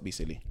core. Let's not be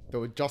silly. They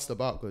were just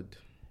about good.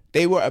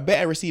 They were a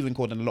better receiving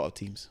core than a lot of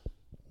teams.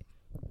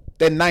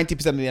 They're 90%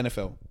 of the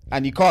NFL.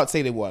 And you can't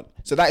say they weren't.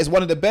 So that is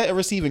one of the better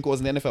receiving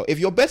cores in the NFL. If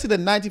you're better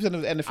than 90%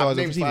 of the NFL I've as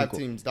a named receiving 5 core.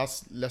 teams.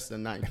 That's less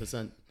than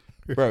 90%.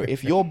 Bro,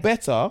 if you're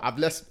better, I've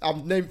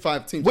named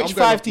 5 teams. which I'm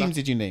going 5 off teams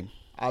did you name?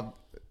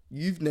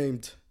 You've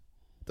named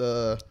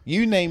the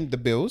You named the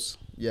Bills.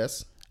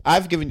 yes, I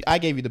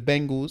gave you the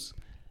Bengals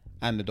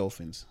and the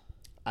Dolphins.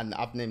 and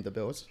I've named the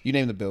Bills. You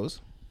named the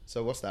Bills.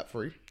 So what's that?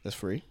 3? That's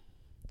 3.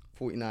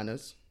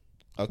 49ers,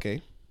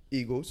 Okay.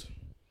 Eagles.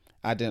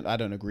 I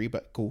don't agree,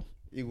 but cool.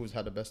 Eagles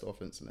had the best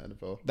offense in the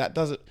NFL. That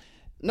doesn't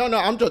No,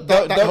 I'm just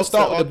don't helps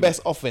start the with the argument.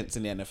 best offense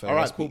in the NFL. All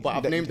right, That's cool. But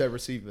I've named their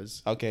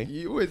receivers. Okay.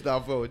 You always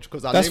divulge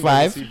because I That's named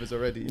their 5. receivers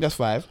already. That's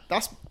 5.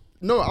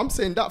 No. I'm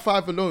saying that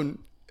 5 alone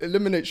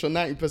eliminates your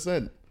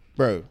 90%.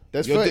 Bro,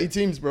 There's you're 30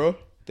 teams, bro.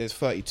 there's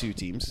 32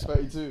 teams.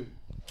 32.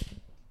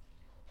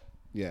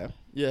 Yeah.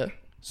 Yeah.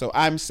 So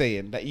I'm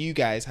saying that you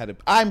guys had a.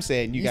 I'm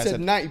saying you You guys said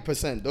had.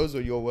 90%. Those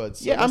are your words.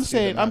 So Yeah, I'm let's do the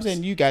saying maths.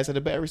 you guys had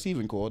a better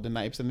receiving core than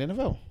 90% of the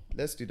NFL.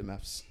 Let's do the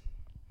maths.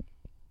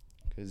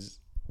 Because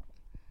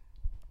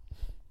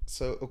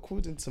so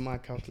according to my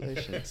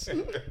calculations,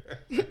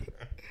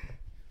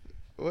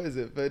 what is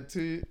it?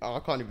 32? Oh, I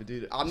can't even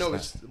do that. I know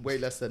it's way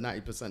less than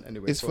 90%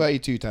 anyway. It's from,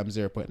 32 times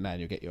 0.9.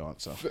 You'll get your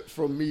answer.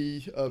 from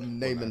me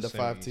naming the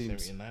 5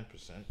 teams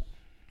 79%.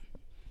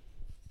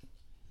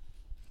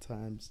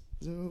 times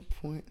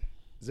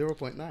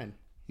 0.9.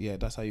 Yeah,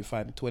 that's how you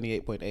find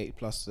 28.8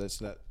 plus that's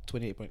that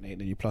 28.8,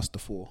 and you plus the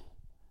 4.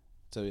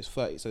 So it's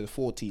 30. So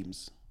 4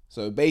 teams.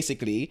 So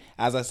basically,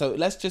 so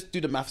let's just do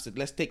the maths.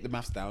 Let's take the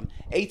maths down.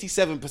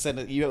 87%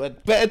 of you had a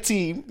better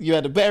team. You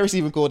had a better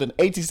receiving core than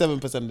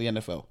 87% of the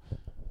NFL.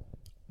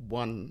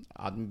 1,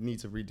 I need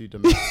to redo the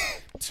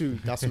maths. 2,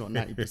 that's not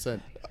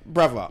 90%.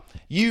 Brother,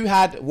 you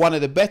had one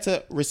of the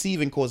better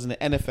receiving cores in the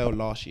NFL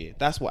last year.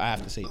 That's what I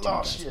have to say to you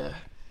guys. year.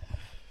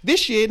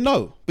 This year,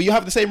 no. But you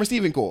have the same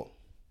receiving core.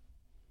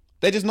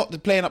 They're just not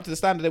playing up to the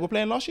standard they were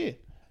playing last year.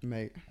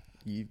 Mate,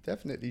 you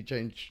definitely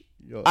changed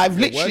your I've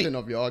the literally- wording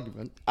of your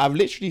argument. I've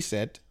literally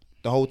said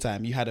the whole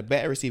time, you had a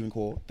better receiving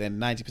core than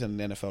 90% of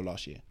the NFL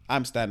last year.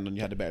 I'm standing on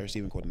you had a better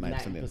receiving core than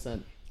 90%.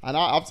 90%. And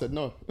I've said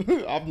no.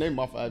 I've named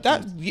my 5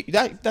 teams.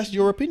 That's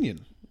your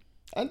opinion.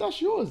 And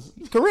that's yours.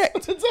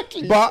 Correct.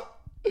 Exactly. But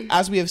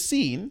as we have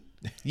seen,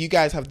 you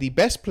guys have the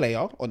best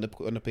player on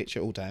the pitch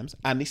at all times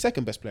and the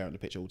second best player on the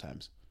pitch at all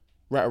times.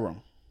 Right or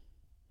wrong?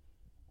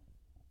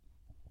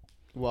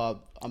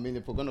 Well, I mean,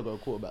 if we're going to go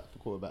quarterback to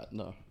quarterback,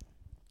 no.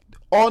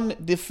 On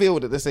the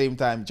field at the same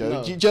time, Joe.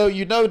 No. Joe,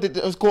 you know that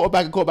those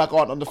quarterback and quarterback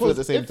aren't on the field at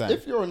the same time.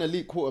 If you're an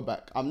elite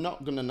quarterback, I'm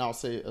not going to now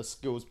say a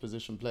skills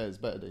position player is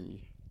better than you.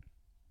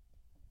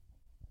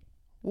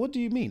 What do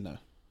you mean, though?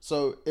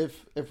 So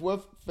if we're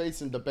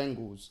facing the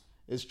Bengals,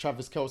 is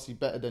Travis Kelce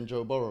better than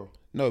Joe Burrow?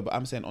 No, but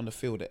I'm saying on the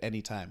field at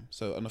any time.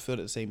 So on the field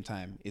at the same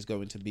time is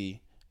going to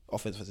be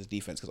offense versus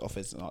defense because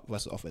offense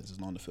versus offense is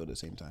not on the field at the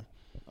same time.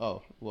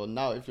 Oh, well,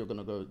 now if you're going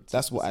to go...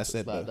 That's what I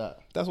said, like though. that.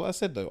 That's what I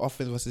said, though.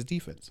 Offense versus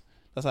defense.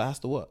 That's how it has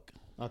to work.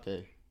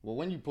 Okay. Well,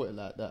 when you put it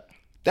like that...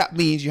 That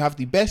means you have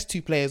the best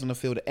 2 players on the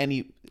field at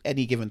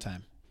any given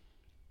time.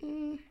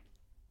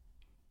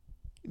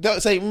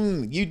 Don't say,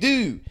 you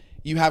do.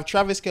 You have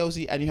Travis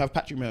Kelce and you have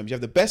Patrick Mahomes. You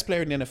have the best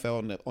player in the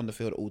NFL on the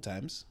field at all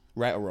times.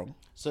 Right or wrong?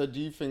 So do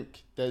you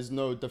think there's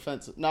no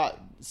defensive... Nah,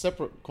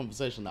 separate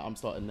conversation that I'm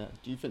starting there.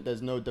 Do you think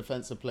there's no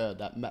defensive player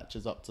that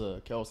matches up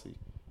to Kelce?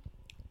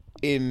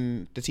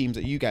 In the teams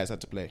that you guys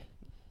had to play.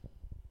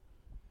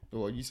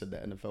 Well, you said the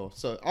NFL.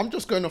 So I'm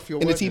just going off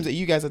your In the word. teams that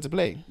you guys had to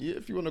play.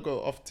 If you want to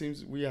go off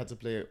teams we had to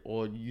play,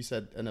 or you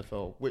said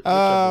NFL.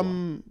 Whichever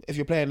one. If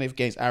you're playing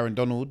against Aaron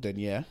Donald, then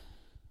yeah.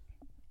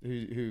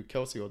 Who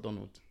Kelce or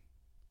Donald?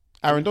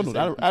 Aaron Donald.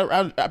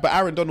 But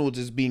Aaron Donald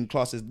is being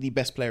classed as the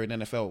best player in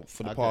NFL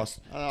for the past.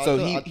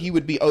 So he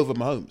would be over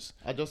Mahomes.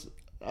 I just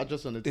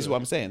wanted This is what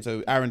I'm saying.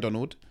 So Aaron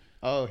Donald.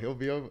 Oh, he'll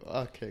be over.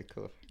 Okay,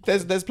 cool.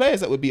 There's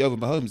players that would be over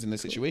Mahomes in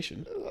this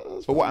situation.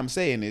 But what I'm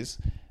saying is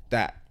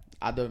that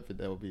I don't think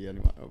there will be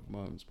anyone over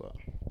Mahomes, but...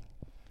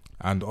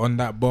 And on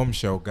that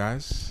bombshell,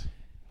 guys,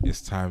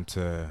 it's time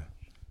to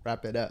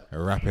wrap it up.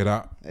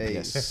 Hey,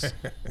 yes.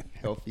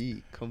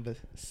 Healthy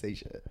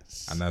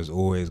conversations. And as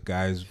always,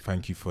 guys,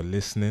 thank you for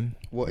listening.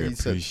 What we he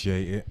said.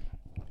 appreciate it.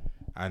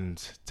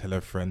 And tell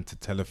a friend to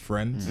tell a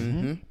friend.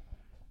 Mm-hmm.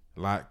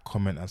 Like,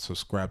 comment, and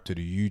subscribe to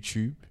the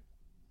YouTube.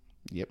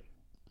 Yep.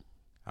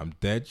 I'm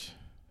Dej,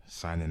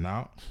 signing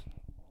out.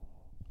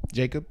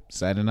 Jacob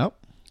signing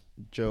up.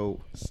 Joe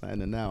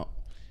signing out.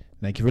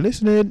 Thank you for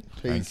listening.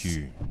 Peace. Thank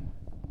you.